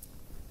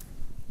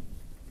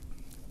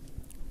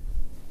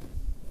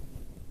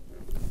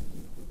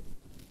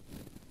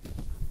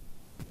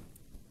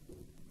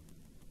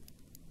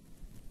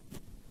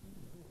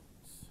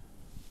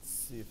 Let's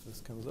see if this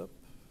comes up.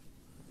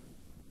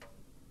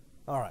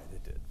 All right,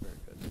 it did. Very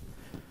good.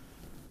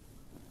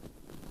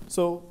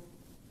 So,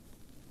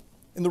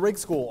 in the Rake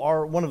School,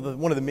 one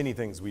of the many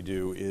things we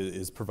do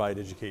is provide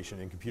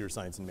education in computer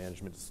science and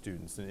management to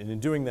students. And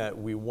in doing that,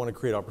 we want to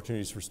create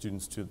opportunities for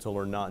students to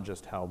learn not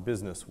just how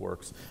business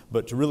works,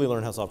 but to really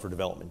learn how software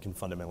development can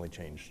fundamentally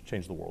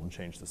change the world and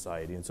change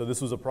society. And so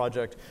this was a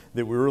project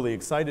that we're really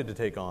excited to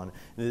take on.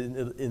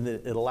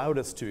 It allowed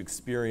us to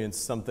experience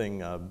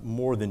something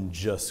more than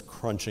just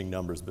crunching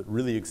numbers, but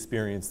really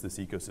experience this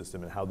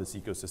ecosystem and how this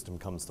ecosystem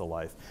comes to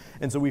life.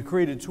 And so we've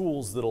created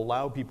tools that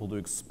allow people to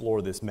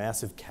explore this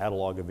massive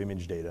catalog of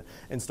image data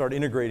and start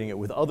integrating it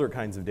with other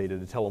kinds of data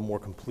to tell a more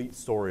complete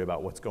story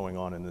about what's going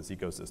on in this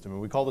ecosystem.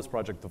 And we call this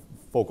project the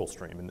Focal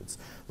Stream, and it's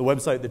the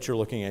website that you're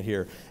looking at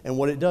here. And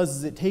what it does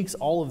is it takes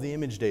all of the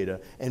image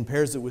data and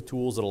pairs it with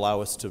tools that allow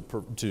us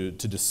to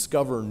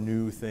discover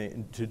new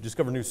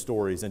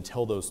stories and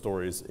tell those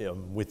stories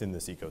within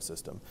this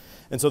ecosystem.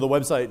 And so the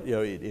website,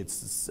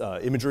 it's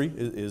imagery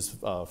is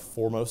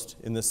foremost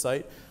in this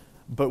site.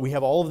 But we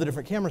have all of the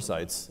different camera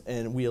sites,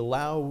 and we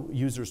allow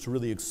users to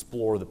really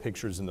explore the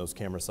pictures in those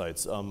camera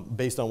sites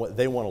based on what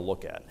they want to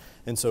look at.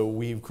 And so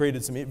we've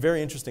created some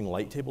very interesting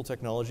light table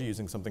technology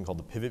using something called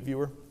the Pivot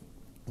Viewer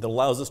that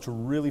allows us to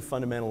really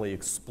fundamentally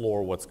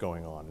explore what's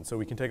going on. And so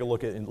we can take a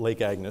look at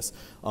Lake Agnes,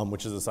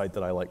 which is a site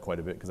that I like quite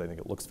a bit because I think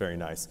it looks very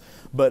nice.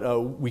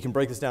 But we can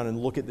break this down and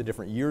look at the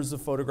different years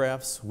of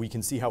photographs. We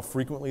can see how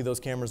frequently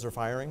those cameras are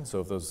firing. So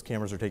if those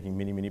cameras are taking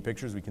many, many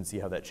pictures, we can see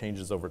how that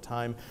changes over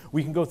time.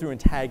 We can go through and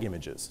tag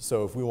images.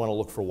 So if we want to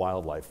look for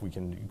wildlife, we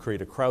can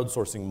create a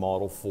crowdsourcing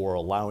model for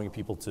allowing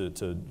people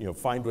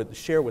to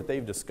share what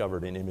they've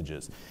discovered in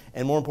images.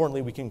 And more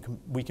importantly,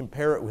 we can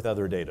pair it with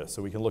other data.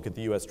 So we can look at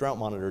the US Drought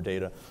Monitor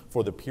data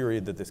for the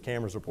period that this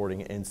camera is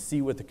reporting and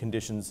see what the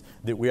conditions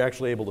that we're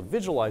actually able to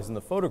visualize in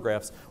the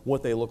photographs,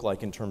 what they look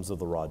like in terms of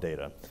the raw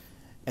data.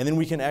 And then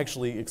we can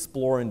actually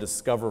explore and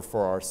discover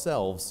for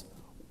ourselves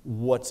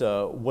what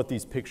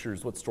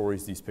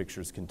stories these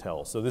pictures can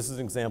tell. So this is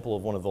an example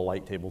of one of the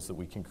light tables that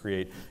we can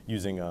create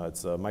using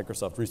it's a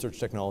Microsoft research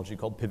technology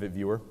called Pivot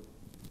Viewer.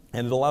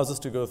 And it allows us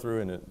to go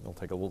through, and it'll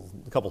take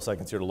a couple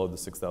seconds here to load the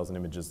 6,000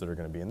 images that are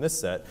going to be in this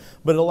set,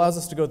 but it allows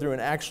us to go through and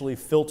actually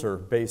filter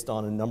based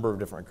on a number of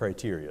different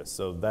criteria.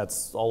 So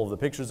that's all of the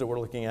pictures that we're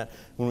looking at.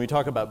 When we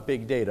talk about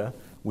big data,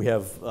 we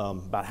have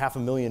about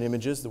 500,000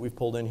 images that we've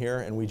pulled in here,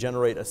 and we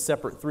generate a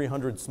separate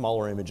 300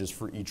 smaller images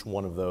for each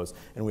one of those,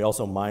 and we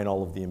also mine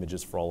all of the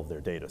images for all of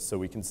their data. So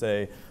we can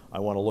say, I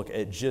want to look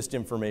at just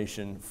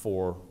information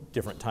for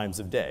different times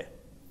of day,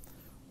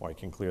 or I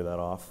can clear that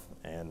off,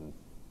 and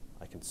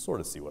I can sort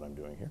of see what I'm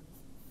doing here.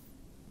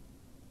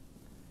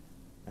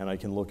 And I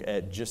can look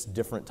at just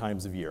different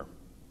times of year.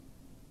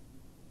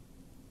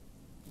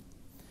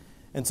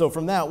 And so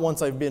from that,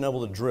 once I've been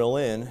able to drill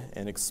in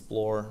and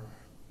explore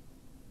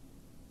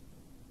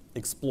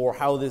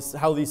how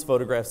these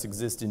photographs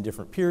exist in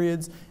different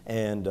periods,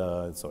 and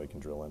so I can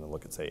drill in and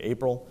look at, say,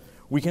 April,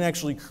 we can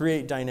actually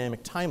create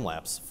dynamic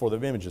time-lapse for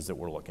the images that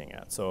we're looking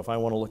at. So if I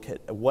want to look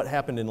at what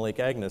happened in Lake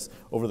Agnes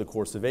over the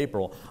course of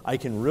April, I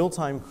can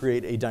real-time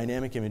create a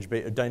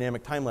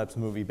dynamic time-lapse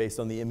movie based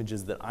on the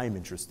images that I'm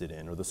interested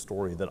in or the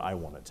story that I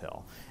want to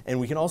tell. And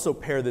we can also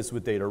pair this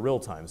with data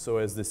real-time. So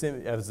as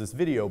this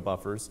video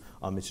buffers,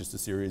 it's just a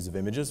series of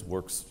images,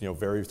 works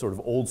very sort of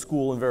old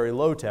school and very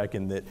low-tech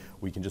in that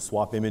we can just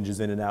swap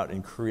images in and out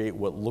and create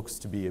what looks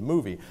to be a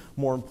movie.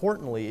 More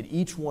importantly, at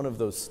each one of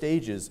those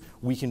stages,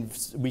 we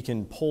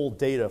can pull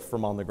data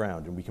from on the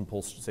ground, and we can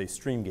pull, say,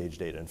 stream gauge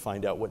data and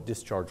find out what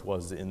discharge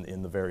was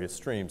in the various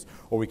streams.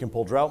 Or we can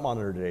pull drought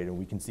monitor data, and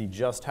we can see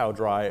just how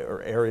dry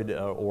or arid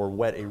or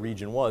wet a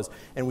region was.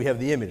 And we have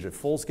the image, a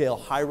full-scale,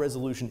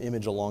 high-resolution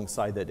image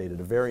alongside that data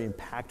to very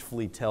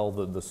impactfully tell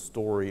the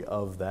story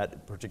of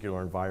that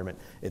particular environment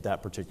at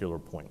that particular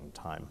point in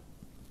time.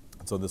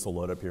 And so this will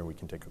load up here, and we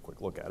can take a quick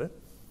look at it.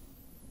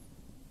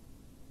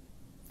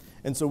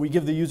 And so we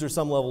give the user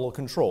some level of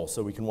control,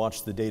 so we can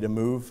watch the data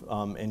move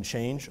and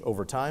change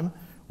over time.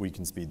 We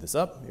can speed this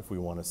up. If we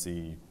want to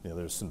see,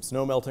 there's some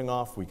snow melting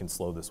off, we can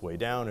slow this way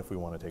down. If we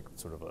want to take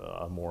sort of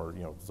a more,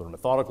 sort of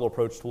methodical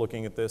approach to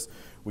looking at this,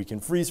 we can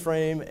freeze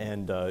frame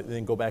and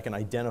then go back and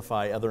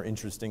identify other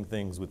interesting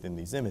things within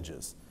these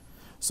images.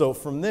 So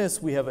from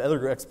this, we have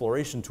other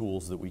exploration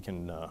tools that we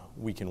can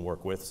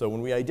work with. So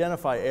when we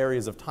identify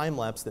areas of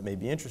time-lapse that may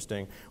be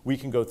interesting, we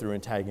can go through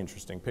and tag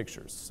interesting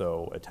pictures.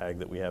 So a tag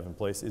that we have in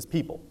place is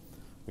people.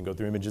 We can go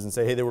through images and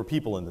say, hey, there were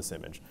people in this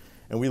image.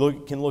 And we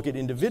can look at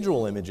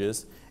individual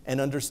images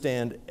and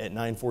understand at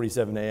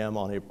 9:47 a.m.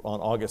 on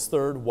August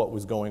 3rd what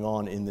was going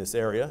on in this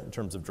area in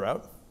terms of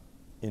drought,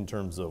 in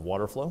terms of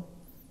water flow.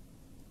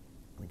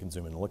 We can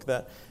zoom in and look at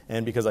that.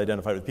 And because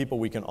identified with people,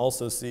 we can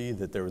also see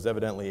that there was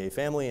evidently a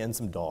family and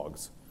some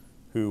dogs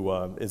who,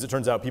 as it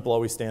turns out, people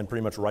always stand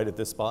pretty much right at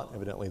this spot.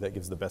 Evidently, that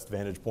gives the best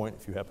vantage point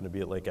if you happen to be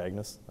at Lake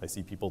Agnes. I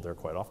see people there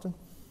quite often.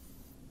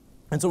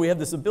 And so we have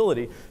this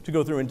ability to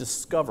go through and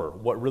discover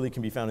what really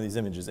can be found in these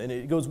images. And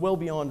it goes well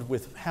beyond,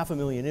 with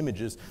 500,000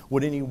 images,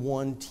 what any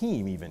one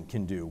team even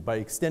can do by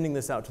extending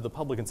this out to the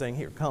public and saying,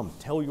 here, come,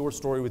 tell your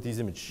story with these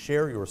images,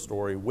 share your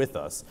story with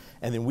us,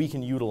 and then we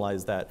can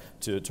utilize that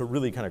to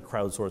really kind of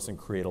crowdsource and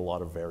create a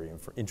lot of very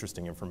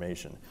interesting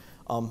information.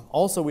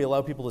 Also, we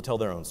allow people to tell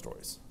their own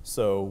stories.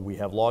 So we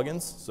have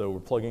logins, so we're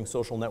plugging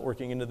social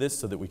networking into this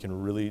so that we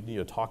can really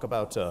talk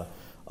about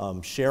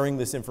sharing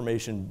this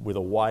information with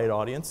a wide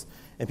audience,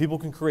 and people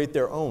can create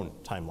their own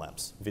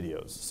time-lapse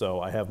videos. So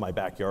I have my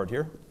backyard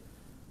here.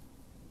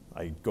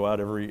 I go out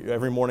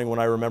every morning when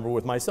I remember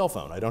with my cell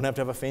phone. I don't have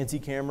to have a fancy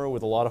camera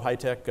with a lot of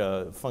high-tech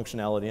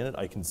functionality in it.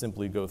 I can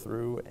simply go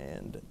through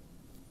and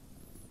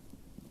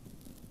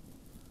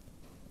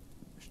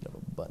I should have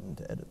a button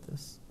to edit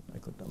this. I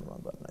clicked on the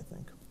wrong button, I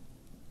think.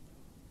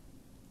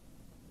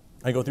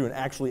 I go through and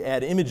actually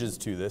add images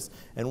to this,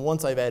 and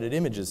once I've added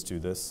images to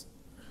this,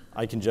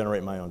 I can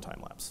generate my own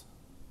time-lapse,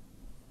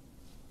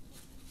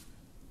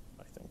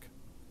 I think.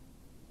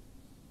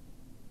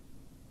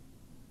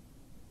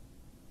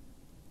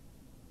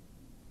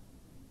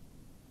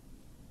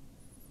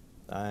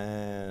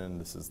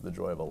 And this is the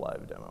joy of a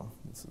live demo.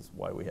 This is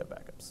why we have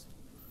backups.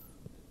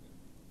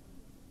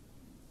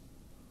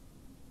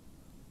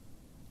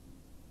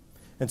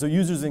 And so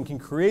users then can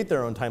create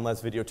their own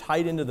time-lapse video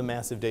tied into the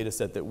massive data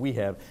set that we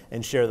have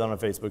and share that on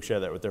Facebook, share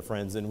that with their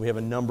friends. And we have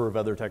a number of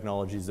other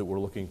technologies that we're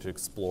looking to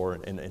explore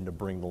and to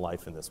bring to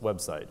life in this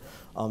website.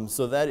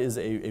 So that is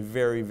a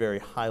very, very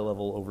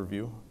high-level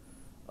overview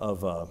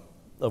of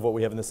what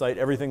we have in the site.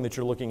 Everything that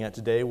you're looking at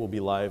today will be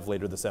live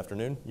later this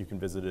afternoon. You can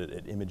visit it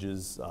at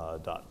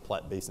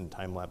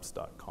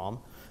images.plattbasintimelapse.com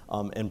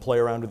and play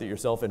around with it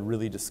yourself and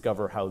really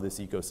discover how this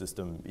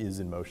ecosystem is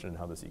in motion and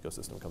how this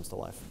ecosystem comes to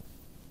life.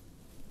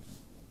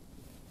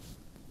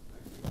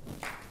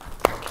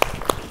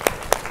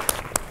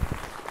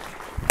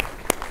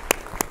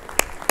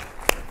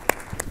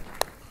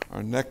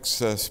 Our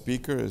next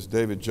speaker is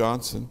David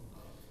Johnson,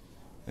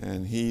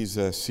 and he's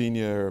a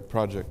senior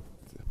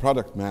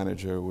product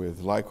manager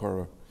with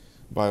Lycor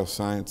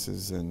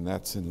Biosciences, and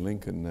that's in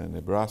Lincoln,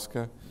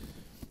 Nebraska,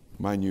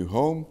 my new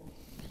home.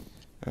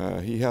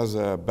 He has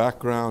a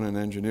background in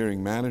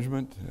engineering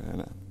management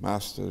and a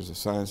master's of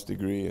science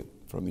degree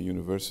from the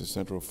University of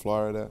Central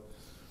Florida,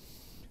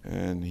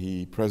 and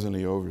he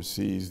presently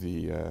oversees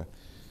the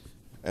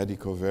eddy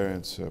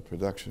covariance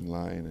production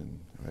line and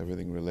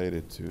everything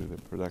related to the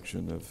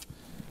production of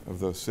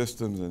those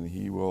systems, and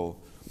he will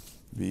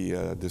be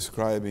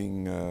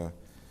describing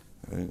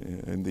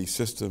in these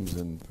systems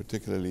and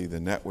particularly the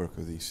network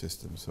of these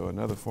systems. So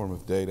another form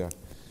of data.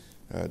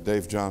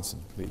 Dave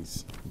Johnson,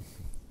 please.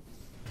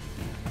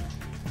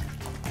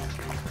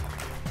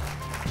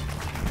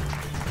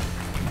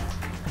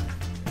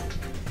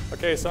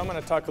 Okay, so I'm going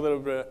to talk a little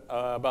bit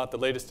about the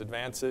latest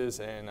advances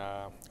in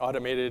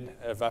automated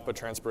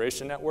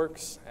evapotranspiration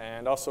networks,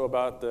 and also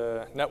about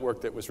the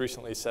network that was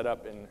recently set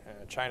up in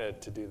China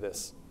to do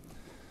this.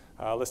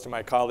 A list of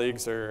my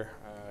colleagues are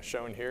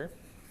shown here.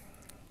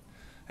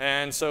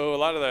 And so a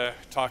lot of the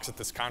talks at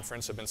this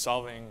conference have been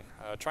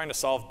trying to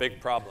solve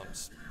big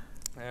problems.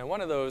 And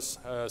one of those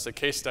is a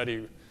case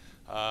study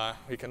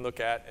we can look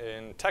at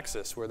in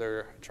Texas, where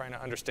they're trying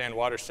to understand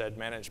watershed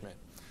management.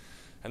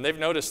 And they've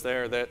noticed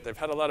there that they've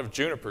had a lot of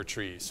juniper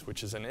trees,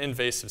 which is an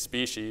invasive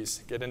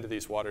species, get into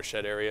these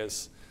watershed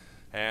areas.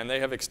 And they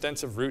have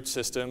extensive root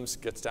systems,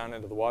 gets down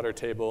into the water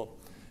table.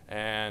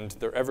 And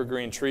they're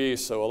evergreen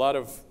trees, so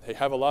they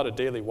have a lot of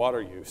daily water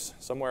use,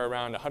 somewhere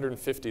around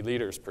 150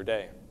 liters per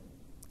day.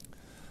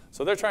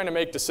 So they're trying to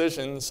make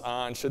decisions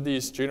on should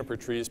these juniper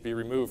trees be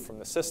removed from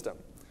the system.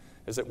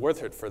 Is it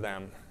worth it for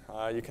them?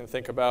 You can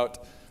think about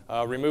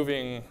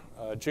removing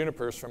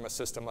junipers from a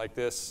system like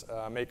this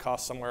may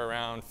cost somewhere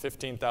around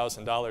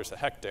 $15,000 a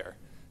hectare.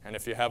 And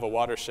if you have a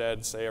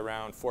watershed, say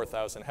around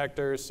 4,000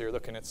 hectares, so you're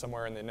looking at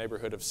somewhere in the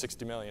neighborhood of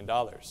 $60 million.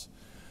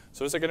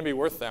 So is it going to be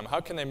worth them?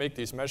 How can they make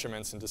these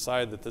measurements and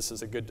decide that this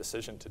is a good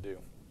decision to do?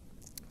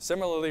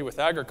 Similarly with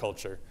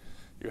agriculture,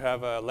 you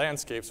have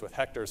landscapes with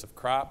hectares of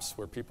crops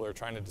where people are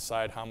trying to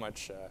decide how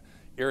much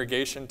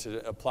irrigation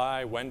to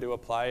apply, when to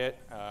apply it,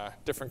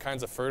 different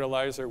kinds of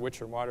fertilizer,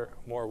 which are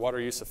more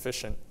water use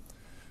efficient.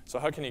 So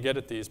how can you get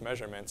at these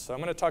measurements? So I'm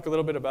going to talk a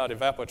little bit about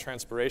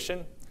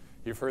evapotranspiration.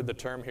 You've heard the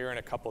term here in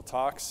a couple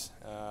talks.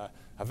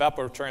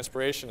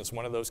 Evapotranspiration is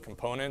one of those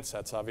components.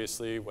 That's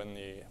obviously when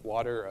the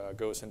water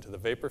goes into the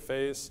vapor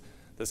phase.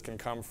 This can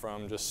come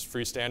from just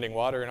freestanding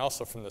water and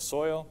also from the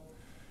soil.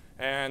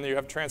 And you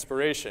have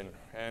transpiration.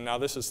 And now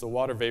this is the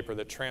water vapor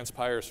that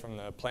transpires from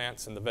the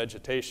plants and the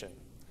vegetation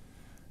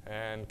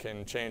and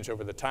can change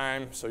over the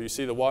time. So you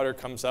see the water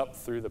comes up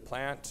through the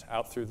plant,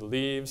 out through the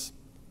leaves.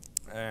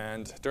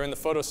 And during the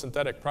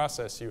photosynthetic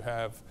process, you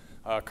have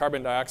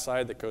carbon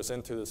dioxide that goes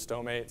in through the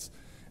stomates,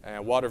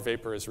 and water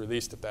vapor is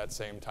released at that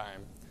same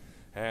time.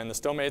 And the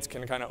stomates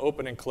can kind of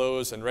open and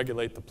close and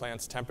regulate the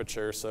plant's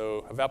temperature,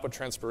 so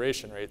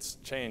evapotranspiration rates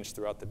change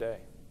throughout the day.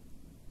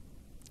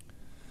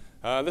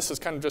 This is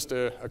kind of just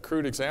a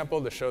crude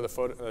example to show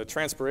the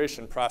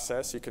transpiration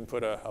process. You can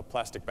put a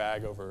plastic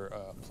bag over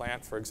a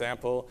plant, for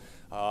example.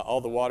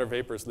 All the water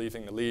vapor is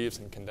leaving the leaves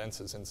and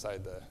condenses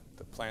inside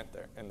the plant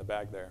there, in the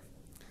bag there.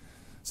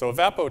 So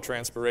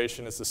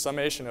evapotranspiration is the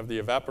summation of the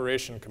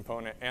evaporation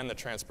component and the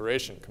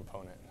transpiration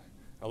component.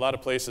 In a lot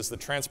of places, the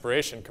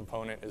transpiration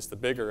component is the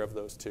bigger of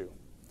those two.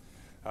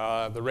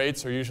 The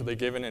rates are usually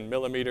given in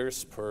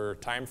millimeters per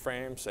time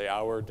frame, say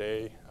hour,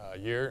 day,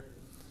 year.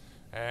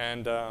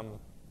 And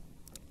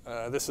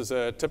this is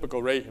a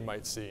typical rate you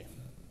might see.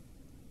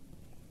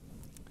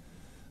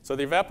 So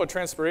the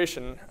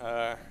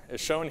evapotranspiration is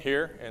shown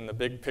here in the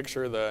big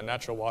picture of the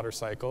natural water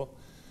cycle.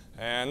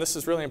 And this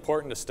is really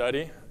important to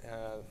study.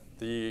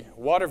 The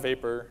water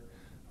vapor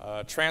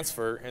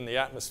transfer in the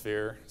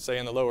atmosphere, say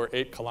in the lower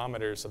 8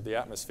 kilometers of the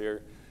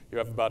atmosphere, you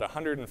have about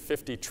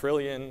 150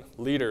 trillion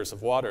liters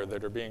of water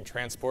that are being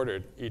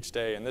transported each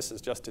day, and this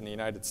is just in the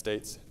United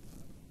States.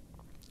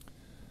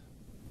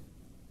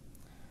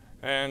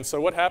 And so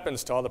what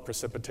happens to all the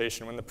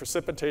precipitation? When the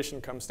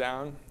precipitation comes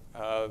down,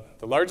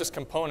 the largest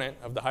component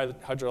of the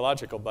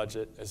hydrological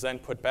budget is then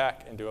put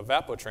back into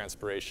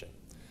evapotranspiration.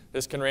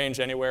 This can range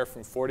anywhere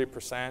from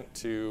 40%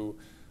 to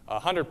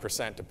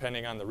 100%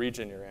 depending on the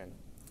region you're in.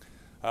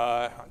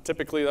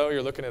 Typically, though,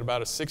 you're looking at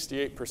about a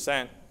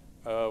 68%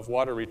 of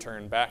water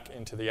return back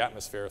into the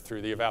atmosphere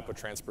through the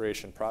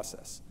evapotranspiration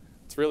process.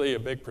 It's really a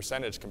big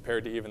percentage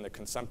compared to even the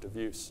consumptive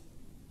use.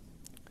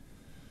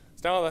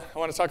 So now I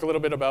want to talk a little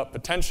bit about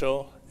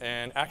potential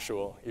and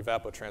actual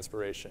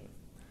evapotranspiration.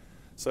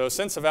 So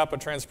since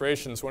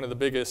evapotranspiration is one of the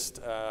biggest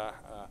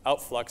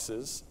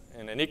outfluxes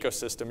in an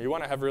ecosystem, you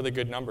want to have really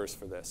good numbers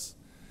for this.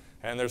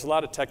 And there's a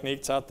lot of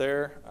techniques out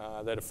there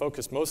that are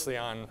focused mostly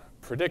on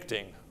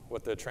predicting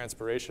what the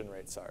transpiration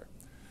rates are.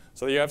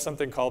 So you have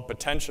something called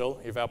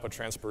potential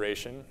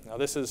evapotranspiration. Now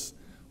this is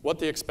what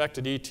the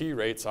expected ET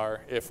rates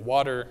are if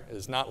water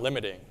is not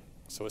limiting.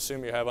 So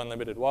assume you have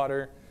unlimited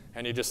water,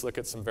 and you just look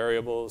at some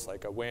variables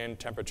like a wind,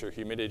 temperature,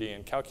 humidity,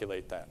 and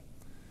calculate that.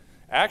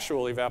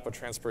 Actual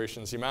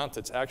evapotranspiration is the amount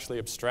that's actually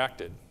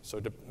abstracted.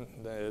 So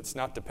it's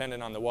not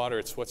dependent on the water,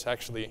 it's what's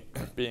actually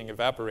being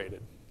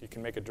evaporated. You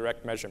can make a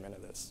direct measurement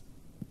of this.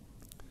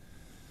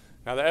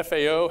 Now the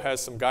FAO has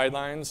some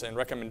guidelines and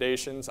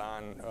recommendations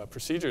on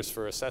procedures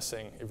for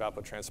assessing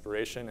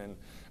evapotranspiration, and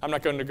I'm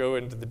not going to go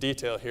into the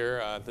detail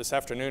here. This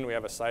afternoon we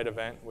have a side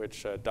event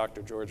which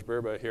Dr. George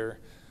Burba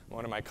here,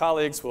 one of my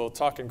colleagues, will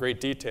talk in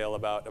great detail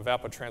about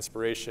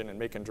evapotranspiration and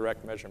making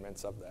direct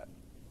measurements of that.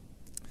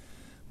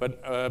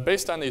 But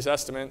based on these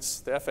estimates,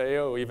 the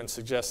FAO even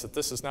suggests that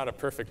this is not a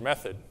perfect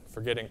method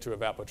for getting to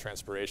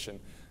evapotranspiration.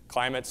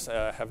 Climates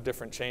have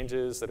different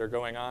changes that are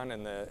going on,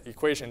 and the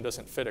equation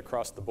doesn't fit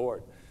across the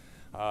board.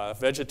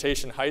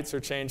 Vegetation heights are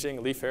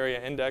changing, leaf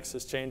area index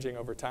is changing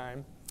over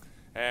time,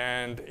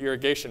 and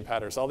irrigation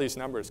patterns. All these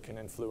numbers can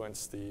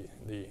influence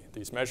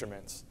these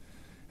measurements.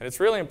 And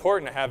it's really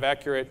important to have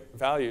accurate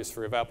values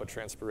for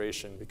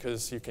evapotranspiration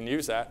because you can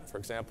use that, for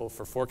example,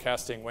 for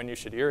forecasting when you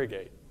should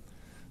irrigate.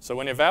 So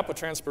when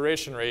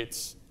evapotranspiration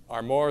rates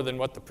are more than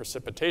what the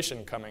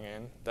precipitation coming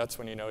in, that's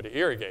when you know to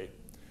irrigate.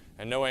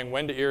 And knowing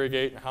when to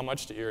irrigate and how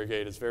much to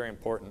irrigate is very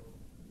important.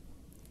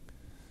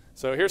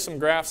 So here's some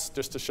graphs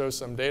just to show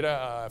some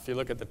data. If you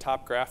look at the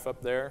top graph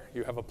up there,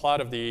 you have a plot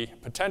of the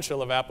potential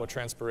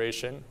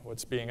evapotranspiration,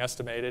 what's being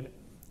estimated,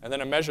 and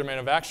then a measurement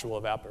of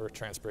actual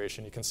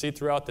evapotranspiration. You can see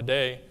throughout the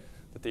day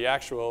that the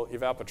actual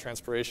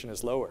evapotranspiration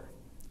is lower.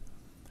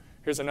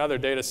 Here's another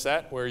data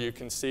set where you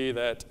can see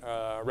that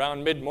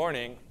around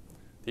mid-morning,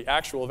 the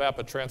actual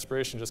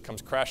evapotranspiration just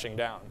comes crashing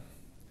down.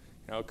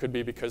 You know, it could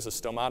be because the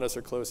stomatas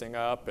are closing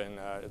up and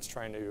it's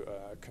trying to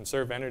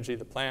conserve energy,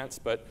 the plants,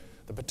 but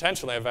the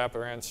potential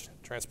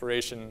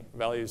evapotranspiration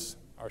values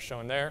are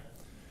shown there.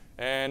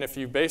 And if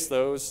you base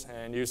those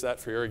and use that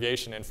for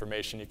irrigation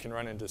information, you can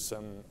run into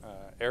some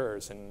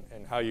errors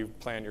in how you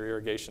plan your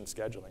irrigation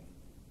scheduling.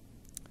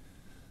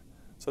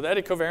 So the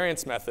eddy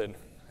covariance method.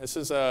 This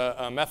is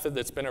a method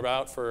that's been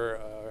about for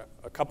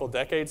a couple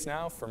decades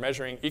now for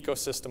measuring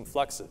ecosystem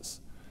fluxes.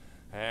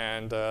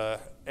 And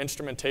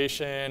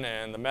instrumentation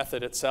and the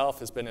method itself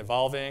has been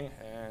evolving,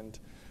 and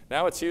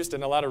now it's used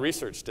in a lot of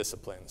research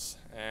disciplines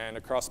and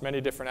across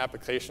many different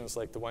applications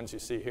like the ones you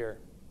see here.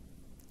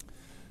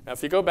 Now,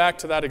 if you go back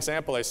to that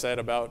example I said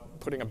about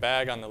putting a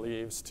bag on the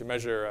leaves to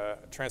measure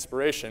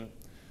transpiration,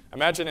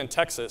 imagine in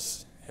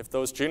Texas, if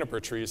those juniper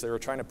trees, they were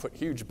trying to put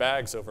huge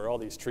bags over all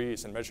these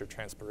trees and measure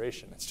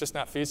transpiration. It's just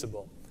not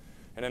feasible.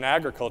 And in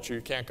agriculture,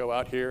 you can't go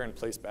out here and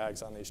place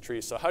bags on these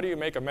trees. So how do you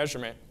make a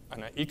measurement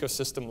on an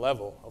ecosystem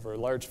level over a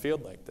large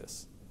field like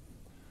this?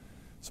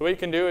 So what you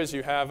can do is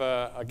you have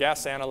a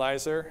gas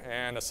analyzer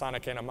and a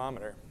sonic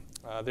anemometer.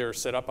 They're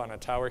set up on a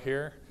tower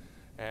here,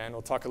 and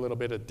we'll talk a little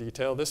bit of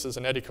detail. This is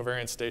an eddy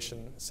covariance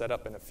station set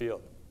up in a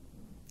field.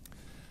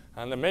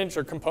 And the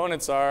major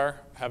components are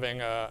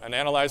having an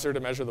analyzer to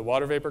measure the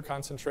water vapor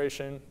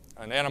concentration,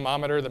 an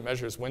anemometer that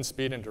measures wind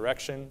speed and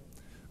direction,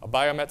 a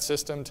biomet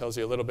system tells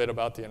you a little bit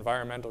about the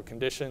environmental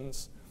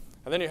conditions,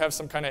 and then you have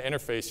some kind of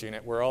interface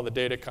unit where all the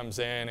data comes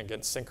in and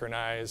gets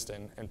synchronized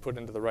and put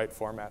into the right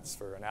formats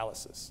for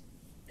analysis.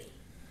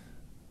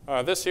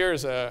 This here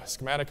is a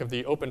schematic of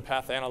the open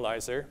path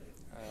analyzer,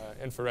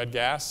 infrared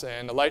gas,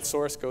 and the light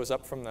source goes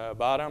up from the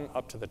bottom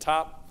up to the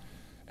top.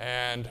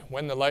 And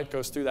when the light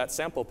goes through that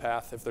sample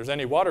path, if there's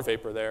any water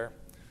vapor there,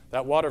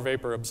 that water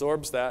vapor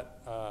absorbs that,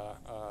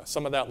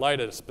 some of that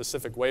light at a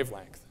specific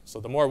wavelength. So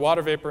the more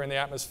water vapor in the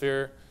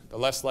atmosphere, the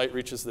less light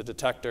reaches the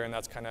detector, and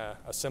that's kind of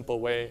a simple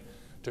way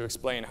to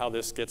explain how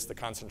this gets the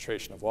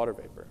concentration of water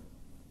vapor.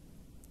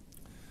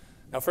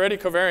 Now for eddy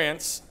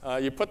covariance,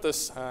 you put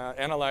this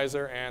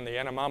analyzer and the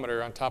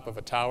anemometer on top of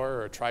a tower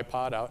or a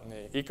tripod out in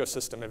the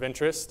ecosystem of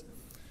interest.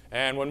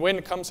 And when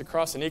wind comes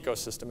across an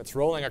ecosystem, it's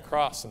rolling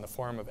across in the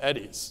form of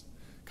eddies,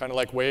 kind of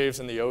like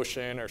waves in the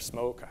ocean or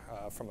smoke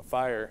from a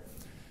fire.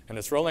 And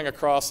it's rolling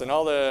across, and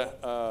all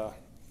the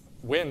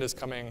wind is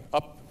coming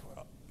up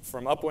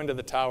from upwind of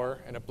the tower,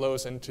 and it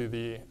blows into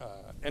the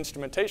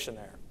instrumentation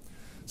there.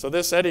 So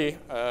this eddy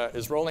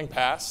is rolling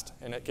past,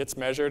 and it gets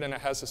measured, and it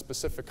has a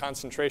specific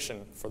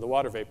concentration for the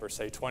water vapor,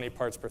 say 20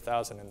 parts per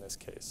thousand in this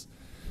case.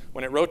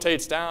 When it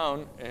rotates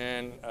down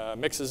and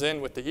mixes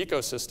in with the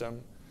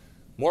ecosystem,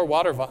 more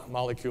water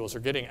molecules are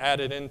getting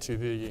added into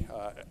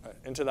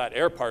that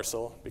air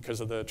parcel because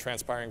of the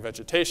transpiring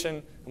vegetation.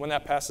 And when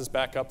that passes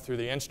back up through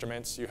the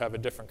instruments, you have a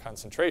different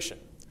concentration.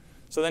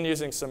 So then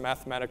using some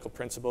mathematical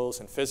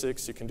principles and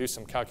physics, you can do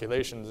some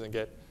calculations and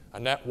get a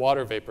net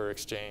water vapor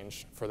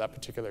exchange for that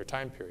particular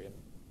time period.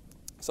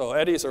 So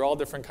eddies are all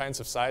different kinds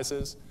of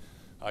sizes.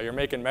 You're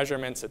making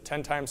measurements at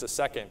 10 times a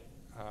second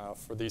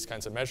for these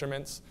kinds of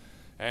measurements,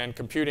 and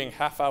computing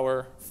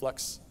half-hour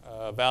flux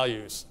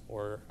values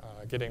or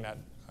getting that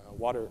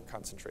water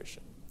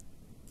concentration.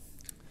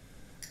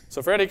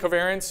 So for eddy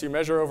covariance, you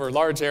measure over a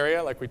large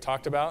area like we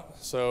talked about.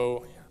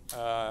 So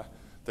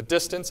the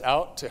distance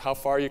out to how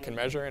far you can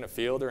measure in a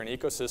field or an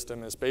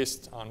ecosystem is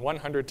based on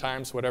 100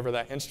 times whatever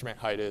that instrument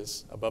height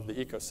is above the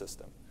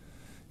ecosystem.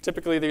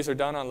 Typically, these are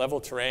done on level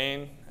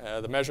terrain.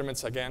 The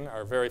measurements, again,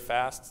 are very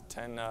fast,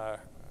 10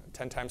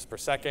 times per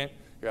second.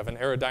 You have an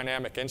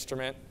aerodynamic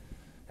instrument.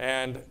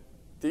 And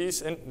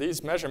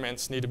these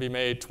measurements need to be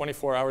made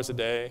 24 hours a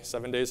day,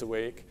 7 days a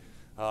week,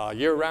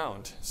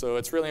 year-round. So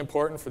it's really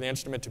important for the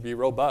instrument to be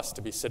robust,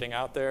 to be sitting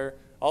out there,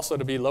 also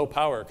to be low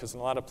power, because in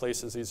a lot of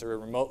places these are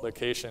remote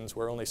locations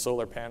where only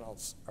solar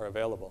panels are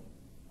available.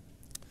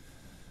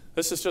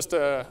 This is just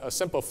a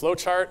simple flow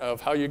chart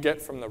of how you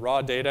get from the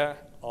raw data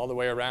all the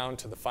way around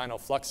to the final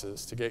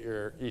fluxes to get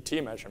your ET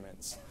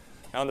measurements.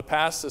 Now in the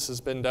past, this has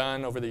been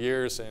done over the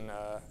years in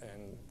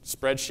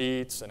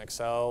spreadsheets and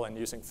Excel and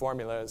using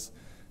formulas.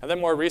 And then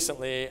more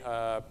recently,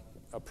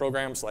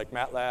 programs like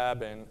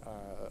MATLAB and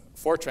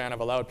Fortran have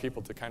allowed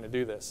people to kind of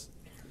do this.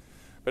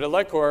 But at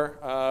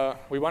Lightcore,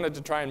 we wanted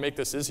to try and make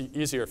this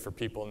easier for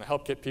people and to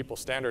help get people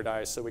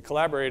standardized. So we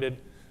collaborated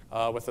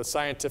with a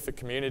scientific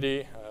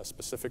community,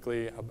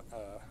 specifically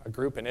a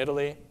group in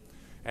Italy,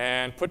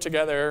 and put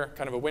together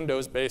kind of a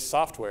Windows-based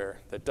software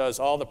that does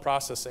all the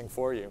processing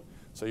for you.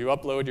 So you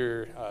upload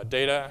your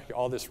data,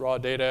 all this raw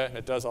data, and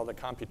it does all the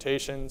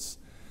computations.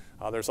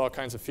 There's all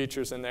kinds of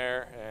features in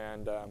there,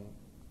 and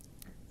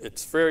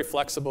it's very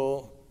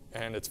flexible,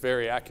 and it's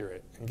very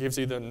accurate. It gives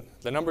you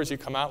the numbers you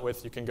come out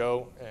with, you can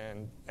go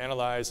and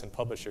analyze and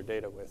publish your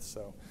data with.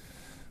 So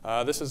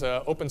this is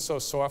an open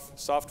source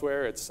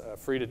software. It's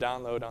free to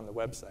download on the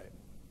website.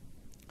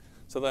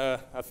 So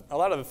a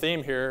lot of the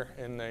theme here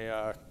in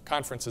the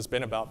conference has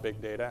been about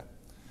big data.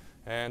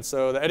 And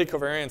so the eddy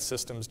covariance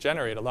systems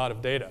generate a lot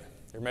of data.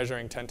 You're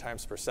measuring 10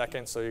 times per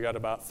second, so you got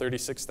about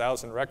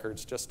 36,000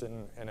 records just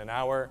in an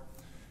hour,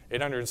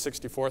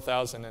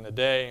 864,000 in a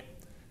day.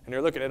 And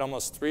you're looking at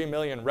almost 3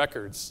 million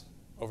records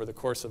over the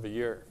course of a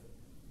year.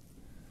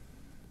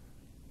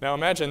 Now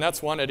imagine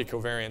that's one eddy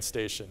covariance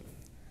station.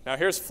 Now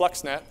here's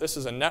FluxNet. This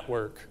is a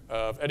network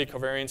of eddy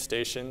covariance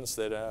stations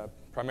that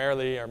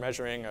primarily are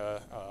measuring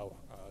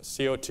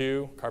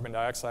CO2, carbon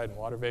dioxide, and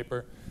water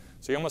vapor.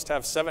 So you almost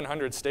have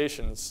 700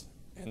 stations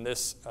in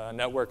this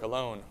network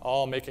alone,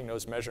 all making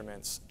those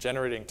measurements,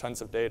 generating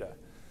tons of data.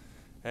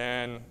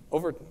 And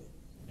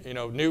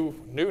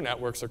new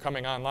networks are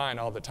coming online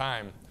all the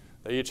time.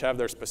 They each have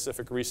their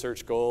specific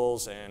research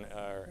goals and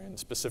are in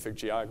specific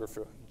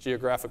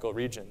geographical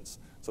regions.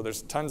 So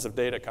there's tons of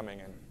data coming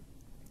in.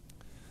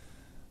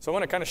 So I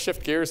want to kind of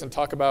shift gears and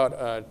talk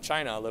about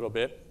China a little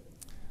bit.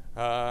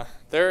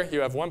 There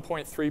you have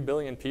 1.3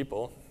 billion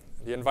people.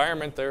 the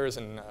environment there is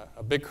in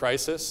a big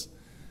crisis,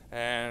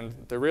 and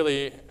they're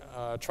really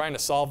trying to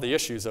solve the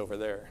issues over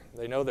there.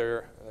 They know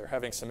they're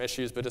having some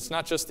issues, but it's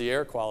not just the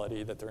air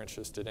quality that they're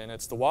interested in,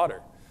 it's the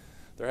water.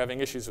 They're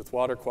having issues with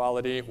water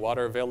quality,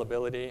 water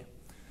availability,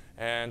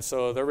 and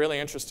so they're really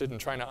interested in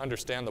trying to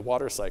understand the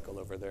water cycle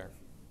over there.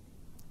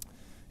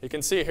 You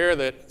can see here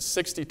that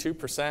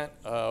 62%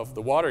 of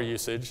the water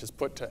usage is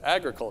put to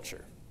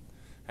agriculture,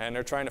 and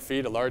they're trying to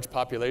feed a large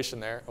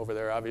population over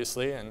there,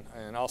 obviously,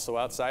 and also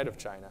outside of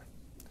China.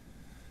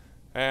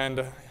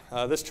 And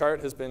this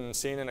chart has been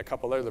seen in a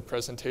couple other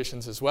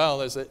presentations as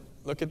well, is that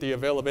look at the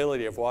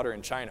availability of water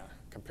in China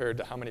compared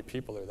to how many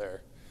people are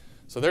there.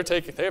 So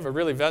they have a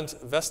really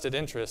vested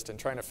interest in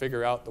trying to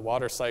figure out the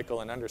water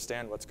cycle and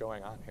understand what's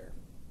going on here.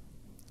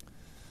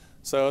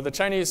 So the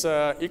Chinese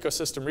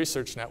Ecosystem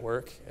Research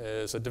Network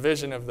is a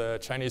division of the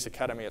Chinese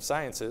Academy of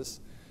Sciences,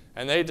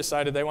 and they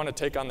decided they want to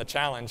take on the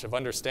challenge of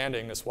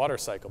understanding this water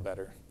cycle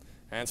better.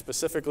 And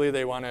specifically,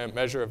 they want to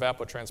measure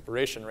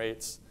evapotranspiration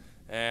rates,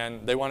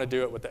 and they want to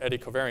do it with the eddy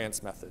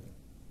covariance method.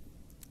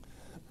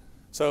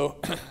 So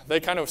they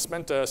kind of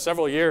spent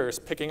several years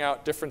picking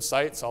out different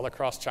sites all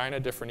across China,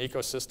 different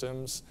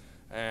ecosystems,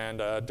 and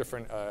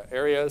different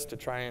areas to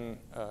try and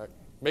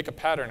make a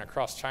pattern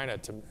across China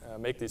to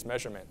make these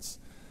measurements.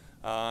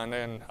 And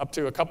then up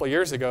to a couple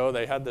years ago,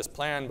 they had this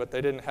plan, but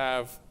they didn't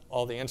have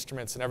all the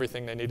instruments and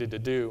everything they needed to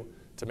do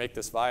to make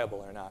this viable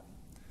or not.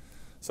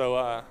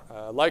 So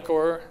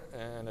Lycor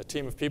and a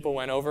team of people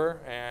went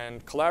over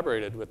and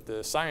collaborated with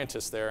the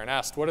scientists there and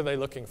asked, what are they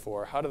looking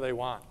for? How do they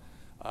want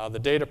the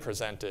data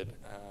presented?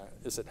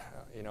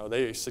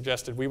 They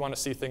suggested, we want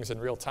to see things in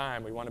real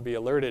time. We want to be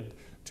alerted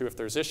to if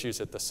there's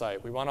issues at the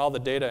site. We want all the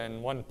data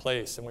in one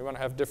place, and we want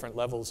to have different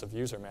levels of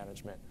user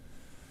management.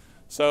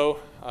 So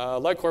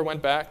Lycor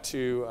went back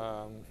to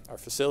our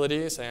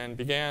facilities and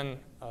began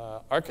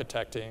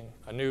architecting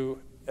a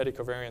new eddy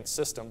covariance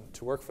system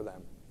to work for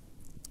them.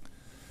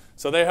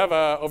 So they have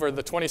over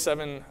the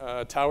 27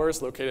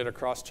 towers located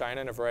across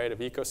China in a variety of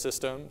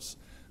ecosystems.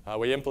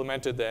 We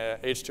implemented the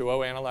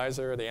H2O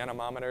analyzer, the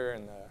anemometer,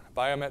 and the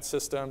biomet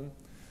system.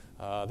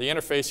 The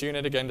interface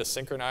unit, again, to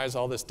synchronize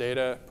all this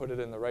data, put it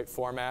in the right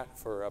format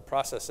for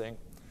processing.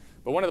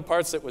 But one of the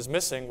parts that was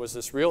missing was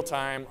this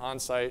real-time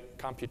on-site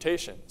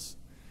computations.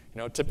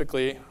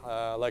 Typically,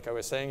 like I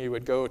was saying, you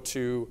would go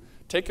to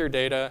take your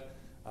data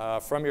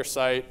from your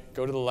site,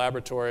 go to the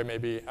laboratory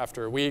maybe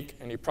after a week,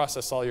 and you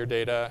process all your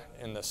data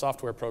in the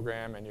software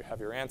program, and you have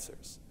your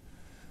answers.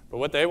 But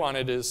what they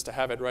wanted is to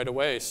have it right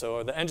away.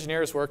 So the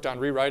engineers worked on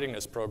rewriting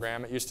this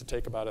program. It used to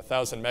take about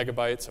 1,000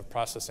 megabytes of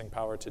processing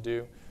power to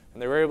do,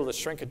 and they were able to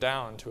shrink it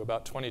down to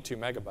about 22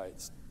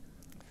 megabytes.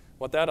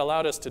 What that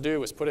allowed us to do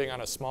was putting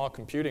on a small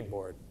computing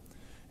board.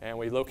 And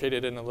we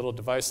located it in a little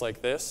device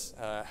like this.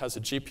 It has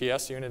a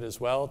GPS unit as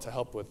well to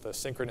help with the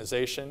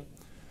synchronization.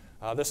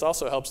 This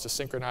also helps to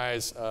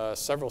synchronize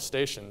several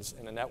stations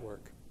in a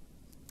network.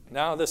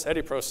 Now this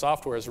EddyPro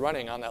software is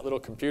running on that little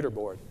computer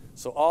board.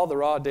 So all the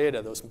raw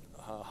data, those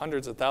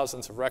hundreds of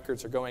thousands of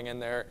records are going in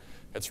there.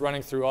 It's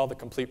running through all the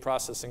complete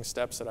processing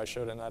steps that I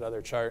showed in that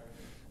other chart.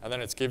 And then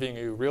it's giving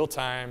you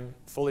real-time,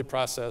 fully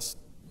processed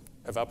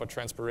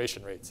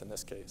evapotranspiration rates in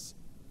this case.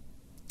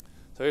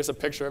 So here's a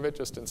picture of it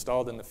just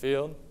installed in the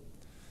field.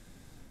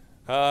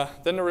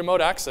 Then the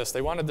remote access,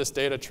 they wanted this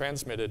data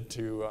transmitted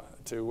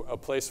to a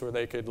place where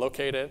they could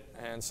locate it.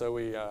 And so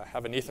we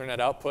have an Ethernet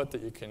output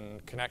that you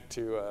can connect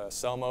to a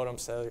cell modem,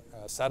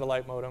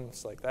 satellite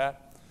modems like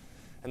that.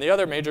 And the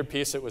other major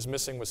piece that was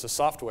missing was the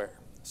software.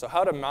 So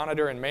how to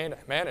monitor and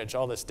manage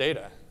all this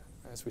data.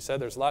 As we said,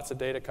 there's lots of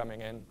data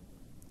coming in.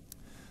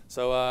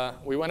 So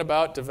we went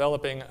about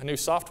developing a new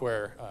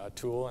software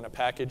tool and a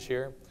package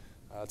here.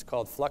 It's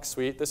called Flux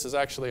Suite. This is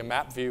actually a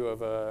map view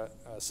of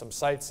some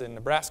sites in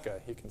Nebraska.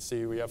 You can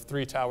see we have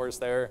 3 towers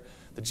there.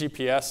 The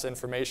GPS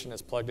information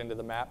is plugged into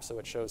the map, so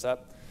it shows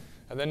up.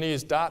 And then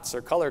these dots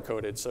are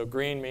color-coded. So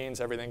green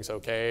means everything's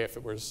OK. If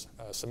it was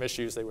some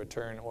issues, they would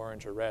turn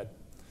orange or red.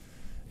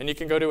 And you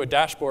can go to a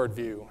dashboard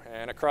view.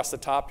 And across the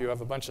top, you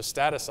have a bunch of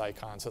status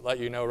icons that let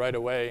you know right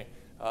away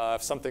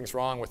if something's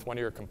wrong with one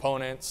of your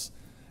components.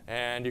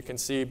 And you can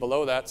see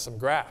below that some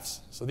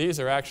graphs. So these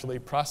are actually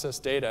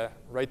processed data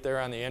right there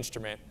on the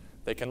instrument.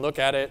 They can look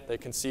at it. They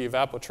can see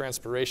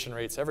evapotranspiration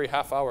rates. Every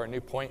half hour, a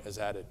new point is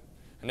added.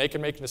 And they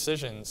can make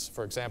decisions,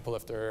 for example,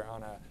 if they're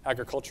on an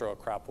agricultural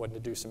crop, when to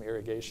do some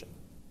irrigation.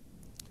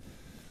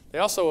 They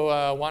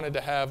also wanted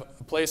to have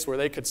a place where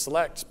they could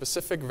select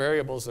specific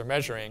variables they're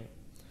measuring.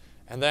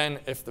 And then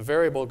if the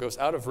variable goes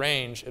out of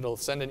range, it'll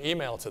send an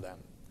email to them.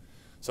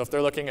 So if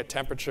they're looking at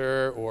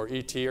temperature or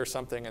ET or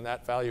something and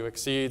that value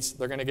exceeds,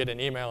 they're going to get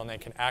an email and they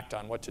can act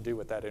on what to do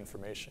with that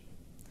information.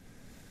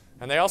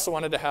 And they also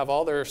wanted to have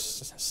all their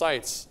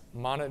sites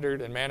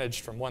monitored and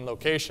managed from one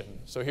location.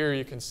 So here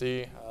you can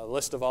see a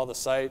list of all the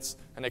sites,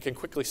 and they can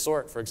quickly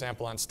sort, for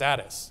example, on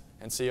status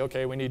and see,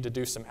 OK, we need to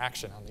do some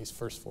action on these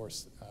first 4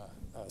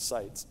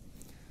 sites.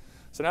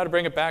 So now to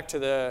bring it back to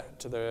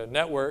the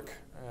network,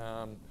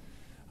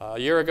 A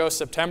year ago,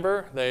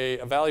 September, they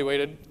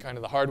evaluated kind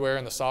of the hardware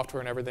and the software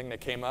and everything that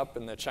came up,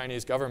 and the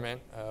Chinese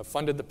government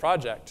funded the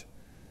project.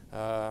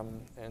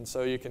 And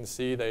so you can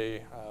see the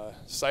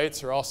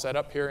sites are all set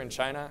up here in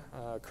China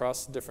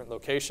across different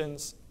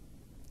locations.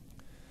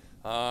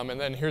 And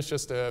then here's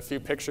just a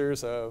few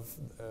pictures of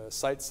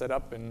sites set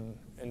up in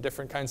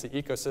different kinds of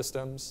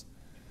ecosystems,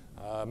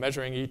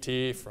 measuring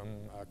ET from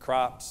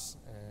crops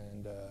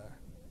and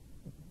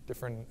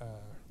different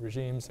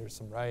regimes. There's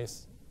some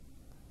rice.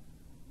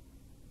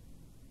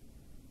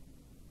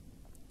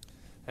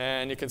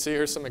 And you can see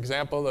here's some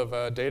example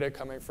of data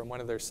coming from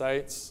one of their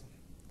sites.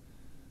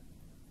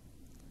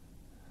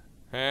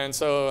 And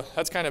so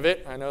that's kind of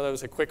it. I know that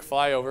was a quick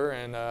flyover,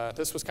 and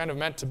this was kind of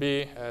meant to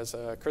be, as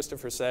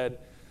Christopher said,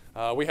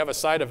 we have a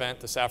side event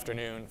this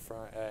afternoon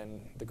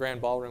in the Grand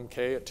Ballroom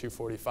K at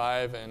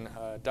 2:45,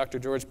 and Dr.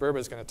 George Burba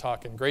is going to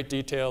talk in great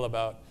detail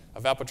about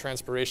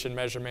evapotranspiration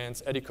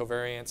measurements, eddy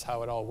covariance,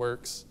 how it all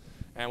works.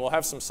 And we'll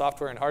have some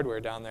software and hardware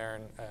down there,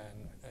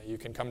 and you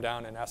can come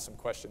down and ask some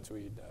questions.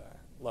 We'd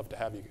love to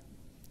have you.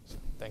 So,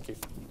 thank you.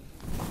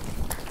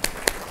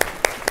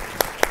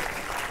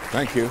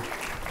 Thank you.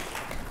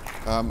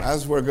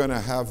 As we're going to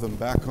have them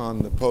back on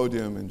the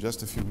podium in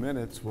just a few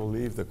minutes, we'll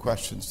leave the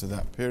questions to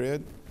that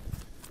period.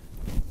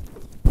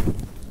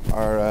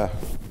 Our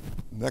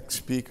next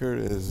speaker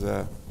is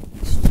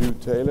Stu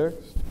Taylor.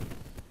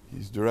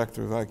 He's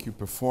Director of IQ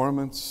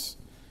Performance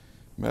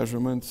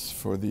Measurements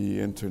for the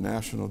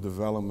International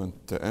Development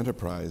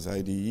Enterprise,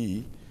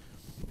 IDE.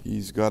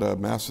 He's got a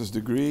master's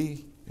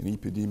degree in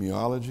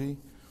epidemiology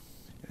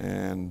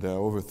and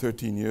over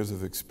 13 years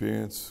of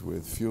experience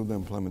with field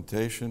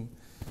implementation,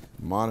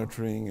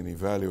 monitoring and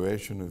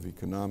evaluation of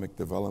economic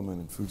development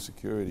and food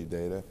security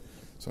data.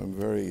 So I'm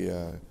very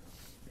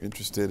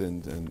interested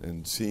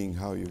in seeing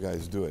how you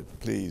guys do it.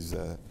 Please,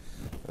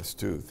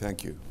 Stu,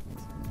 thank you.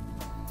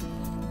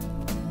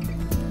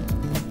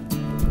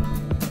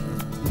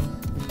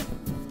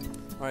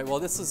 All right, well,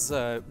 this is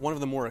one of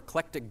the more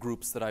eclectic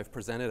groups that I've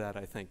presented at,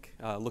 I think,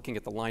 looking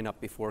at the lineup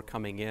before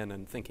coming in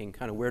and thinking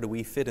kind of where do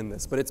we fit in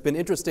this. But it's been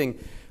interesting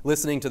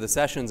listening to the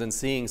sessions and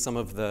seeing some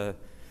of the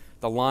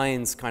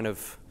lines kind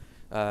of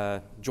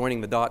joining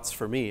the dots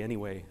for me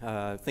anyway,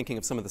 thinking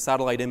of some of the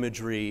satellite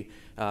imagery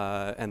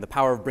and the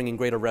power of bringing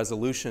greater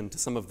resolution to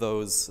some of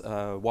those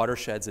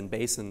watersheds and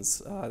basins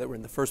that were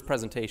in the first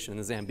presentation,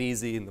 the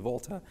Zambezi and the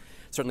Volta,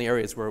 certainly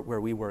areas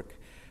where we work.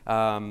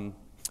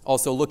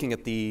 Also looking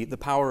at the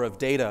power of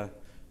data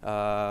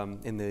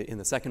in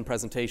the second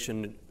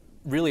presentation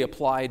really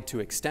applied to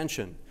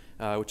extension,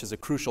 which is a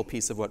crucial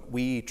piece of what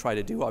we try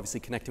to do, obviously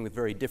connecting with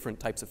very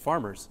different types of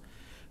farmers.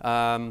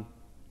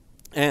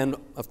 And,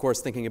 of course,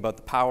 thinking about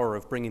the power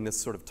of bringing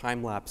this sort of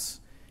time-lapse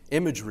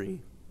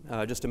imagery.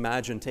 Just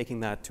imagine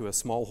taking that to a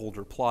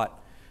smallholder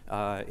plot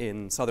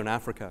in southern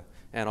Africa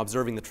and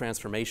observing the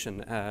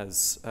transformation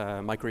as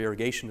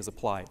micro-irrigation is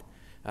applied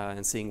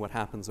and seeing what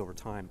happens over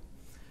time,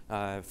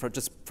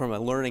 just from a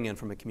learning and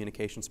from a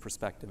communications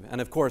perspective. And,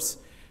 of course,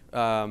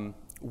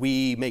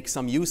 we make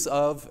some use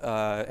of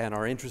and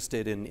are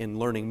interested in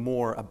learning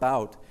more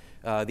about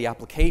the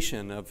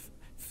application of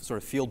sort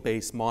of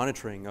field-based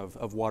monitoring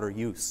of water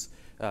use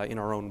in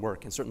our own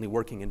work, and certainly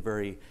working in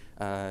very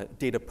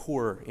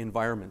data-poor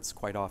environments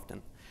quite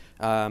often.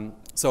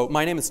 So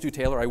my name is Stu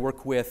Taylor. I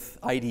work with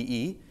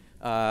IDE,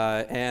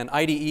 and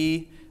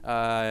IDE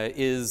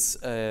is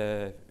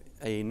a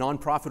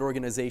nonprofit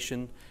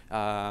organization.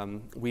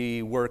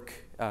 We work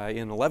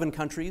in 11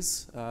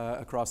 countries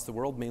across the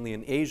world, mainly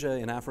in Asia,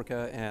 in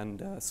Africa,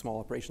 and small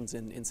operations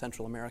in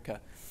Central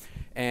America.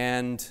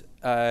 And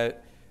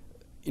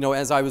you know,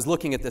 as I was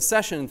looking at this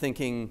session,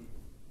 thinking,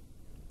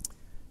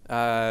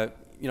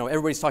 you know,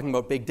 everybody's talking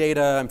about big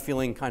data. I'm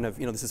feeling kind of,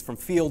 you know, this is from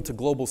field to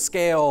global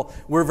scale.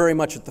 We're very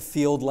much at the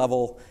field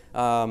level.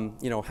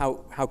 You know,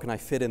 how can I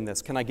fit in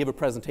this? Can I give a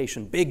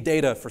presentation, big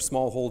data for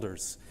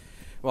smallholders?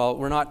 Well,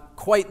 we're not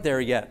quite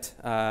there yet.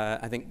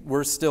 I think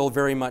we're still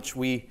very much,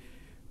 we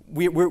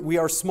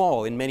are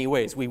small in many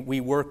ways.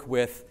 We work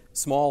with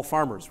small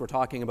farmers. We're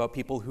talking about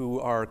people who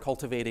are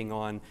cultivating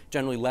on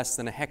generally less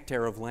than a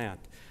hectare of land.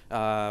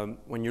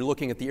 When you're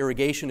looking at the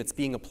irrigation, it's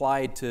being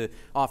applied to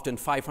often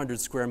 500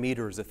 square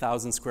meters,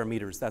 1,000 square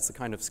meters. That's the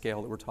kind of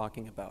scale that we're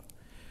talking about.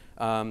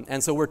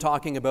 And so we're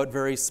talking about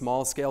very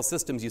small scale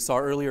systems. You saw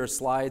earlier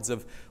slides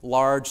of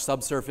large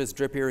subsurface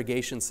drip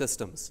irrigation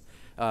systems.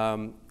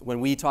 When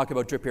we talk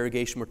about drip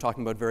irrigation, we're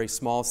talking about very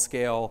small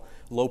scale,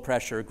 low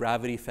pressure,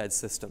 gravity fed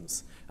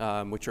systems,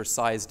 which are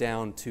sized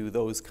down to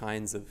those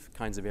kinds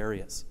of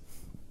areas.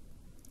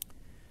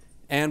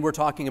 And we're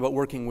talking about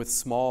working with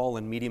small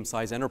and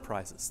medium-sized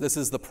enterprises. This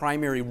is the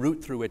primary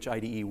route through which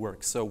IDE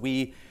works. So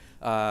we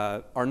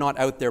are not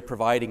out there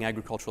providing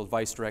agricultural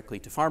advice directly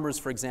to farmers,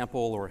 for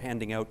example, or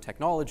handing out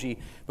technology,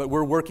 but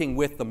we're working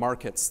with the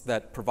markets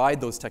that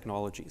provide those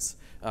technologies,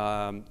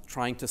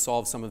 trying to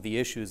solve some of the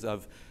issues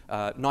of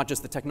not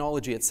just the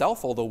technology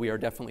itself, although we are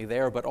definitely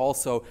there, but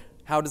also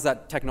how does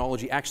that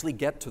technology actually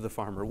get to the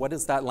farmer? What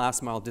is that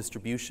last mile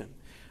distribution?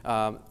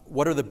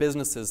 What are the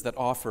businesses that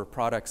offer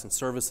products and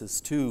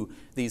services to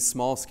these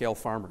small-scale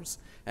farmers?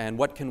 And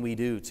what can we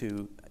do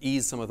to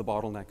ease some of the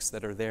bottlenecks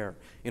that are there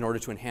in order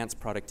to enhance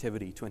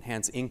productivity, to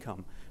enhance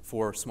income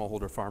for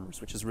smallholder farmers,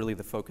 which is really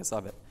the focus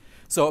of it.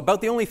 So about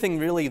the only thing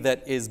really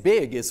that is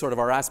big is sort of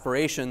our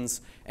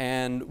aspirations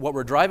and what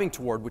we're driving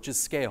toward, which is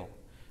scale.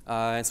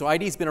 And so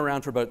ID's been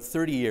around for about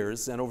 30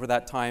 years, and over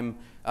that time,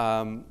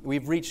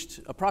 we've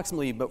reached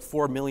approximately about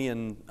 4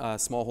 million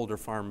smallholder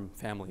farm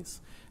families.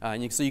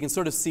 So you can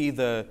sort of see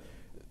the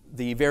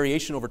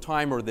variation over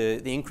time, or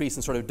the increase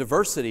in sort of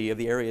diversity of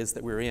the areas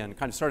that we're in.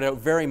 Kind of started out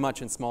very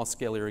much in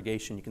small-scale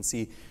irrigation. You can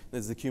see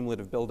there's the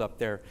cumulative buildup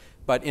there.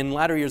 But in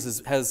latter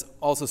years has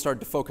also started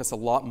to focus a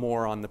lot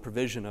more on the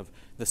provision of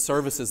the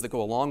services that go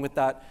along with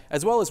that,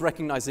 as well as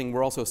recognizing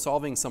we're also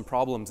solving some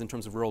problems in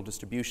terms of rural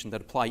distribution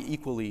that apply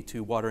equally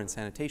to water and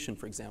sanitation,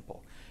 for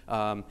example.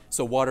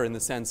 So water in the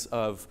sense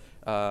of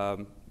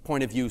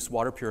point-of-use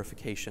water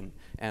purification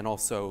and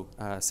also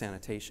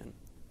sanitation.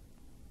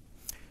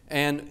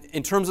 And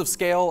in terms of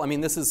scale, I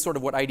mean, this is sort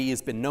of what ID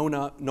has been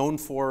known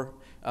for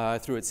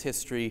through its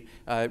history.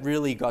 It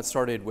really got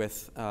started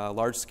with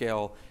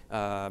large-scale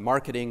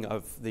marketing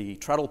of the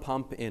treadle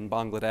pump in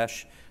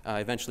Bangladesh,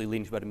 eventually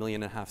leading to about 1.5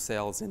 million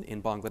sales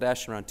in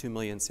Bangladesh, around 2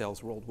 million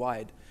sales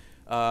worldwide.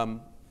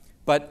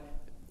 But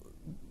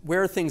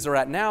where things are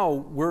at now,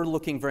 we're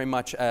looking very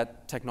much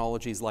at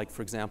technologies like,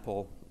 for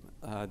example,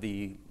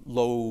 the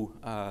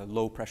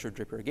low-pressure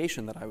drip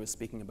irrigation that I was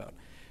speaking about.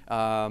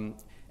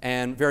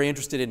 And very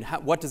interested in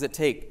what does it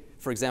take,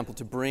 for example,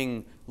 to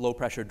bring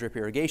low-pressure drip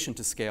irrigation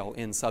to scale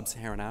in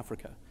sub-Saharan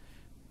Africa.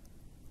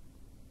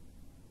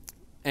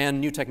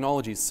 And new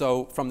technologies.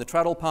 So from the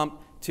treadle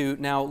pump to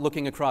now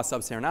looking across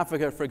sub-Saharan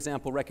Africa, for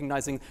example,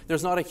 recognizing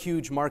there's not a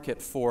huge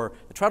market for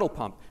the treadle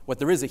pump. What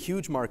there is a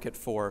huge market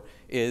for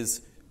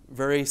is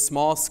very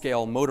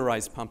small-scale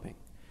motorized pumping.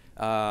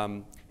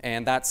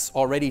 And that's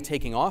already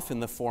taking off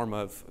in the form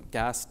of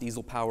gas,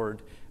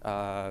 diesel-powered,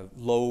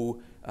 low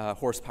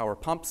horsepower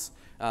pumps.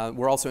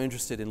 We're also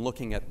interested in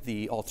looking at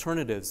the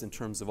alternatives in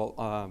terms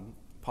of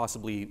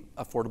possibly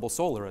affordable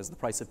solar as the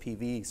price of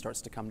PV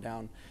starts to come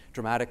down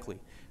dramatically.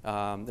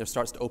 There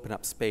starts to open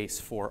up space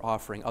for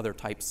offering other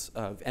types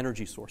of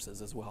energy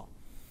sources as well.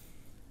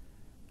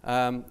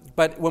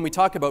 But when we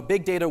talk about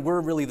big data,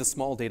 we're really the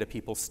small data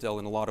people still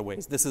in a lot of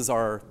ways. This is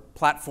our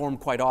platform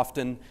quite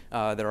often,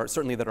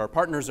 certainly that our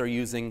partners are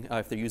using,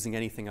 if they're using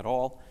anything at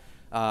all.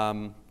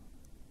 For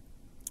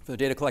the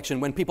data collection,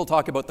 when people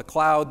talk about the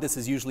cloud, this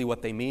is usually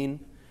what they mean.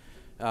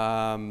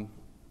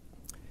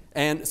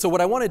 And so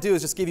what I want to do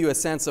is just give you a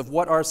sense of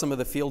what are some of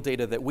the field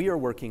data that we are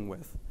working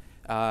with,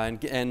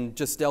 and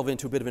just delve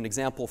into a bit of an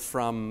example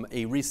from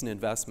a recent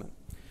investment.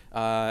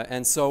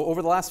 And so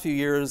over the last few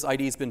years,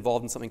 ID has been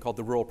involved in something called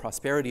the Rural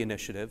Prosperity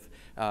Initiative,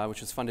 which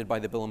was funded by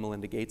the Bill and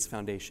Melinda Gates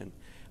Foundation.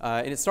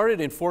 And it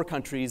started in 4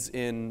 countries,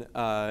 in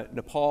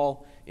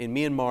Nepal, in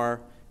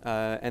Myanmar,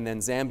 and then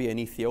Zambia and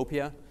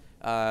Ethiopia.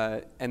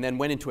 And then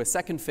went into a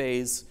second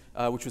phase,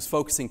 which was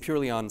focusing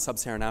purely on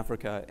sub-Saharan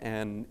Africa,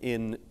 and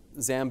in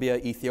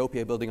Zambia,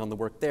 Ethiopia, building on the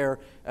work there,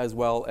 as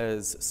well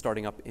as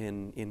starting up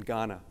in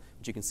Ghana,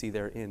 which you can see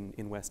there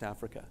in West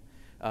Africa.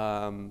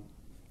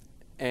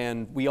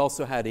 And we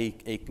also had a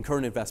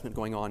concurrent investment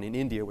going on in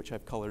India, which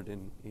I've colored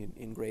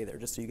in gray there,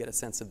 just so you get a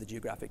sense of the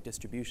geographic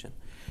distribution.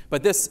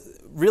 But this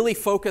really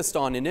focused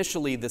on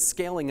initially the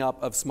scaling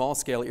up of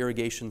small-scale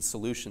irrigation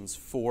solutions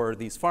for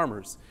these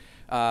farmers.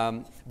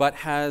 But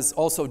has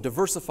also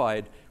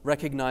diversified,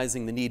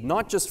 recognizing the need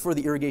not just for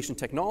the irrigation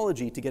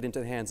technology to get into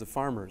the hands of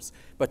farmers,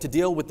 but to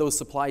deal with those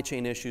supply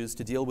chain issues,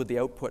 to deal with the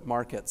output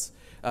markets,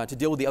 to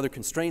deal with the other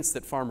constraints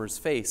that farmers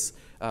face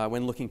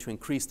when looking to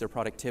increase their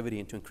productivity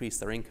and to increase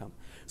their income.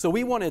 So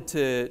we wanted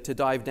to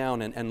dive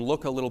down and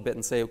look a little bit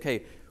and say,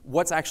 okay,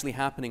 what's actually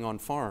happening on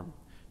farm?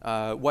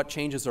 What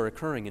changes are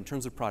occurring in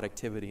terms of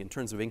productivity, in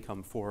terms of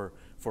income for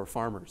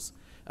farmers?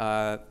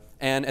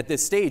 And at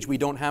this stage, we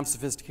don't have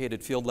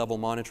sophisticated field-level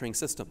monitoring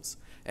systems.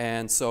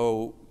 And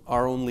so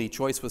our only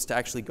choice was to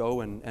actually go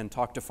and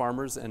talk to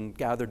farmers and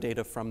gather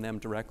data from them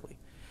directly.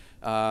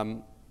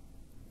 One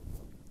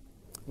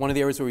of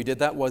the areas where we did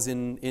that was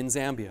in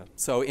Zambia.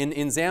 So in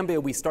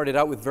Zambia, we started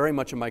out with very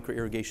much a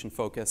micro-irrigation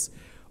focus.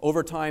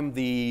 Over time,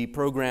 the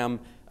program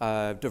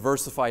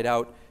diversified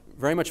out,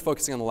 very much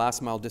focusing on the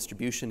last-mile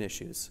distribution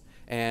issues,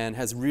 and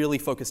has really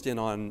focused in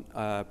on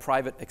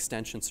private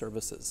extension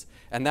services.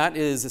 And that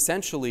is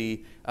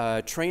essentially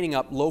training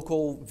up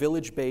local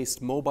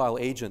village-based mobile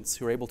agents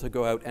who are able to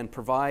go out and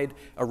provide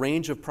a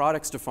range of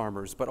products to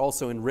farmers, but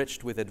also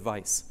enriched with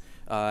advice.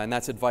 And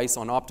that's advice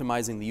on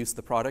optimizing the use of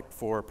the product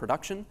for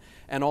production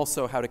and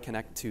also how to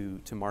connect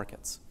to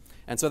markets.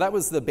 And so that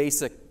was the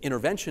basic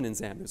intervention in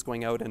Zambia, was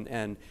going out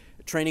and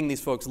training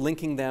these folks,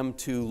 linking them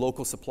to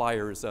local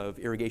suppliers of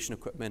irrigation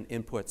equipment,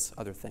 inputs,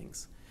 other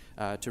things.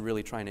 To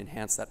really try and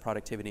enhance that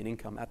productivity and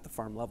income at the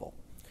farm level.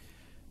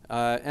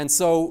 And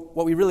so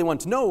what we really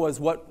wanted to know was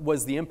what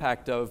was the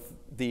impact of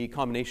the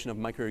combination of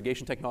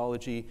micro-irrigation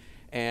technology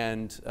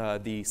and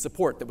the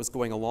support that was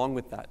going along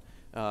with that.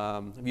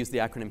 I've used the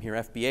acronym here,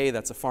 FBA.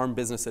 That's a farm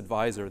business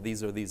advisor.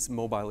 These are these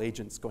mobile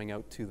agents going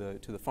out to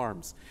the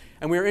farms.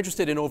 And we're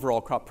interested in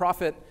overall crop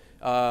profit.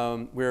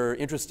 We're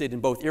interested in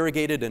both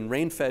irrigated and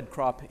rain-fed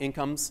crop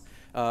incomes,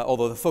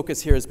 although the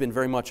focus here has been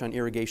very much on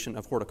irrigation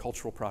of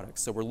horticultural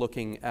products. So we're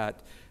looking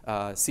at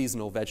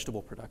seasonal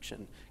vegetable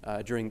production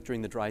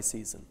during the dry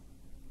season.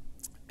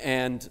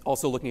 And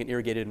also looking at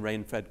irrigated and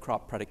rain-fed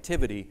crop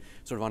productivity,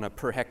 sort of on a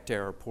per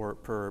hectare or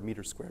per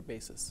meter squared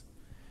basis.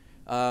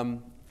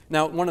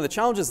 Now, one of the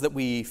challenges that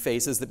we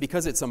face is that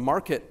because it's a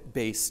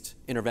market-based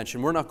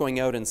intervention, we're not going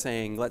out and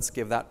saying, let's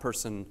give that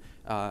person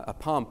a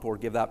pump or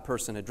give that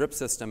person a drip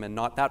system and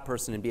not that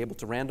person, and be able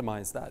to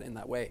randomize that in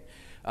that way.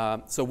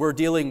 So we're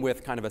dealing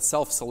with kind of a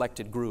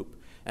self-selected group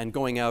and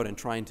going out and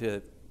trying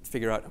to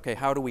figure out, okay,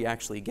 how do we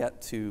actually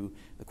get to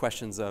the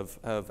questions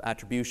of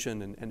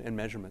attribution and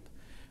measurement?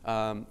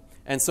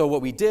 And so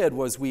what we did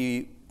was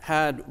we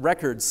had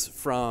records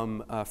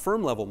from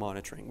firm level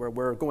monitoring, where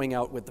we're going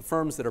out with the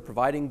firms that are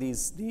providing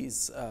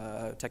these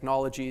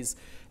technologies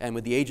and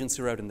with the agents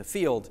who are out in the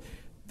field.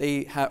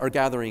 They are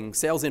gathering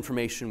sales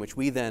information, which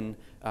we then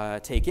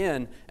take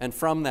in, and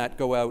from that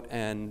go out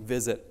and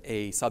visit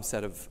a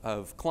subset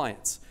of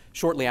clients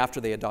shortly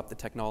after they adopt the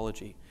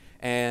technology,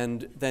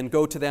 and then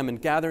go to them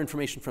and gather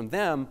information from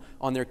them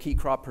on their key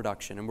crop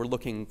production. And we're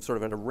looking sort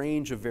of at a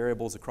range of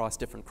variables across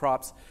different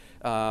crops,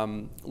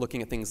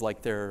 looking at things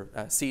like their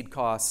seed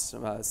costs,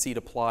 seed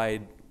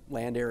applied,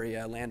 land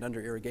area, land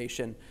under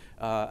irrigation,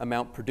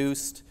 amount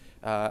produced,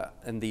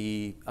 and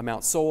the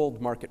amount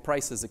sold, market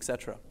prices,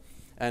 etc.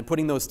 And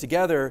putting those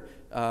together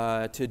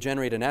to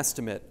generate an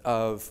estimate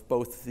of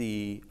both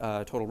the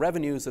total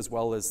revenues as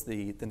well as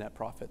the net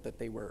profit that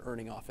they were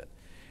earning off it.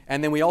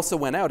 And then we also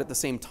went out at the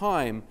same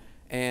time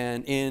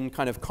and in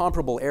kind of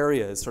comparable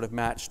areas, sort of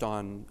matched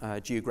on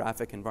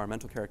geographic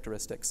environmental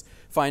characteristics,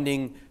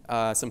 finding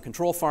some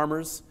control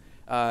farmers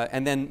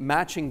and then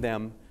matching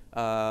them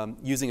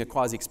using a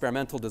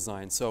quasi-experimental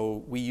design.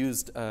 So we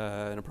used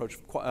an approach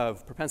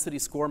of propensity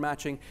score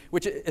matching,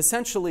 which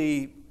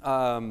essentially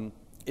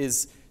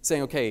is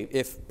saying, okay,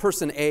 if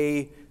person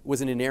A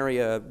was in an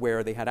area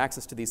where they had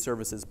access to these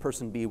services,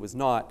 person B was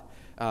not,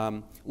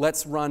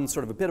 let's run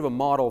sort of a bit of a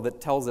model that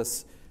tells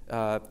us,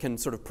 can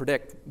sort of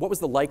predict what was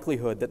the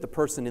likelihood that the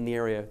person in the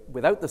area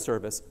without the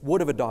service would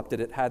have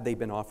adopted it had they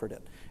been offered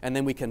it. And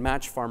then we can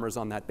match farmers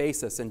on that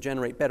basis and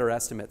generate better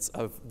estimates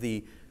of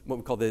what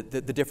we call the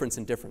difference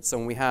in difference. So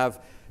when we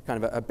have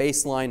kind of a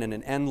baseline and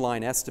an end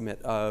line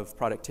estimate of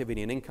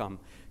productivity and income,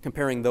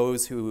 comparing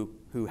those who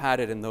had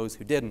it and those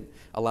who didn't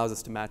allows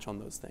us to match on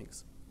those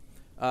things.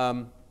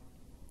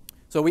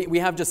 So we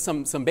have just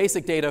some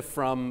basic data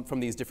from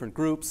these different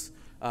groups.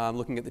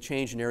 Looking at the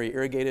change in area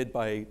irrigated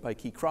by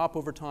key crop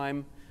over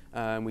time.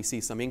 We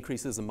see some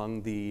increases among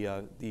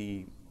what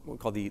we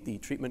call the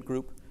treatment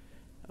group.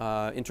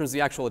 In terms of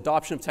the actual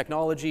adoption of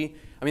technology,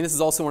 I mean, this is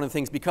also one of the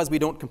things, because we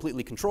don't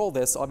completely control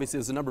this, obviously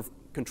there's a number of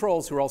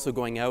controls who are also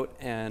going out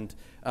and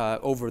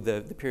over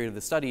the period of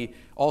the study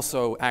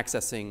also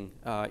accessing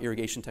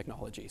irrigation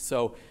technology.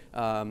 So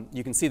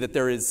you can see that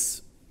there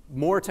is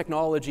more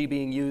technology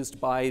being used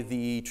by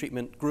the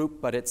treatment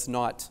group, but it's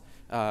not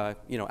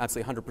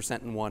absolutely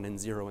 100% in one and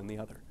 0 in the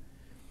other.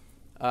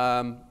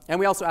 And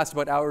we also asked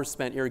about hours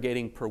spent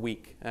irrigating per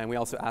week, and we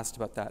also asked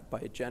about that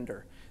by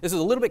gender. This is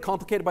a little bit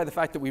complicated by the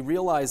fact that we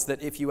realized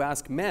that if you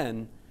ask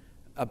men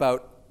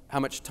about how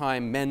much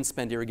time men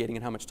spend irrigating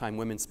and how much time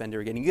women spend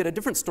irrigating, you get a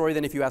different story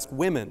than if you ask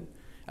women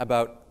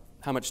about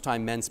how much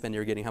time men spend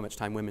irrigating, how much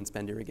time women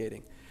spend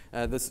irrigating.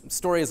 This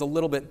story is a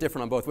little bit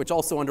different on both, which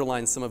also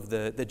underlines some of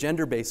the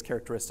gender-based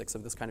characteristics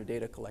of this kind of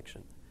data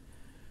collection.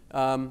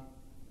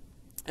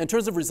 In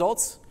terms of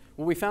results,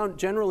 what we found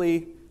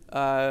generally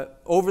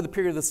over the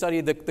period of the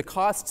study, the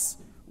costs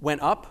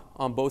went up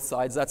on both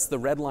sides. That's the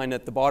red line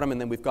at the bottom,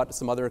 and then we've got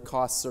some other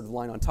costs sort of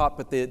line on top.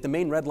 But the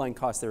main red line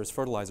cost there is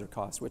fertilizer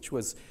cost, which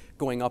was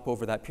going up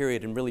over that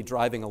period and really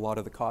driving a lot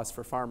of the costs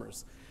for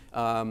farmers.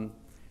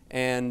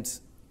 And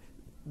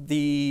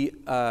the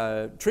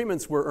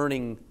treatments were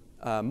earning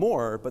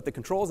more, but the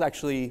controls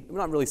actually,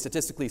 not really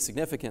statistically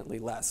significantly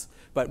less.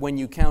 But when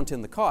you count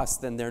in the costs,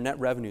 then their net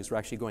revenues were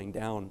actually going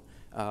down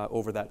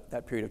over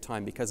that period of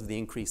time because of the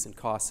increase in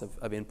costs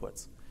of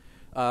inputs.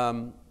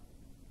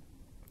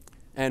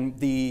 And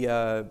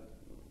the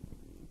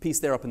piece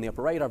there up in the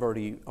upper right I've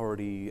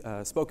already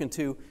spoken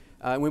to.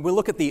 When we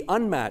look at the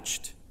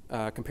unmatched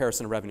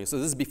comparison of revenue, so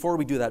this is before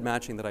we do that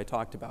matching that I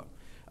talked about,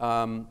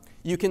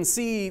 you can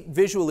see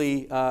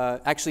visually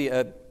actually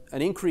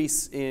an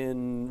increase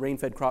in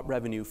rain-fed crop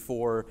revenue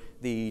for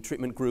the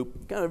treatment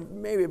group, kind of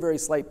maybe a very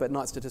slight but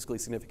not statistically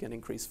significant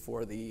increase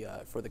for the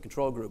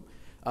control group.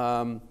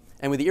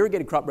 And with the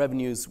irrigated crop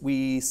revenues,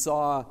 we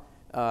saw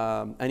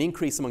an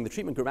increase among the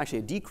treatment group, actually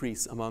a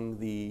decrease among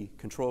the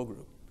control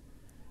group.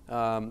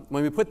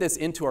 When we put this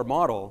into our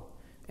model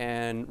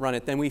and run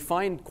it, then we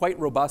find quite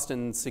robust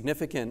and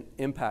significant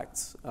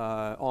impacts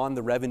on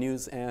the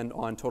revenues and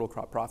on total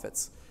crop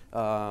profits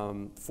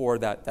for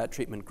that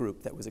treatment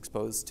group that was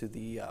exposed to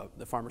the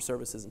farmer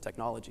services and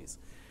technologies.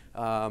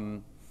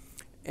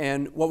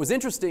 And what was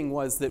interesting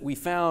was that we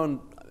found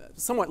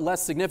somewhat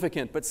less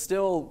significant, but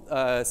still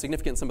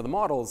significant in some of the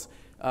models,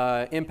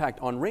 impact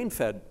on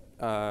rain-fed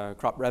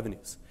crop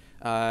revenues.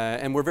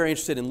 And we're very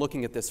interested in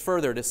looking at this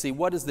further to see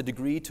what is the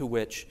degree to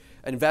which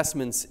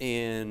investments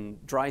in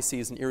dry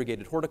season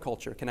irrigated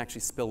horticulture can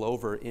actually spill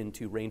over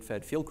into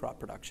rain-fed field crop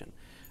production.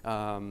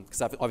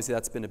 Because obviously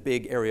that's been a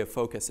big area of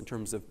focus in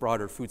terms of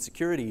broader food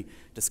security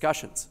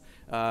discussions.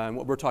 And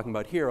what we're talking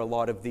about here, a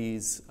lot of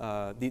these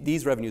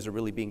revenues are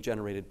really being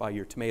generated by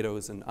your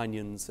tomatoes and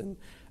onions and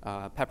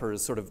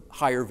peppers, sort of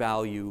higher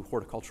value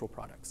horticultural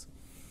products.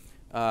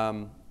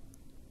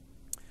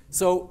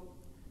 So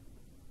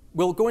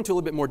we'll go into a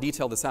little bit more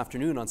detail this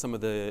afternoon on some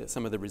of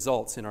the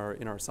results in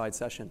our side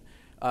session.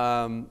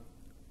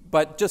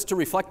 But just to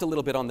reflect a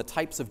little bit on the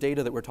types of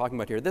data that we're talking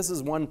about here, this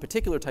is one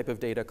particular type of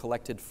data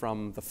collected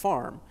from the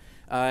farm.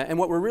 And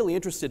what we're really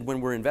interested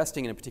when we're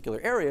investing in a particular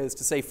area is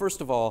to say,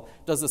 first of all,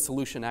 does the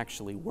solution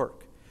actually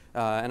work?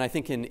 And I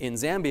think in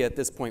Zambia at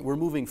this point, we're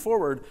moving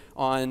forward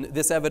on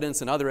this evidence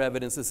and other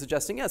evidence is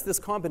suggesting, yes, this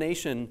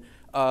combination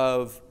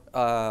of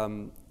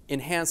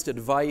enhanced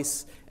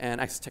advice and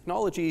access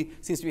technology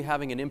seems to be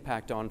having an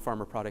impact on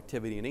farmer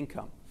productivity and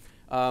income.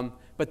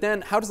 But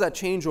then how does that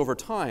change over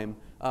time?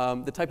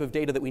 The type of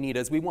data that we need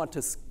as we want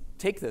to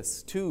take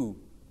this to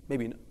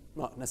maybe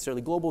not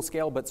necessarily global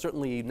scale, but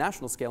certainly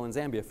national scale in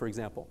Zambia, for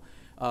example.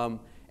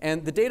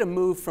 And the data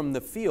move from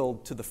the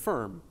field to the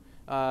firm.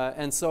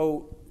 And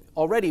so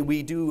already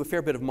we do a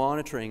fair bit of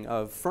monitoring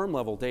of firm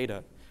level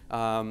data.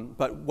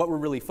 But what we're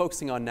really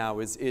focusing on now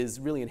is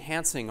really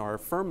enhancing our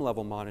firm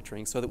level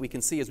monitoring so that we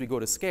can see as we go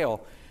to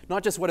scale,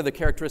 not just what are the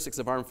characteristics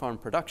of farm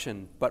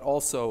production, but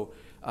also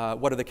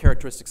what are the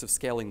characteristics of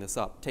scaling this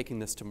up, taking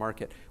this to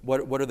market?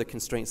 What are the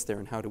constraints there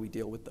and how do we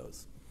deal with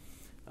those?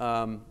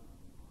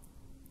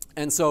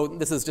 And so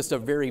this is just a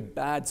very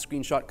bad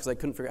screenshot because I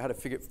couldn't figure out how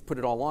to put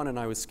it all on and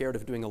I was scared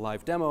of doing a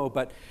live demo.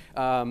 But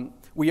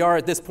we are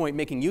at this point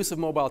making use of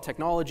mobile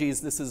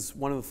technologies. This is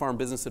one of the farm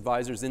business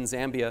advisors in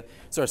Zambia.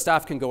 So our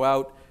staff can go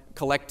out,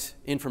 collect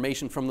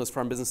information from those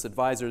farm business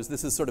advisors.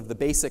 This is sort of the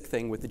basic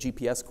thing with the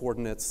GPS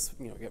coordinates,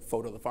 you get a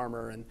photo of the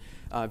farmer and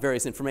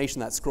various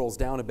information that scrolls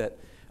down a bit.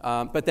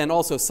 But then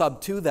also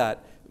sub to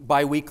that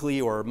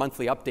bi-weekly or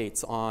monthly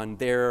updates on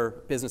their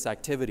business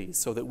activities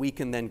so that we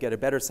can then get a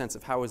better sense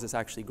of how is this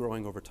actually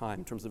growing over time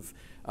in terms of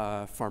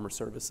farmer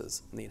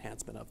services and the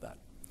enhancement of that.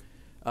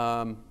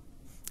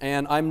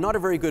 And I'm not a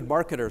very good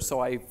marketer, so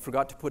I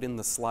forgot to put in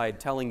the slide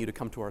telling you to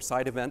come to our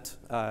side event.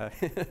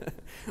 Obviously,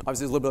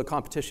 there's a little bit of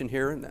competition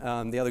here.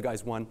 The other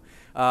guys won.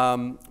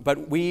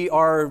 But we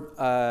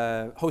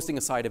are hosting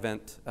a side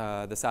event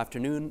this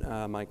afternoon.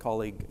 My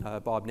colleague,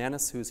 Bob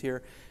Nannis, who's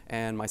here,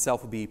 and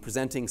myself will be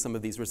presenting some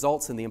of these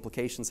results and the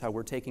implications, how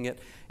we're taking it.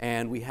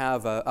 And we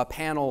have a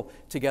panel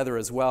together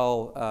as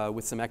well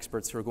with some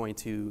experts who are going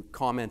to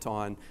comment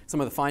on some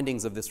of the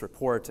findings of this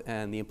report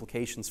and the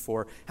implications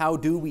for how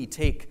do we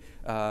take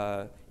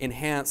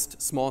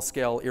enhanced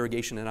small-scale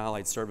irrigation and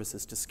allied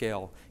services to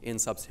scale in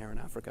sub-Saharan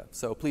Africa.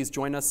 So please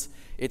join us.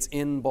 It's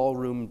in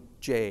Ballroom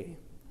J,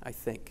 I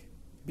think.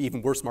 It'd be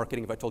even worse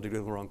marketing if I told you to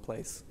go to the wrong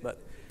place,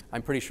 but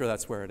I'm pretty sure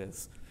that's where it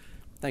is.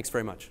 Thanks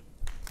very much.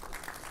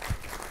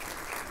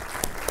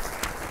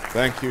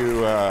 Thank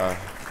you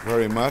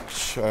very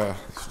much,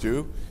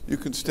 Stu. You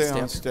can stay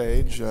on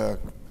stage. I'd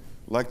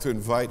like to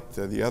invite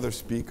the other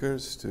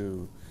speakers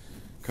to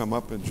come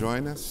up and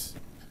join us.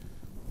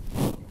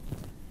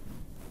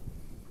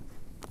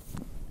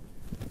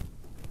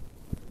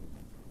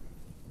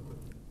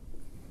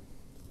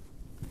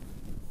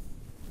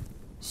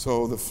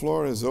 So the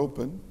floor is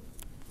open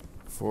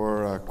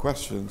for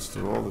questions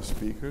to all the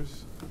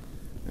speakers.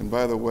 And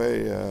by the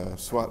way,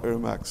 Swat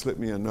Irmak slipped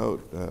me a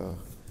note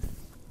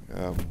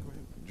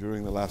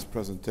during the last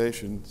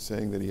presentation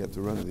saying that he had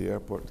to run to the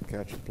airport to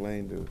catch a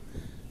plane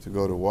to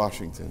go to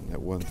Washington at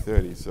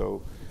 1:30.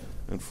 So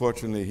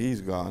unfortunately,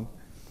 he's gone.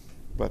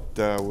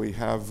 But we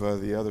have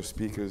the other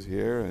speakers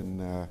here,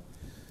 and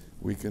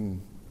we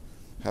can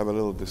have a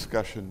little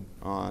discussion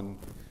on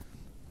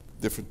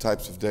different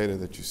types of data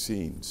that you've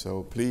seen.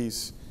 So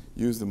please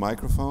use the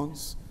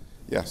microphones.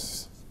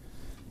 Yes,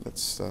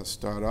 let's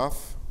start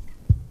off.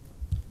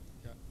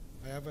 Yeah.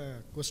 I have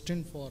a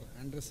question for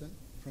Anderson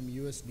from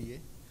USDA.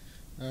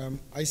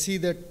 I see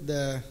that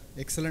the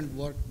excellent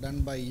work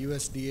done by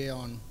USDA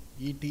on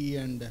ET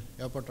and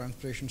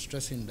evapotranspiration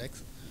stress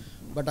index,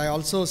 but I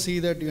also see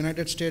that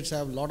United States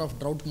have a lot of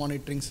drought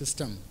monitoring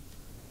system,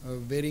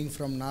 varying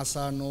from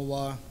NASA,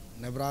 NOAA,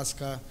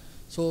 Nebraska.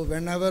 So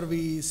whenever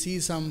we see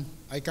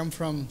I come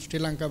from Sri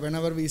Lanka,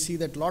 whenever we see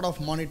that a lot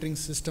of monitoring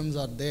systems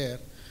are there,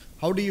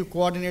 how do you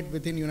coordinate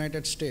within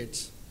United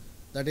States?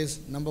 That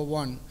is number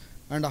one.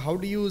 And how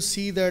do you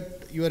see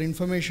that your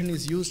information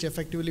is used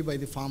effectively by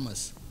the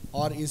farmers?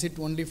 Or is it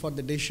only for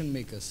the decision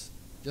makers?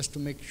 Just to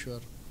make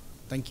sure.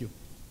 Thank you.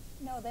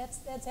 No,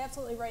 that's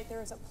absolutely right.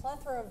 There's a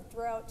plethora of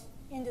drought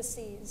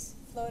indices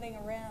floating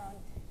around.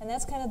 And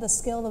that's kind of the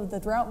skill of the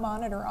drought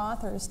monitor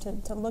authors,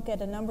 to look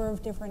at a number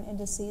of different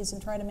indices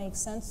and try to make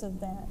sense of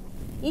that.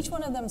 Each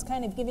one of them is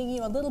kind of giving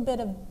you a little bit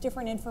of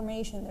different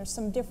information. There's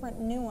some different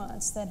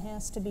nuance that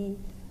has to be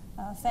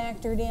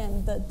factored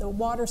in. The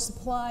water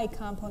supply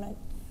component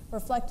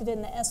reflected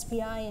in the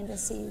SPI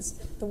indices,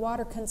 the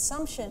water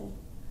consumption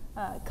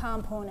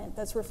component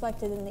that's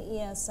reflected in the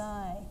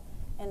ESI,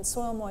 and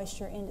soil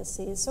moisture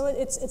indices. So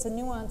it's a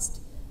nuanced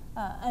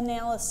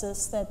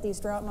analysis that these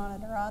drought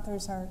monitor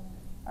authors are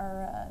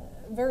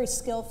very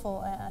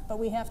skillful at, but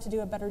we have to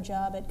do a better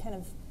job at kind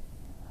of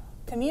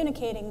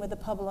communicating with the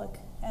public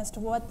as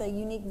to what the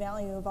unique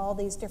value of all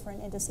these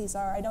different indices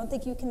are. I don't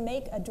think you can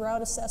make a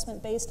drought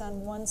assessment based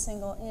on one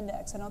single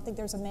index. I don't think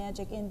there's a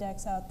magic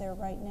index out there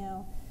right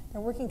now. They're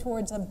working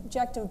towards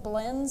objective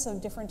blends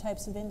of different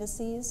types of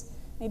indices.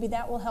 Maybe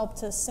that will help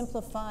to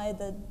simplify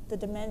the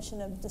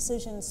dimension of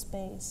decision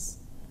space.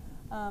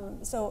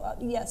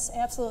 Yes,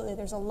 absolutely,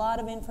 there's a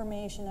lot of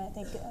information. I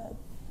think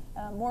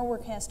more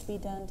work has to be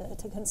done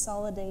to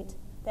consolidate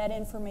that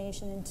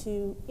information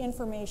into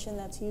information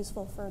that's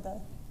useful for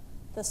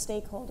the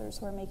stakeholders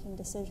who are making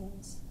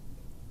decisions.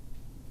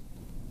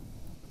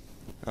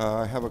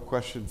 I have a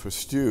question for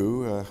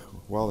Stu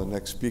while the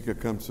next speaker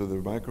comes to the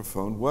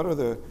microphone. What are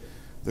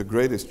the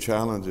greatest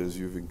challenges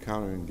you've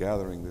encountered in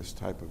gathering this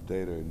type of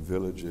data in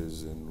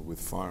villages and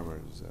with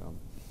farmers?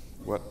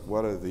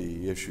 What are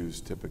the issues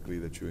typically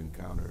that you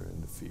encounter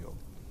in the field?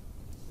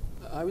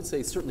 I would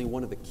say certainly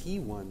one of the key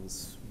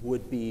ones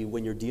would be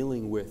when you're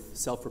dealing with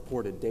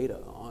self-reported data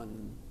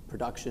on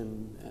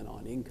production and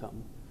on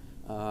income,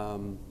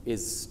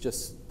 is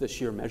just the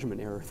sheer measurement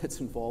error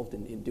that's involved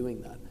in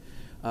doing that.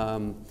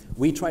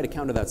 We try to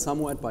counter that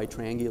somewhat by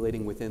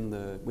triangulating within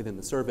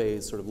the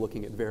surveys, sort of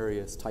looking at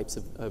various types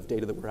of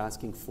data that we're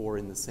asking for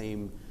in the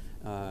same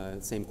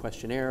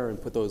questionnaire,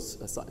 and put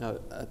those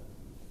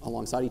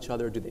alongside each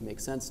other. Do they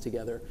make sense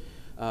together?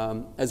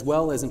 As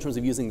well as in terms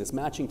of using this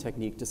matching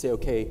technique to say,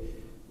 okay,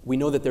 we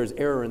know that there's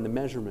error in the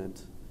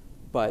measurement,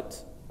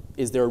 but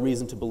is there a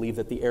reason to believe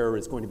that the error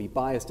is going to be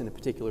biased in a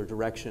particular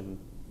direction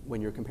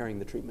when you're comparing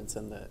the treatments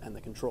and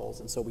the controls?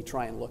 And so we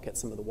try and look at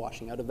some of the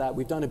washing out of that.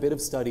 We've done a bit of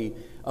study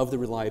of the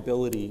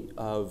reliability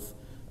of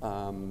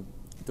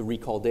the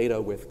recall data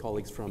with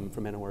colleagues from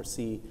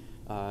NORC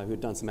who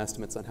had done some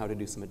estimates on how to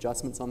do some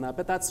adjustments on that.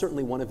 But that's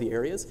certainly one of the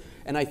areas.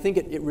 And I think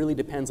it really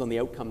depends on the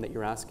outcome that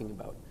you're asking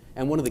about.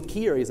 And one of the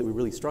key areas that we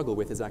really struggle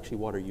with is actually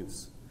water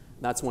use.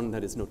 That's one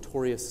that is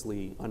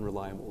notoriously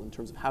unreliable in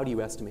terms of how do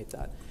you estimate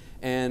that.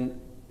 And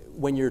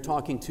when you're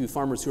talking to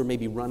farmers who are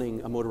maybe running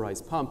a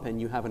motorized pump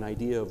and you have an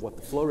idea of what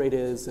the flow rate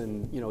is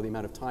and the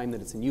amount of time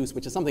that it's in use,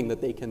 which is something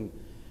that they can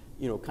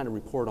kind of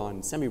report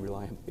on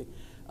semi-reliably,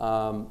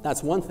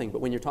 that's one thing. But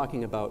when you're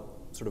talking about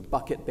sort of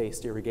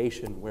bucket-based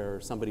irrigation,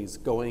 where somebody's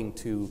going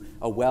to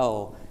a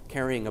well,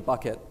 carrying a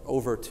bucket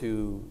over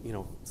to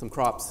some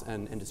crops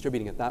and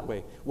distributing it that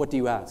way, what do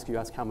you ask? Do you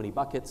ask how many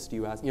buckets? Do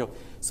you ask,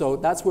 So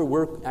that's where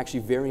we're actually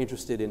very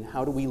interested in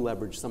how do we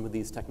leverage some of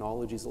these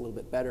technologies a little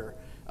bit better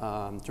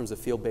in terms of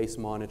field-based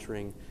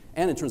monitoring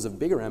and in terms of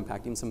bigger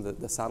impact, even some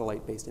of the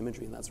satellite-based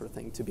imagery and that sort of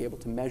thing, to be able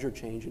to measure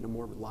change in a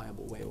more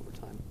reliable way over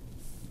time.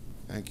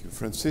 Thank you.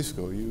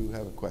 Francisco, you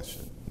have a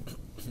question.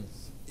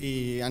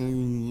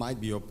 And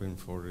might be open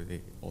for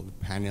all the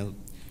panel.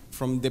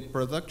 From the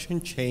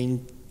production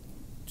chain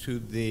to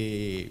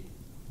the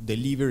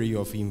delivery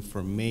of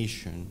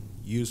information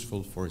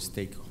useful for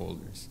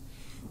stakeholders,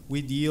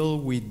 we deal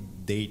with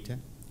data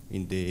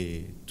in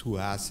the two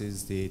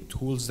assets, the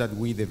tools that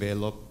we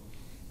develop,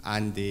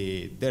 and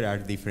there are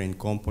different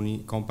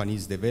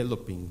companies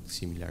developing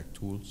similar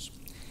tools.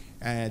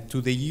 To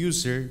the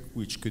user,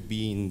 which could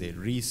be in the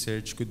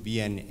research, could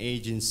be an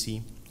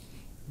agency,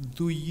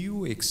 do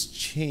you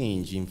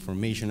exchange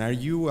information? Are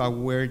you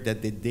aware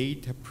that the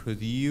data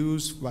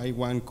produced by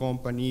one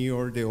company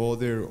or the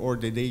other, or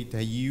the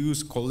data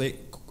used,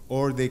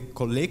 or the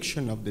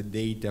collection of the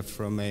data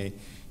from a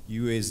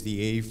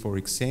USDA, for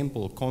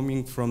example,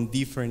 coming from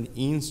different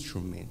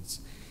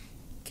instruments,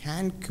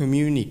 can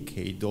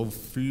communicate or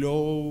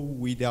flow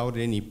without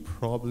any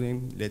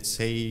problem? Let's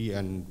say,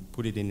 and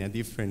put it in a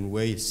different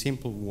way, a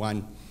simple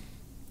one.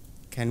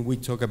 Can we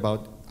talk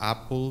about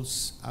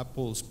apples,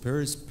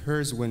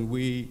 pears, when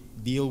we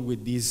deal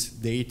with this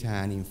data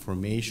and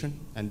information?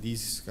 And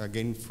this,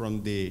 again,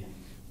 from the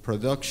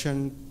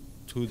production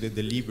to the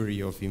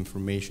delivery of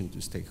information to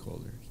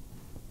stakeholders.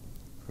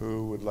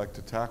 Who would like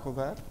to tackle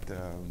that?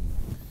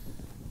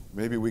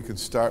 Maybe we can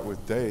start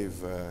with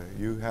Dave.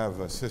 You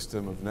have a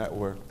system of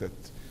network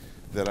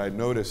that I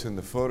notice in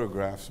the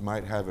photographs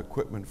might have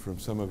equipment from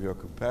some of your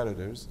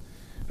competitors.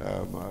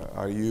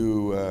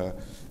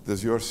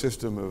 Does your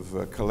system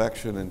of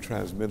collection and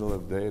transmittal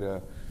of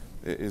data,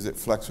 is it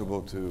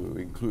flexible to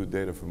include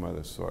data from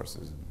other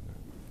sources?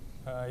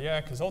 Yeah,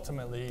 because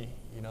ultimately,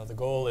 the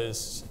goal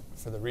is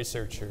for the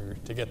researcher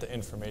to get the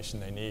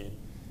information they need.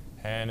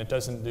 And it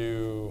doesn't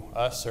do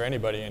us or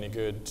anybody any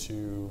good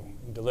to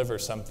deliver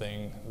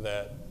something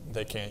that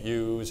they can't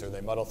use, or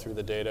they muddle through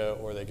the data,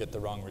 or they get the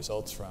wrong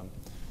results from.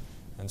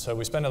 And so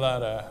we spend a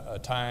lot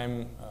of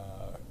time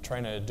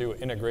trying to do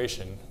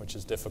integration, which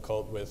is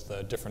difficult with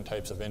different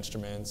types of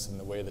instruments and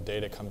the way the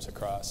data comes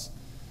across.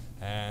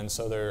 And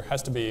so there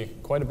has to be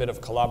quite a bit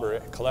of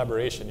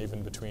collaboration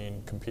even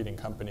between competing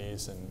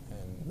companies and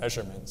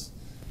measurements.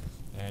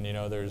 And you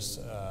know, there's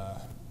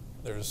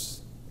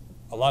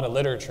a lot of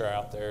literature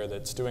out there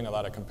that's doing a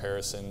lot of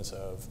comparisons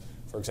of,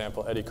 for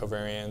example, eddy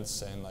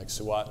covariance, and like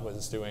Suat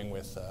was doing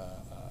with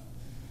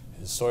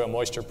his soil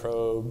moisture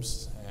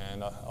probes,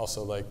 and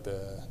also like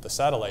the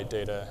satellite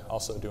data,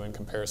 also doing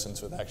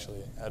comparisons with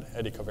actually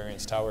eddy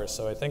covariance towers.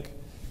 So I think,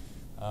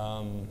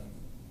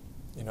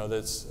 you know,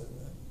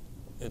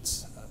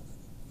 it's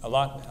a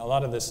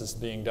lot of this is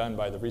being done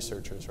by the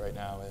researchers right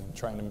now, and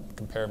trying to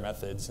compare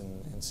methods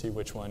and see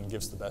which one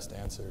gives the best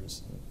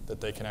answers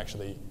that they can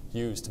actually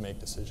use to make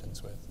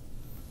decisions with.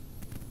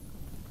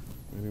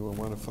 Anyone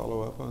want to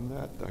follow up on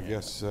that? I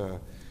guess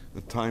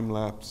the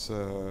time-lapse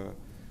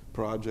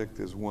project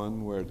is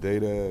one where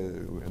data,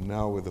 and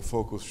now with the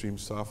Focal Stream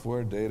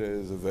software, data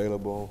is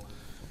available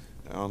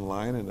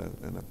online in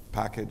a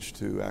package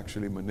to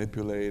actually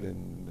manipulate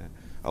and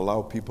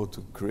allow people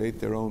to create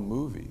their own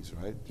movies,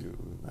 right?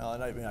 Well,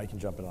 and I can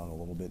jump in on a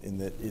little bit in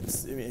that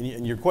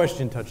and your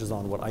question touches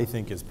on what I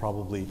think is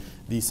probably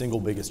the single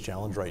biggest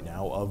challenge right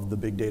now of the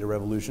big data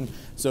revolution.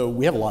 So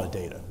we have a lot of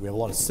data. We have a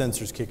lot of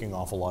sensors kicking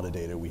off a lot of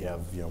data. We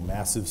have, you know,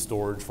 massive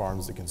storage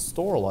farms that can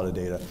store a lot of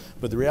data.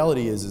 But the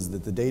reality is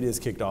that the data is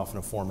kicked off in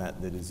a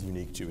format that is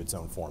unique to its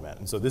own format.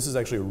 And so this is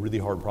actually a really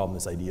hard problem,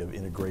 this idea of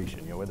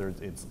integration, you know, whether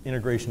it's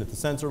integration at the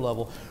sensor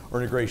level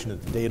or integration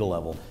at the data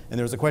level. And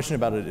there was a question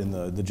about it in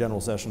the general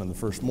session on the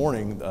first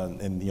morning,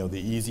 and you know, the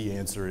easy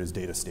answer is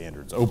data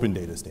standards, open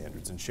data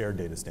standards and shared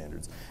data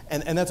standards.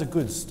 And that's a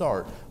good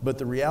start, but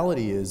the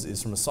reality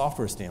is from a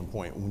software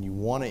standpoint, when you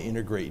want to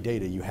integrate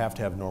data, you have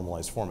to have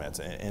normalized formats.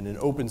 And an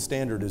open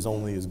standard is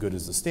only as good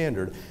as the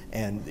standard,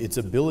 and its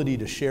ability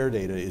to share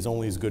data is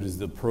only as good as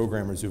the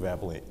programmers who've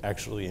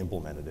actually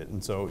implemented it.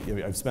 And so, you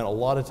know, I've spent a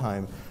lot of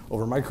time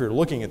over my career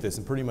looking at this,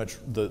 and pretty much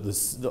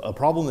a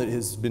problem that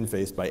has been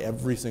faced by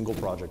every single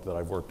project that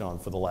I've worked on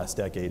for the last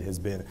decade has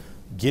been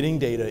getting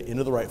data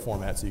into the right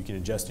format so you can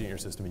ingest it in your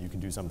system and you can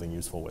do something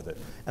useful with it.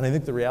 And I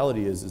think the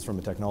reality is from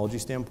a technology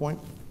standpoint,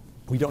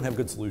 we don't have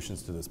good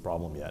solutions to this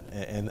problem yet.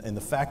 And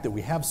the fact that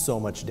we have so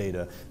much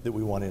data that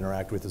we want to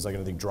interact with is, I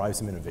think, drive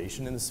some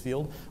innovation in this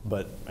field.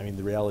 But I mean,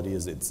 the reality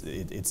is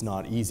it's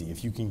not easy.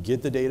 If you can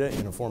get the data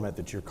in a format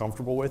that you're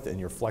comfortable with and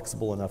you're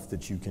flexible enough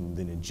that you can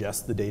then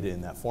ingest the data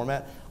in that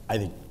format, I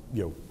think,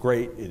 you know,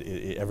 great,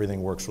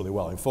 everything works really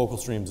well. And Focal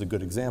Stream is a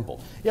good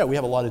example. Yeah, we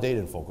have a lot of data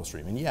in Focal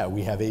Stream, and yeah,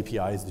 we have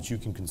APIs that you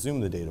can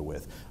consume the data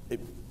with. It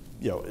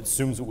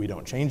assumes that we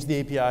don't change the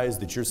APIs,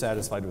 that you're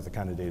satisfied with the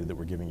kind of data that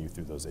we're giving you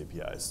through those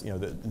APIs. You know,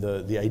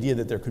 the idea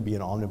that there could be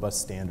an omnibus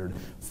standard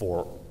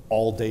for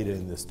all data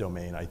in this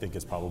domain, I think,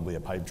 is probably a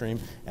pipe dream.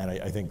 And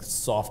I think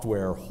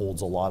software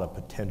holds a lot of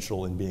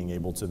potential in being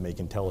able to make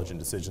intelligent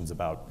decisions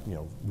about, you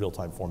know,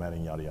 real-time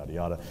formatting, yada, yada,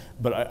 yada.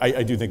 But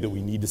I do think that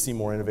we need to see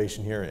more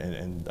innovation here,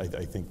 and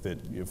I think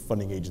that, you know,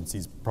 funding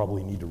agencies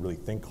probably need to really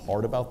think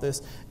hard about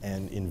this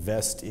and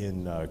invest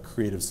in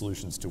creative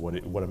solutions to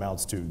what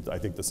amounts to, I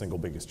think, the single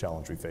biggest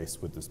challenge we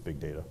face with this big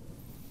data.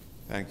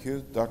 Thank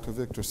you. Dr.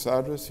 Victor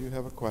Sadras, you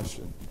have a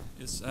question.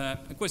 Yes, a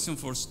question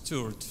for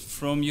Stuart.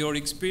 From your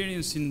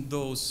experience in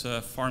those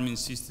farming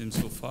systems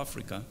of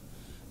Africa,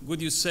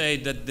 would you say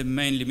that the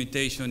main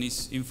limitation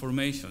is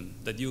information,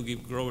 that you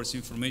give growers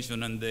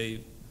information and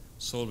they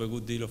solve a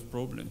good deal of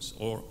problems,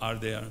 or are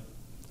there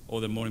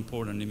other more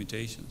important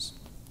limitations?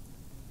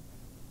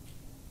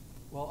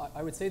 Well,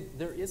 I would say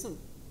there isn't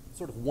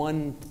sort of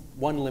one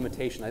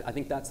limitation. I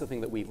think that's the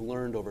thing that we've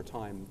learned over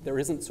time. There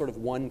isn't sort of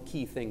one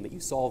key thing that you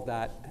solve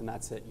that and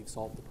that's it, you've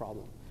solved the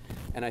problem.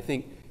 And I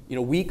think, you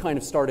know, we kind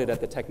of started at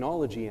the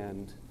technology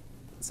end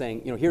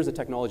saying, you know, here's a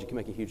technology that can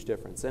make a huge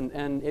difference,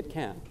 and it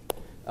can.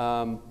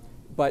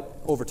 But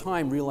over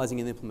time, realizing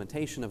in the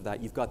implementation of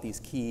that, you've got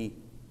these key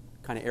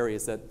kind of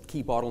areas,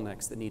 key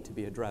bottlenecks that need to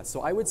be addressed.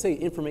 So I would say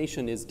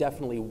information is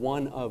definitely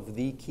one of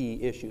the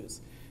key issues,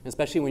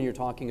 especially when you're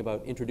talking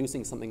about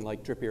introducing something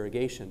like drip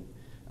irrigation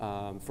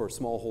for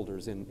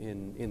smallholders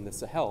in the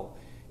Sahel.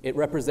 It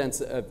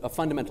represents a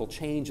fundamental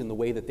change in the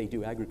way that they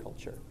do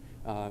agriculture.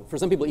 For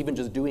some people, even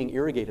just doing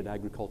irrigated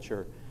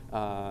agriculture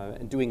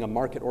and doing a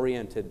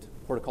market-oriented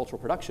horticultural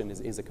production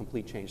is a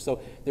complete change. So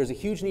there's a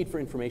huge need for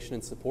information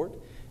and support,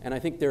 and I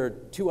think there are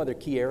two other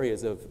key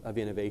areas of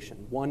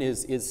innovation. One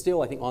is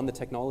still, I think, on the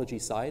technology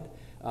side,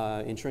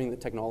 ensuring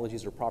that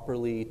technologies are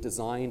properly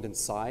designed and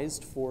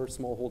sized for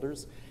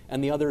smallholders,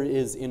 and the other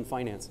is in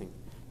financing.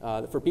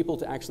 For people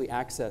to actually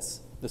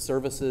access the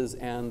services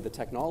and the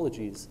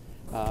technologies,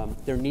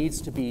 there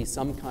needs to be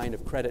some kind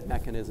of credit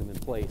mechanism in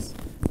place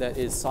that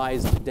is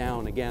sized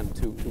down, again,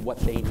 to what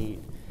they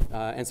need.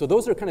 And so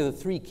those are kind of the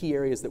three key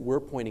areas that we're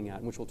pointing at,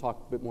 and which we'll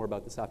talk a bit more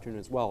about this afternoon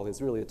as well, is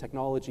really the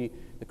technology,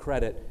 the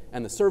credit,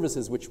 and the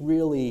services, which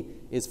really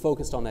is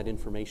focused on that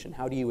information.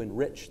 How do you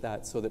enrich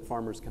that so that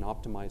farmers can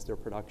optimize their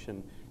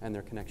production and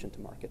their connection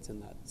to markets in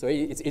that? So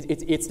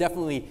it's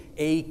definitely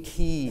a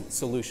key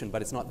solution,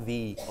 but it's not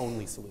the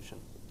only solution.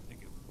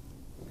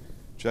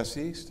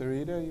 Jesse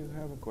Starita, you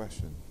have a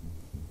question.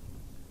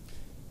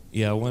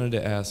 Yeah, I wanted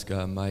to ask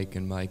Mike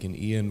and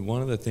Ian,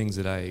 one of the things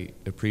that I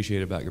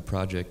appreciate about your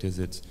project is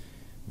it's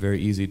very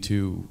easy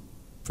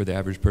for the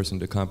average person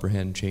to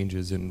comprehend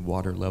changes in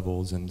water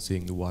levels and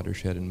seeing the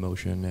watershed in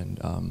motion and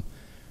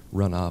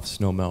runoff,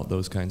 snowmelt,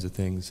 those kinds of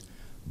things.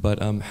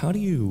 But how do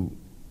you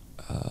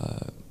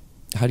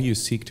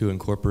seek to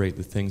incorporate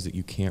the things that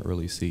you can't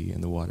really see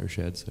in the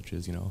watershed, such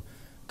as,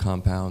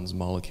 compounds,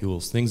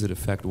 molecules, things that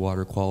affect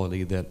water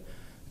quality that,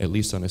 at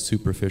least on a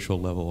superficial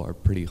level, are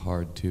pretty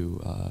hard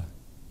to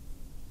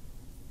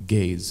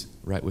gaze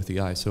right with the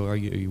eye. So are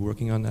you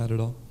working on that at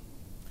all?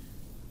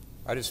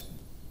 It's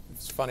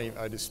funny,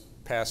 I just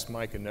passed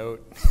Mike a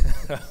note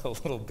a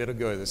little bit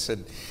ago that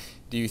said,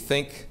 do you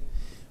think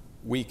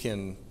we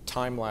can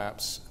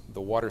time-lapse the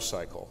water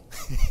cycle,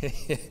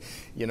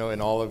 in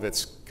all of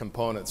its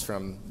components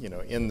from,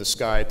 in the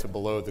sky to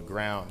below the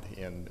ground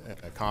in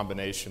a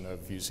combination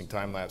of using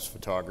time-lapse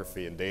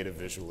photography and data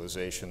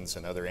visualizations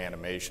and other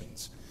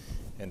animations?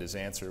 And his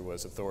answer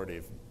was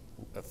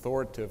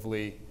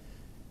authoritatively,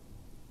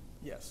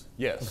 yes.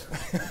 Yes,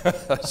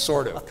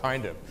 sort of,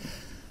 kind of.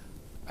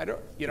 I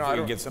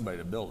don't get somebody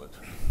to build it.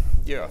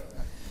 Yeah.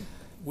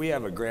 We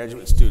have a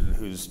graduate student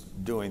who's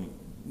doing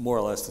more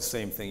or less the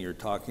same thing you're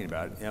talking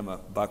about,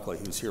 Emma Buckley,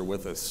 who's here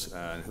with us,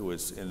 who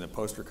was in the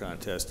poster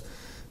contest,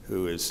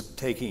 who is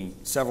taking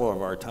several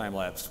of our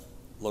time-lapse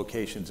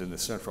locations in the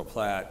Central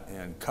Platte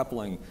and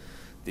coupling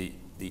the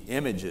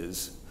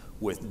images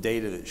with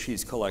data that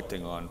she's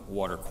collecting on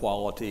water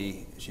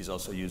quality. She's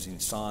also using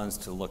SONS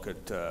to look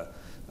at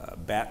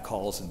bat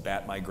calls and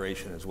bat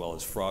migration, as well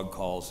as frog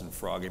calls and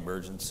frog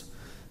emergence.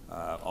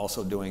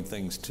 Also doing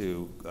things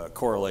to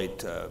correlate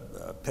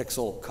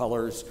pixel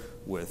colors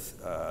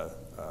with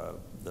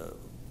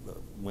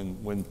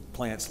when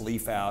plants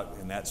leaf out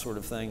and that sort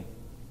of thing.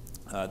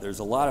 There's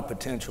a lot of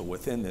potential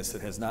within this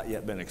that has not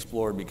yet been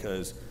explored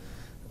because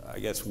I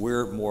guess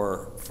we're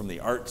more from the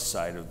art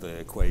side of the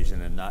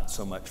equation and not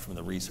so much from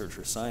the research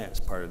or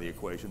science part of the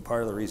equation.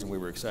 Part of the reason we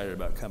were excited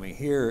about coming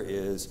here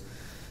is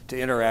to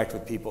interact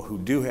with people who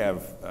do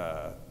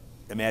have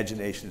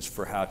imaginations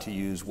for how to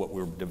use what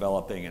we're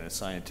developing in a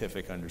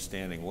scientific,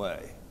 understanding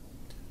way.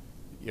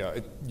 Yeah,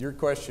 your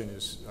question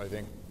is I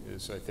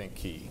think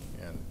key,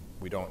 and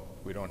we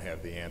don't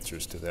have the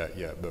answers to that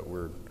yet, but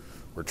we're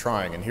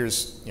trying. And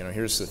here's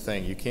the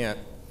thing: you can't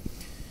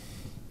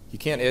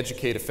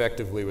educate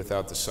effectively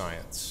without the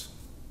science.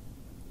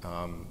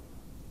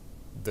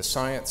 The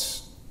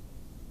science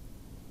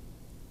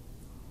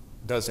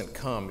doesn't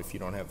come if you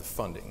don't have the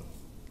funding.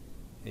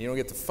 And you don't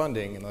get the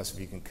funding unless if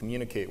you can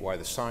communicate why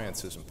the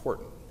science is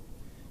important.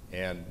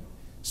 And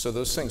so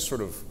those things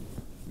sort of,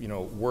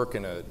 work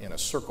in a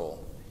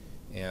circle.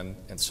 And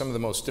some of the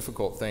most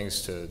difficult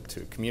things to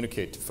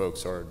communicate to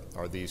folks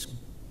are these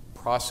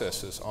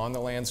processes on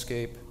the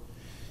landscape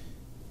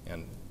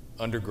and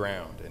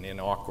underground and in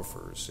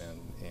aquifers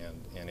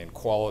and in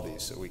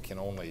qualities that we can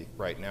only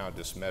right now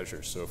just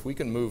measure. So if we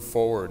can move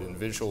forward and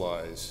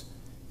visualize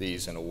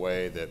these in a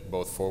way that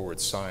both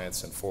forwards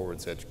science and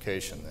forwards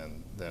education,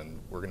 then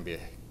we're going to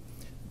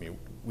be,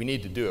 we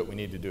need to do it. We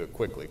need to do it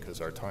quickly because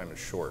our time is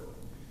short.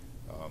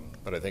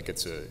 But I think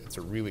it's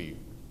a really,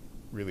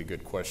 really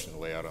good question to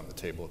lay out on the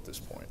table at this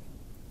point.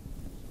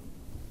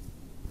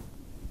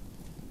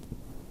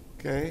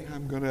 Okay,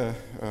 I'm going to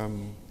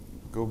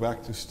go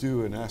back to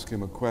Stu and ask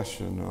him a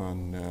question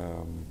on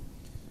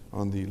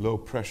the low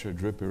pressure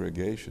drip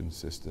irrigation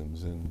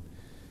systems. And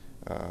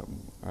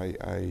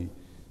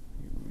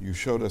you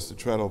showed us the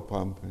treadle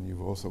pump, and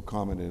you've also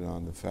commented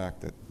on the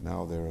fact that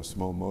now there are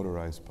small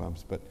motorized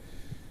pumps. But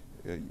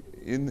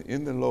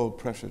in the low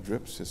pressure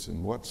drip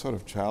system, what sort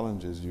of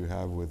challenges do you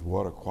have with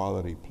water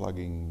quality,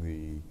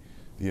 plugging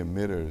the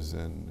emitters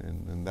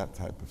and that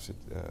type of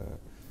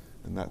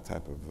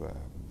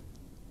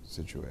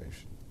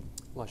situation?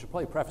 Well, I should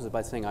probably preface it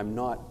by saying I'm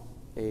not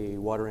a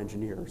water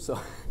engineer, so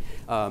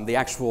the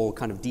actual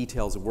kind of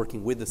details of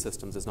working with the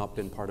systems has not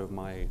been part of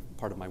my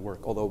work.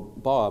 Although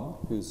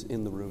Bob, who's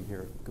in the room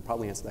here, could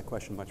probably answer that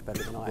question much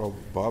better than I. Well,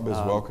 Bob is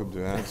welcome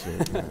to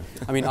answer.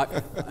 I mean, I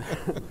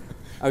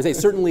would say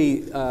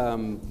certainly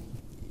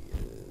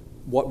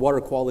water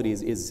quality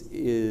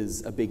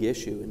is a big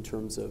issue in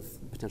terms of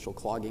potential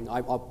clogging.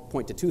 I'll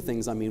point to two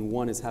things. I mean,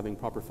 one is having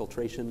proper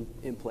filtration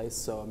in place.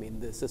 So I mean,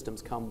 the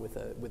systems come with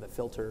a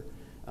filter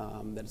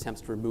that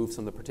attempts to remove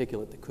some of the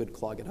particulate that could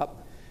clog it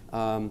up.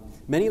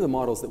 Many of the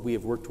models that we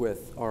have worked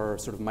with are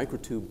sort of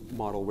microtube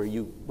model where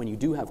when you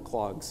do have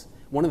clogs,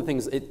 one of the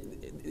things,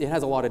 it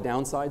has a lot of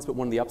downsides, but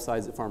one of the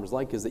upsides that farmers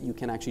like is that you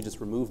can actually just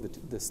remove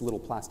this little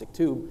plastic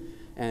tube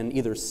and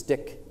either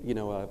stick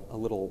a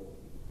little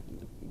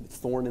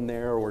thorn in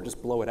there or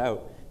just blow it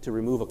out to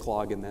remove a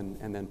clog and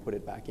then put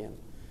it back in.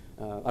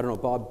 I don't know,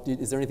 Bob,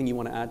 is there anything you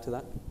want to add to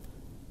that?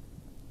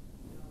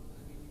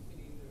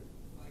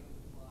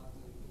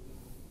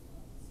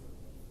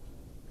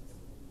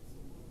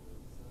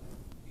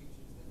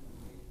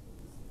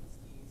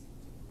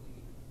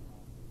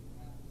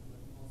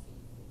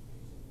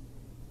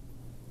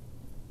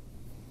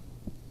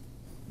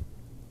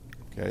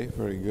 Okay,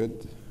 very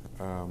good.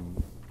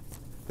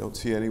 Don't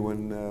see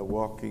anyone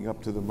walking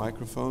up to the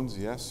microphones.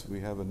 Yes, we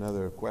have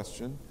another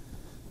question.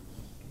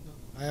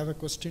 I have a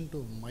question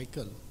to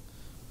Michael.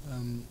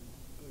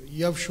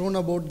 You have shown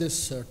about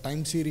this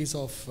time series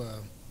of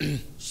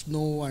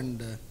snow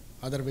and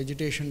other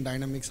vegetation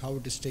dynamics, how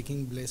it is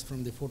taking place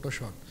from the photo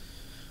shot.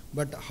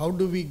 But how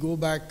do we go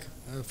back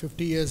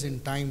 50 years in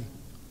time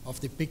of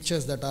the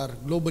pictures that are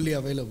globally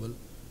available,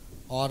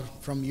 or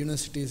from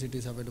universities it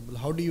is available?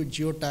 How do you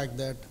geotag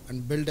that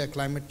and build a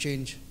climate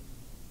change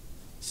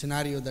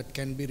scenario that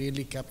can be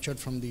really captured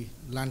from the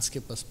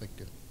landscape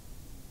perspective?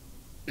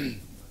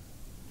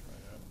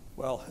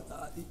 Well,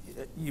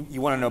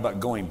 you want to know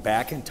about going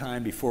back in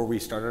time before we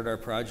started our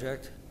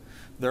project?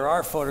 There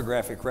are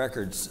photographic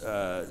records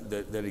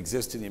that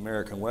exist in the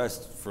American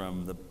West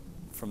from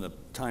the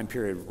time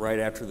period right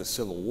after the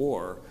Civil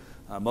War.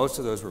 Most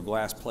of those were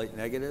glass plate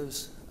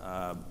negatives.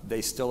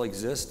 They still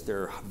exist.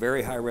 They're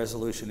very high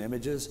resolution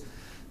images.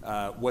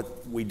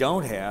 What we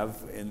don't have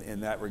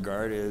in that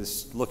regard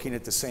is looking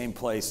at the same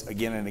place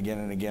again and again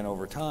and again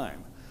over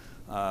time.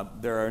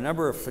 There are a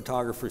number of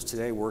photographers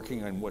today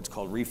working on what's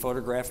called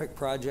rephotographic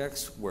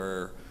projects,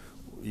 where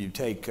you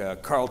take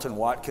Carlton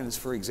Watkins,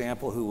 for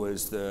example, who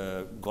was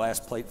the glass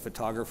plate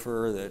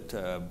photographer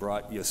that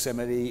brought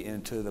Yosemite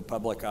into the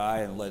public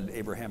eye and led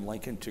Abraham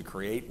Lincoln to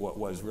create what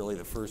was really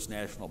the first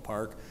national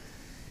park.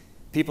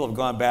 People have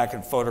gone back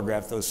and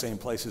photographed those same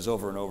places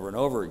over and over and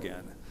over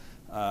again.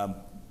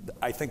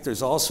 I think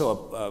there's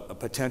also a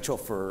potential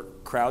for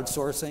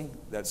crowdsourcing.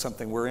 That's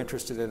something we're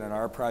interested in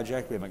our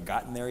project. We haven't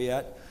gotten there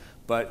yet.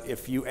 But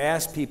if you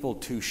ask people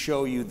to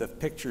show you the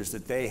pictures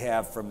that they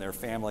have from their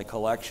family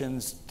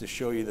collections, to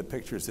show you the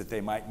pictures that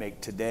they might make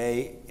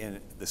today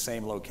in the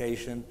same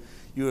location,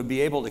 you would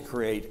be able to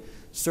create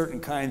certain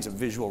kinds of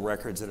visual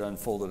records that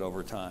unfolded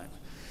over time.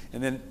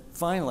 And then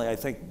finally, I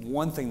think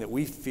one thing that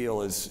we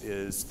feel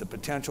is the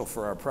potential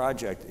for our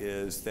project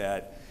is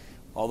that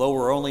although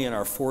we're only in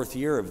our 4th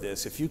year of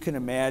this, if you can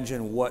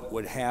imagine what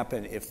would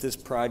happen if this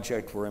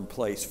project were in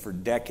place for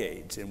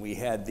decades and we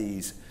had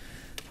these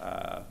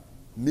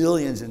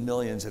millions and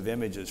millions of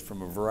images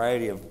from a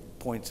variety of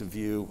points of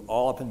view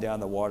all up and down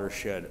the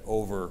watershed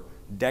over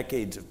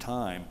decades of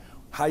time,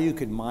 how you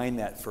could mine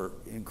that for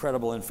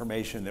incredible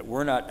information that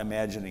we're not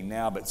imagining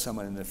now, but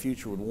someone in the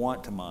future would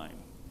want to mine.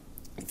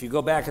 If you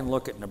go back and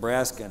look at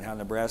Nebraska and how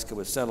Nebraska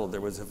was settled, there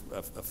was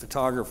a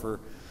photographer,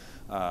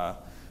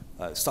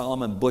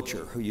 Solomon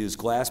Butcher, who used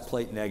glass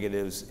plate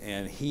negatives,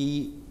 and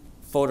he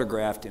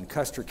photographed in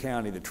Custer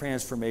County the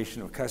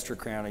transformation of Custer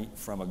County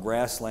from a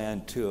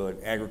grassland to an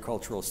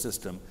agricultural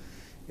system.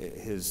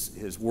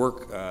 His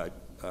work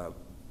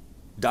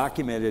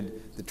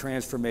documented the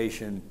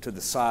transformation to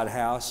the sod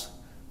house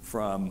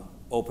from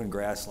open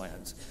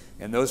grasslands.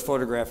 And those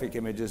photographic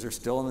images are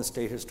still in the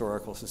State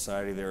Historical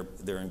Society.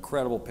 They're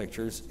incredible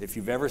pictures. If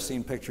you've ever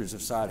seen pictures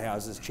of sod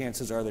houses,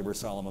 chances are they were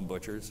Solomon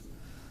Butcher's.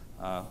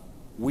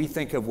 We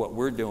think of what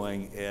we're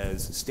doing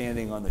as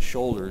standing on the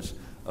shoulders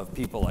of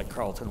people like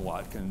Carlton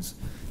Watkins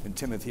and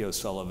Timothy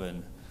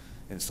O'Sullivan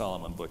and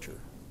Solomon Butcher.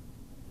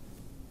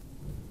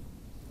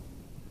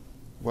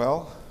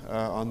 Well,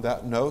 on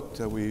that note,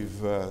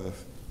 the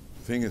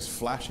thing is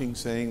flashing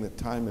saying that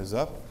time is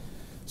up.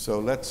 So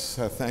let's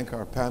thank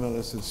our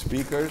panelists and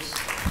speakers.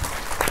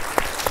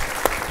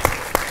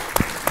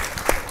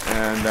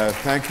 And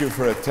thank you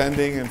for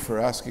attending and for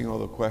asking all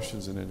the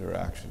questions and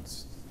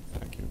interactions.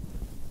 Thank you.